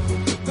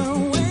the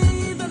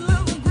way that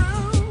love will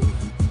grow?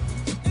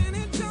 And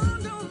it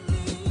dawned on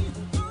me,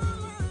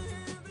 all I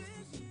have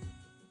is you.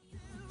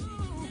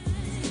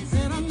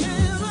 Said I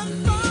never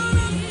thought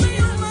I'd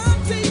feel my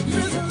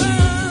deepest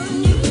love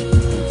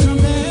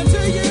compared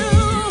to you.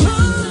 Who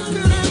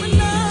could ever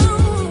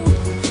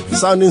know?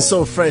 Sounding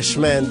so fresh,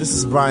 man. This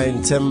is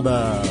Brian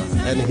Timber,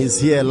 and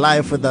he's here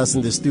live with us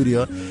in the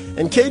studio.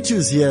 And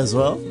K2's here as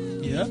well.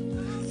 Yeah.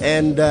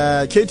 And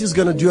K2's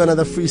gonna do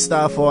another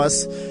freestyle for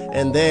us,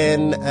 and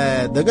then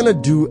they're gonna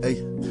do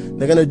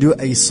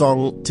a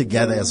song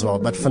together as well.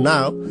 But for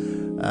now,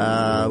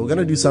 we're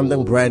gonna do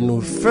something brand new,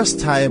 first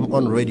time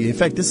on radio. In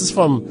fact, this is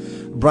from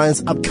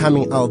Brian's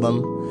upcoming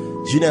album.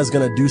 Junior's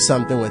gonna do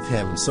something with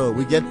him, so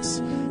we get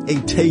a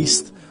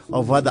taste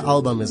of what the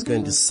album is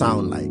going to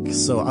sound like.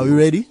 So, are we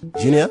ready,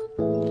 Junior?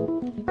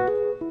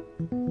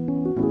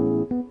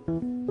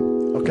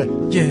 Okay.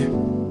 Yeah.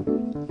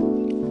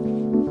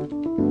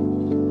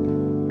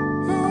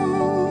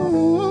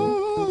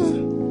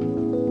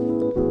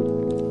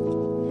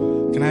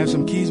 Can I have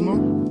some keys more?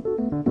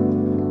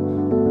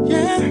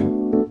 Yeah.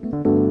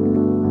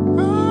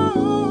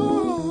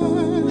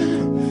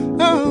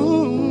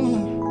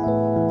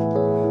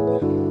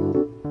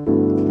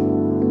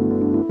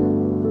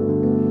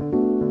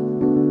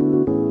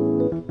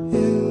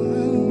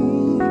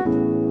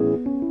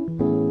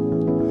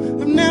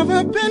 I've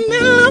never been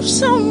in love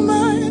so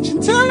much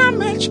until I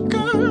met you,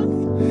 girl.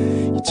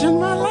 You changed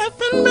my life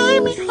and made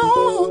me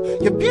whole.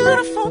 You're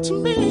beautiful to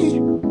me.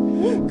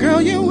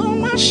 Girl, you are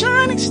my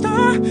shining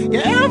star.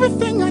 You're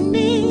everything I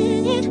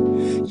need.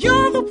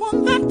 You're the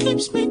one that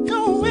keeps me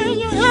going.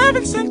 You're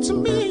heaven sent to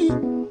me.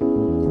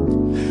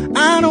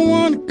 I don't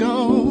wanna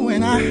go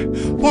and I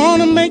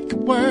wanna make it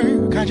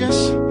work. I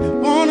just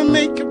wanna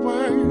make it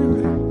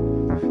work.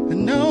 I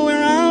know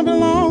where I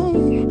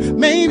belong.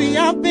 Maybe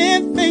I've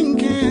been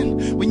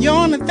thinking when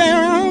you're not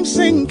there I'm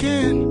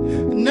sinking.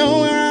 I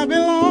know where I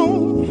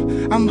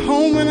belong. I'm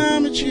home when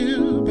I'm with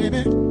you,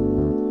 baby.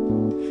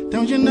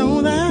 Don't you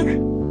know that?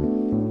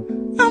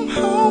 I'm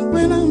home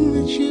when I'm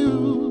with you,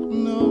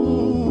 no.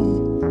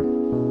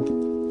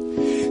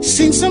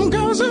 Seen some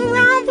girls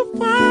around the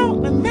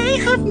world and they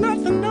have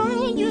nothing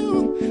on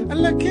you. I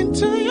look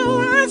into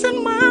your eyes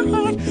and my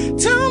heart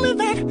tell me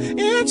that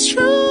it's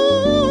true.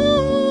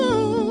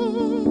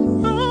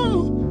 Oh,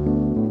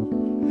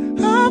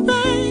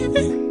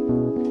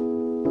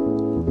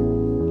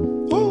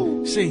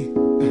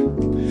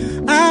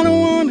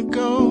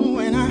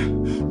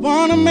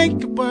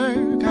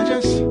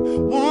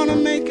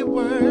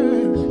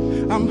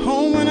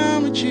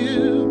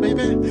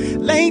 baby.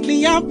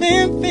 Lately I've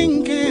been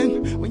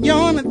thinking, when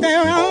you're not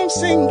there, I'm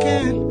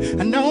sinking.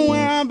 I know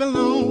where I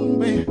belong,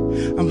 baby.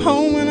 I'm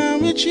home when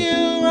I'm with you.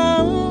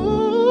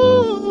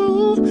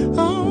 Oh,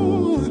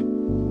 oh,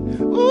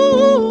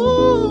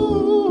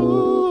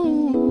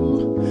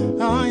 ooh,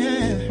 oh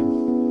yeah,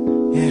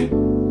 yeah.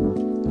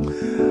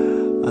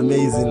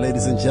 Amazing,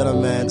 ladies and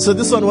gentlemen. So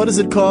this one, what is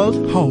it called?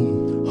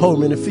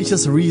 Home, and it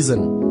features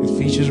Reason. It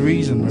features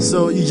Reason, right?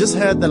 So you just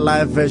heard the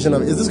live version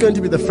of it. Is this going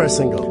to be the first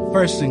single?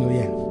 First single,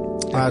 yeah.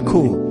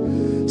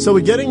 Cool. So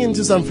we're getting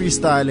into some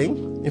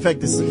freestyling. In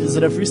fact, is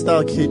it a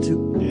freestyle,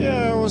 K2?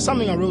 Yeah, it was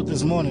something I wrote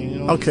this morning. You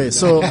know? Okay,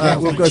 so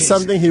we've got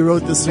something he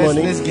wrote this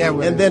morning. Let's get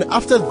with and it. then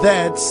after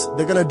that,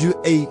 they're going to do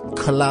a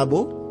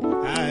collabo.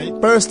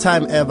 Alright. First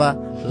time ever,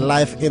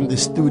 live in the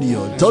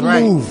studio. Don't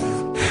move.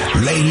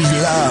 Ladies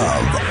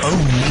love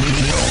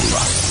Oneal.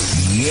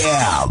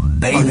 Yeah,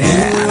 baby.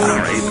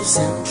 Oneal On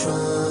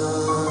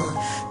Central,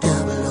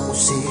 double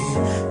OC,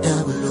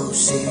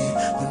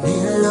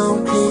 Oneal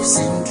On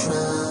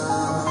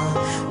CliffCentral,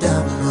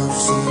 double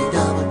OC,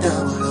 double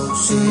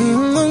OC,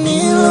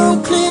 Oneal On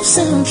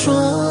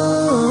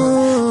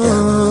CliffCentral,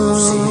 double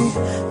OC.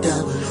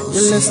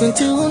 You're listening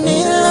to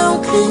Oneal On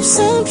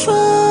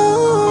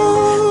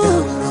CliffCentral,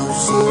 double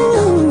OC,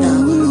 double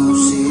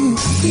OC.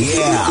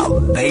 Yeah,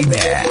 baby.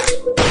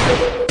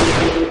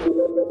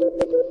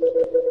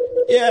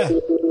 Yeah.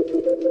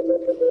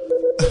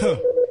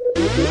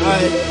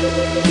 Alright,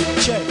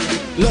 check.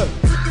 Look,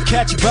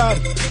 catch your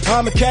body.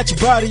 I'ma catch your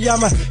body.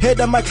 I'ma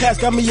head on my class.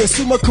 Got me a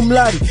summa cum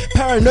laude.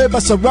 Paranoid by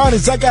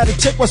surroundings. I gotta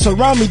check what's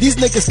around me. These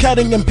niggas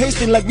cutting and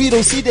pasting like we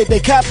don't see that they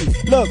copy.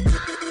 Look.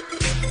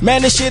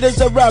 Man, this shit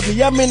is a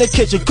robbery. I'm in the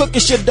kitchen,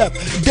 cooking shit up,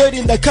 dirty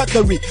in the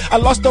cutlery. I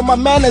lost all my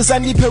manners, I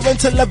need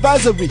parental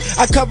advisory.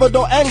 I covered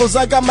all angles,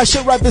 I got my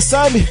shit right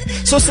beside me.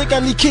 So sick, I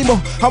need chemo,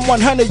 I'm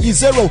 100 years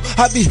zero.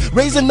 I be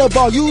raising the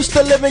ball, you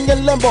still living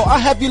in limbo. I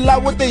have you lie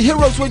with the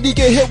heroes when you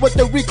get hit with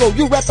the Rico.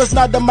 You rappers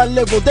not on my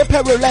level, they're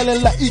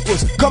paralleling like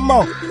equals. Come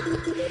on.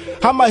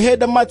 I'm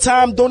ahead of my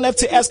time, don't have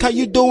to ask how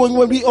you doing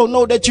when we all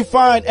know that you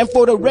fine. And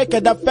for the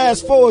record, I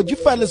fast forward, you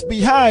fellas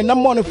behind.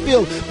 I'm on the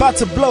field, about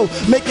to blow,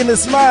 making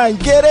this mine,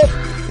 get it?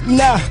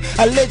 Nah,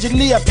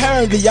 allegedly,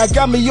 apparently, I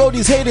got me all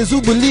these haters who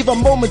believe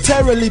I'm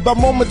momentarily. But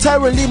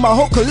momentarily, my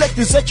whole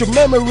collective's at your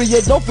memory.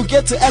 And don't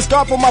forget to ask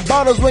God for my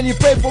bottles when you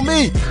pray for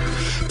me.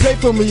 Pray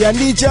for me, I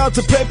need y'all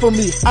to pray for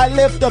me. I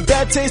left a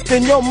bad taste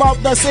in your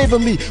mouth, not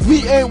saving me.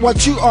 We ain't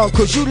what you are,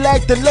 cause you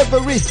lack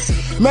delivery.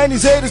 Man,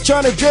 these haters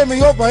trying to drain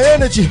me of my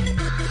energy.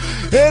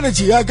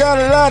 Energy, I got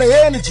a lot of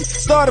energy.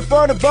 Started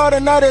from the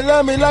bottom, now they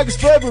love me like it's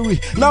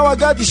February. Now I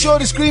got these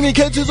shorties screaming,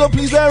 K2, so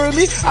please marry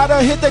me. I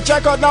done hit the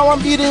jackpot, now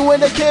I'm eating when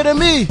they care to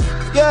me.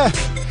 Yeah,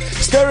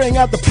 stirring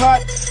out the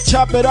pot,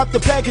 chop it up to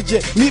package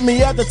it. Meet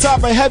me at the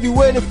top, I have you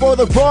waiting for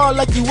the bar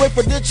like you wait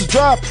for this to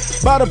drop.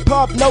 By the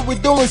pop, no, we're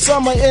doing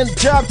summer in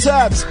job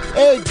tops.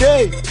 Hey,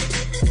 day,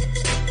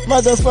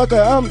 motherfucker,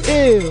 I'm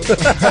ill.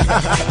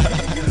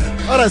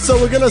 Alright, so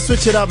we're gonna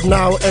switch it up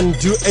now and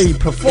do a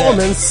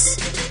performance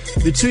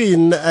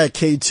between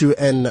K2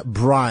 and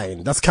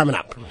Brian. That's coming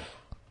up.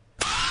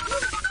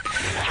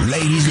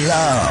 Ladies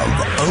love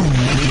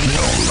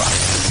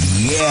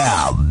Oneal.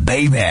 Yeah,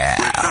 baby.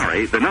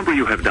 Sorry, the number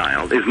you have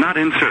dialed is not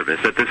in service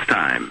at this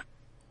time.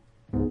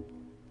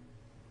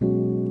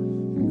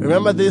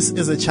 Remember, this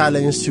is a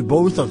challenge to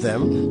both of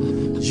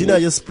them. Gina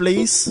just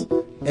plays,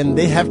 and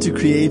they have to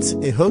create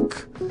a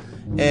hook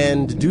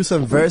and do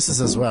some verses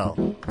as well.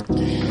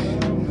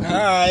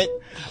 Alright.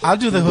 I'll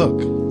do the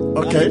hook.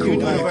 Okay, You cool.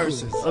 do the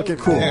verses. Okay,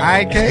 cool.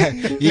 Alright,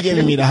 K? You're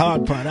giving me the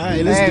hard part.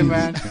 Alright, let's Hey, do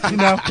man. You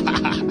know,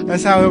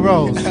 that's how it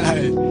rolls.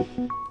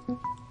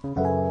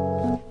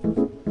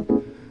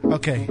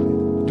 Okay.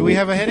 Do we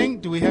have a heading?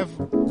 Do we have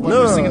what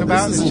No, we're singing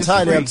about? this is It's just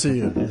entirely free. up to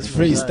you. It's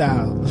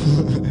freestyle.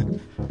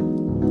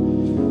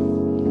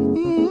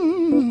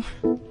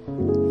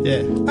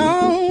 Yeah.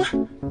 Oh,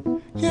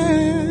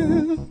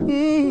 yeah.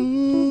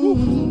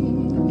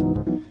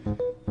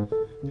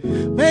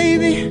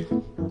 Baby,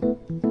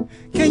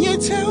 can you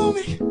tell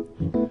me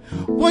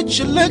what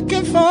you're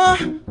looking for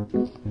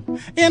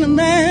in a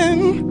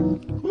man?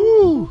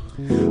 Ooh,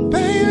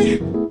 baby,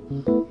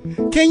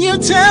 can you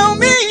tell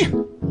me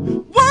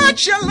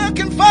what you're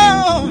looking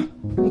for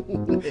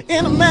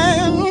in a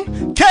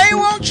man? K,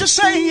 won't you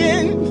say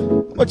it?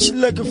 What you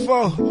looking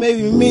for?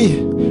 Maybe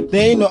me.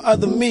 There ain't no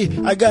other me.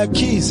 I got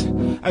keys.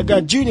 I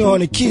got Junior on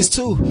the keys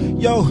too.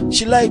 Yo,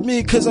 she like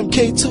me cause I'm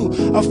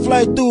K2. I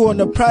fly through on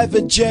a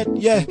private jet.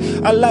 Yeah,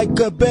 I like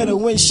her better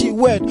when she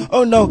wet.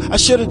 Oh no, I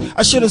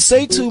shouldn't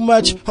say too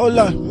much. Hold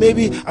on,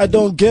 maybe I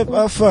don't give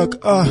a fuck.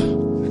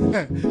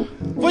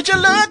 What you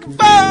looking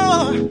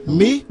for?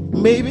 Me?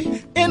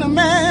 Maybe? In a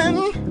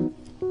man?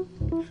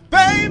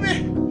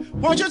 Baby,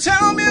 won't you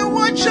tell me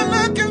what you're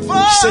looking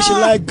for? She say she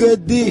like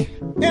good D.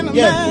 In a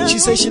Yeah, man? she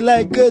say she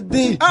like good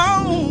D.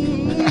 Oh,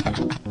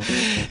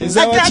 Is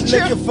that I what got you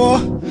you. looking for?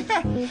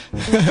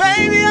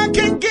 baby, I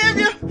can give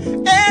you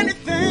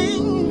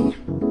anything.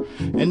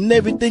 And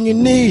everything you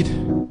need.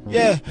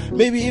 Yeah,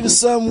 maybe even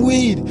some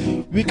weed.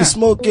 We can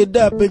smoke it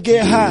up and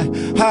get high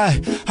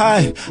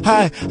Hi,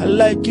 I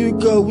like you,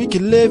 girl. We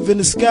can live in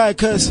the sky,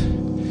 cause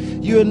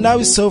you and I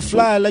we so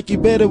fly, like you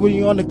better when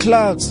you're on the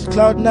clouds,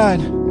 cloud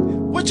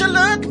 9. What you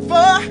looking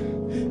for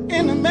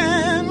in a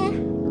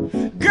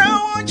man?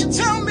 Girl, won't you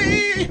tell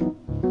me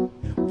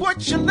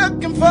what you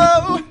looking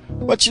for?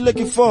 What you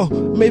looking for?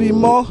 Maybe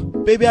more?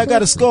 Baby, I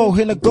got a score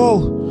and a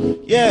goal.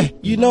 Yeah,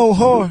 you know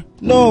whore.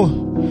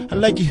 No, I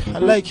like you.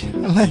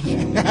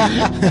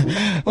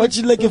 What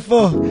you looking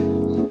for?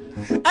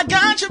 I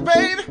got you,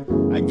 baby.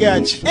 I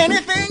got you.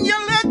 Anything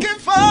you're looking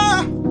for,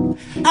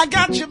 I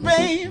got you,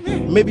 baby.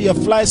 Maybe a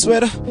fly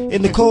sweater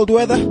in the cold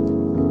weather.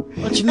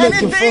 What you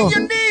looking Anything for?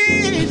 you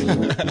need.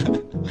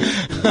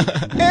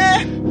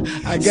 Yeah.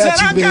 I got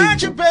Said you, baby. I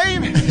got you,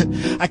 baby.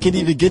 I can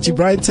even get you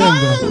Brian Timber.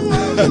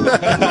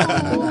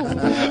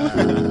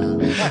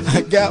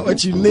 I got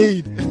what you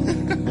need.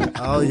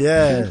 Oh,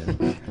 yeah.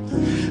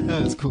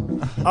 That's cool.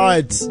 All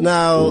right,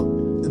 now,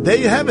 there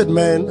you have it,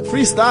 man.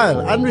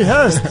 Freestyle,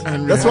 unrehearsed.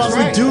 That's what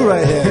we do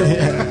right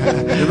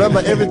here.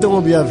 Remember, everything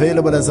will be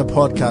available as a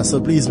podcast,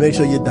 so please make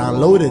sure you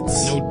download it.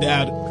 No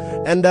doubt.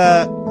 And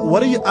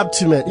what are you up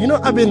to, man? You know,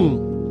 I've been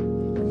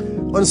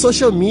on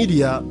social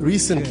media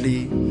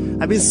recently.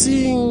 I've been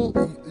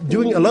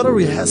doing a lot of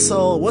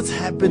rehearsal. What's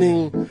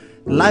happening?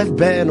 Live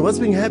band. What's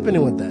been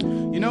happening with that?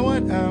 You know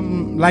what?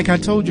 Like I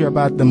told you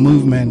about the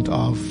movement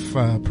of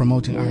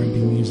promoting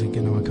R&B music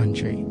in our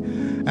country.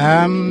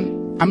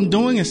 I'm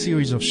doing a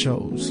series of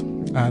shows.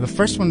 The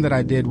first one that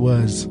I did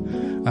was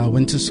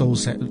Winter Soul,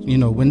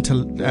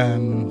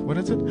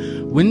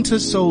 Winter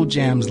Soul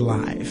Jams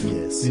Live.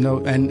 Yes. You know,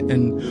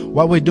 and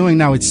what we're doing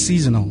now, it's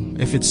seasonal.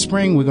 If it's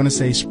spring, we're going to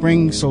say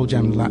Spring Soul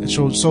Jams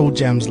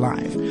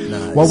Live.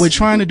 Nice. What we're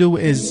trying to do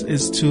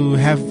is to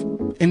have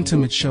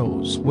intimate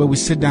shows where we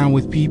sit down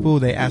with people,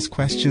 they ask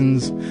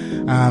questions,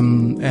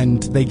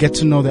 and they get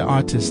to know the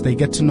artists, they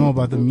get to know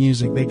about the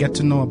music, they get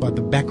to know about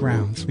the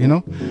backgrounds, you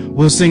know.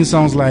 We'll sing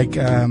songs like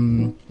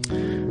Marvin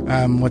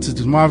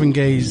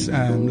Gaye's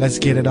Let's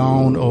Get It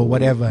On or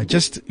whatever,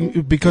 just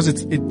because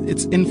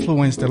it's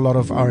influenced a lot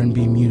of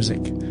R&B music,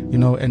 you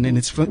know, and it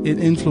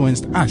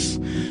influenced us.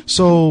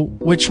 So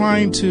we're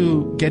trying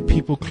to get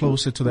people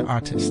closer to the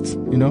artists,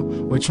 you know.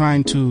 We're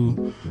trying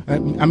to a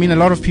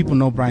lot of people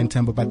know Brian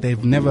Temple, but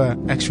they've never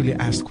actually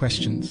asked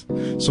questions.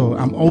 So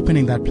I'm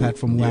opening that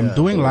platform where I'm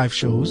doing live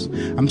shows.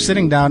 I'm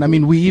sitting down.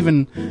 We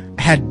even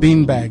had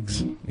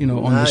beanbags, you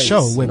know, on the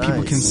show where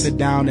people can sit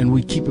down and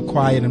we keep it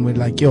quiet and we're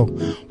like, yo,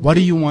 what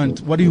do you want?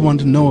 What do you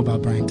want to know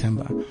about Brian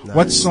Temple?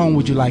 What song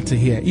would you like to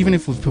hear? Even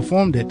if we've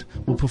performed it,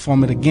 we'll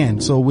perform it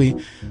again. So we're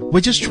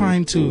just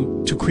trying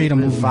to create a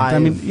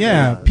movement.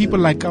 People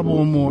like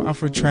Gabo More,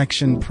 Afro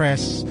Traction,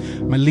 Press,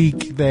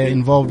 Malik, they're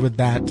involved with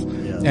that.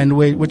 And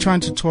we're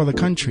trying to tour the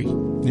country,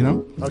 you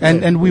know?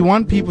 Okay. And we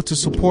want people to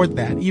support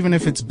that. Even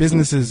if it's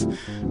businesses,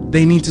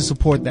 they need to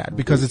support that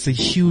because it's a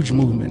huge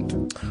movement.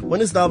 When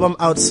is the album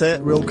out,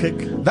 set real quick?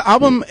 The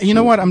album, you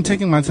know what? I'm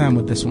taking my time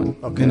with this one.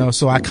 Okay. You know,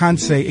 so I can't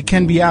say it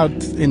can be out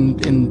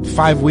in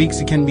 5 weeks.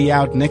 It can be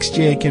out next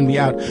year. It can be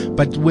out,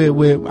 but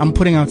I'm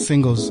putting out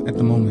singles at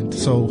the moment.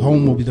 So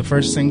Home will be the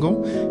first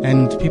single,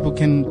 and people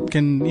can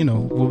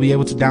will be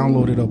able to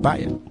download it or buy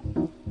it.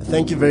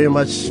 Thank you very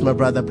much, my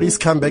brother. Please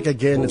come back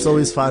again. It's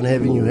always fun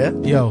having you here.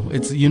 Yo,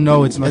 it's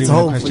not even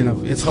a question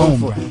of it's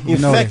home, bro. In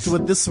fact,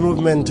 with this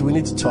movement, we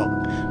need to talk.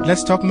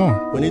 Let's talk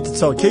more. We need to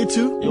talk.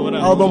 K2, Yo, what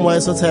up?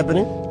 album-wise, what's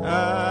happening?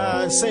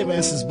 Same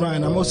as is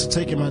Brian. I'm also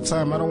taking my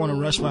time. I don't want to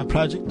rush my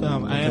project.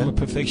 I am a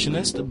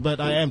perfectionist, but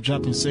I am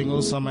dropping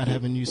singles. So I might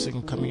have a new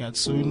single coming out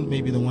soon.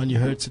 Maybe the one you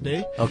heard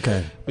today.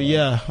 Okay. But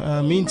yeah,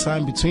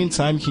 between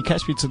time, you can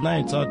catch me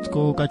tonight. I'll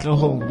go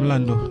home,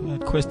 Orlando,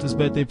 at Questa's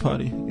birthday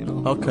party. You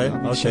know. Okay.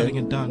 I'll be shutting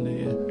it down there.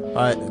 Yeah. All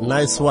right,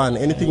 nice one.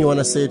 Anything you want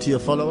to say to your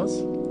followers?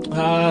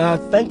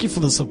 Thank you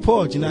for the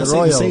support. You know, I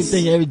say the same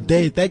thing every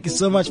day. Thank you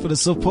so much for the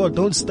support.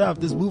 Don't stop.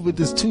 This movement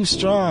is too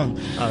strong.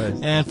 All right.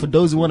 And for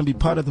those who want to be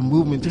part of the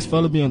movement, just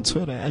follow me on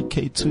Twitter at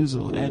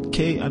K2ZO, at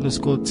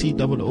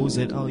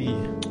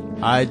K_TOOZLE.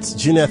 All right,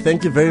 Junior,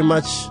 thank you very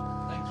much.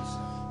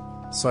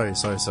 Sorry.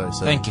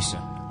 Thank you, sir.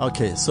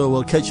 Okay, so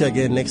we'll catch you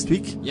again next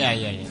week. Yeah.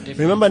 Definitely.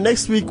 Remember,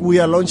 next week we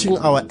are launching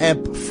our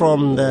app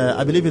from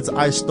I believe it's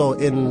iStore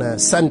in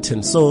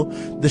Sandton. So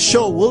the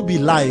show will be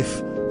live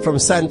from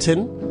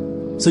Sandton.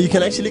 So you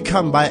can actually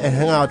come by and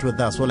hang out with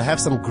us. We'll have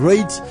some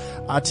great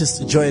artists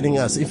joining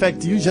us. In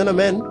fact, you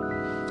gentlemen,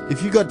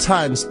 if you got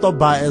time, stop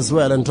by as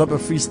well and drop a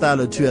freestyle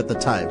or two at the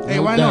time. Hey,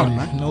 why not,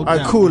 man? No All right,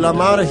 doubt. cool. I'm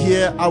out of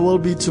here. I will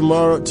be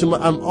tomorrow.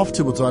 I'm off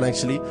to Botswana,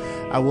 actually.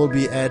 I will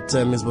be at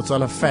Miss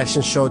Botswana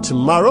Fashion Show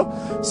tomorrow.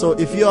 So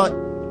if you're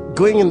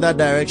going in that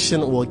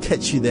direction, we'll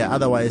catch you there.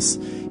 Otherwise,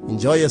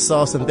 enjoy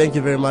yourselves and thank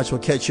you very much.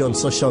 We'll catch you on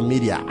social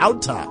media.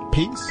 Outer.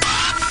 Peace.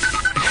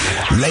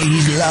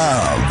 Ladies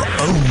love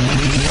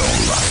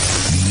Oneal.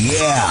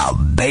 Yeah,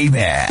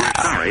 baby.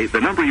 Sorry, the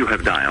number you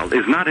have dialed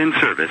is not in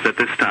service at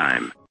this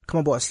time. Come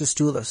on, boys, let's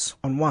do this.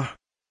 On 1,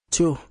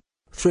 2,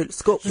 3,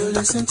 let's go. You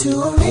listen to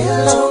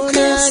Oneal On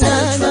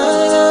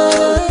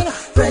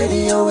CliffCentral.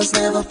 Radio has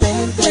never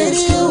been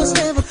this good.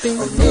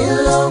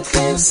 Oneal On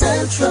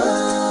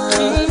CliffCentral.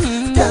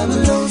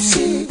 double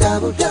OC,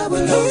 double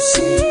OC.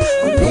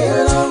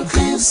 Oneal on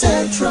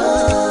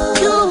CliffCentral.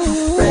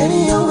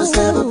 Radio has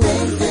never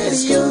been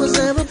this good.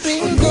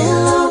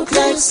 Oneal on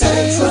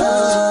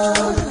CliffCentral.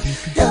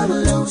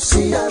 Double OC,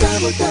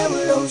 double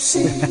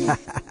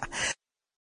OC.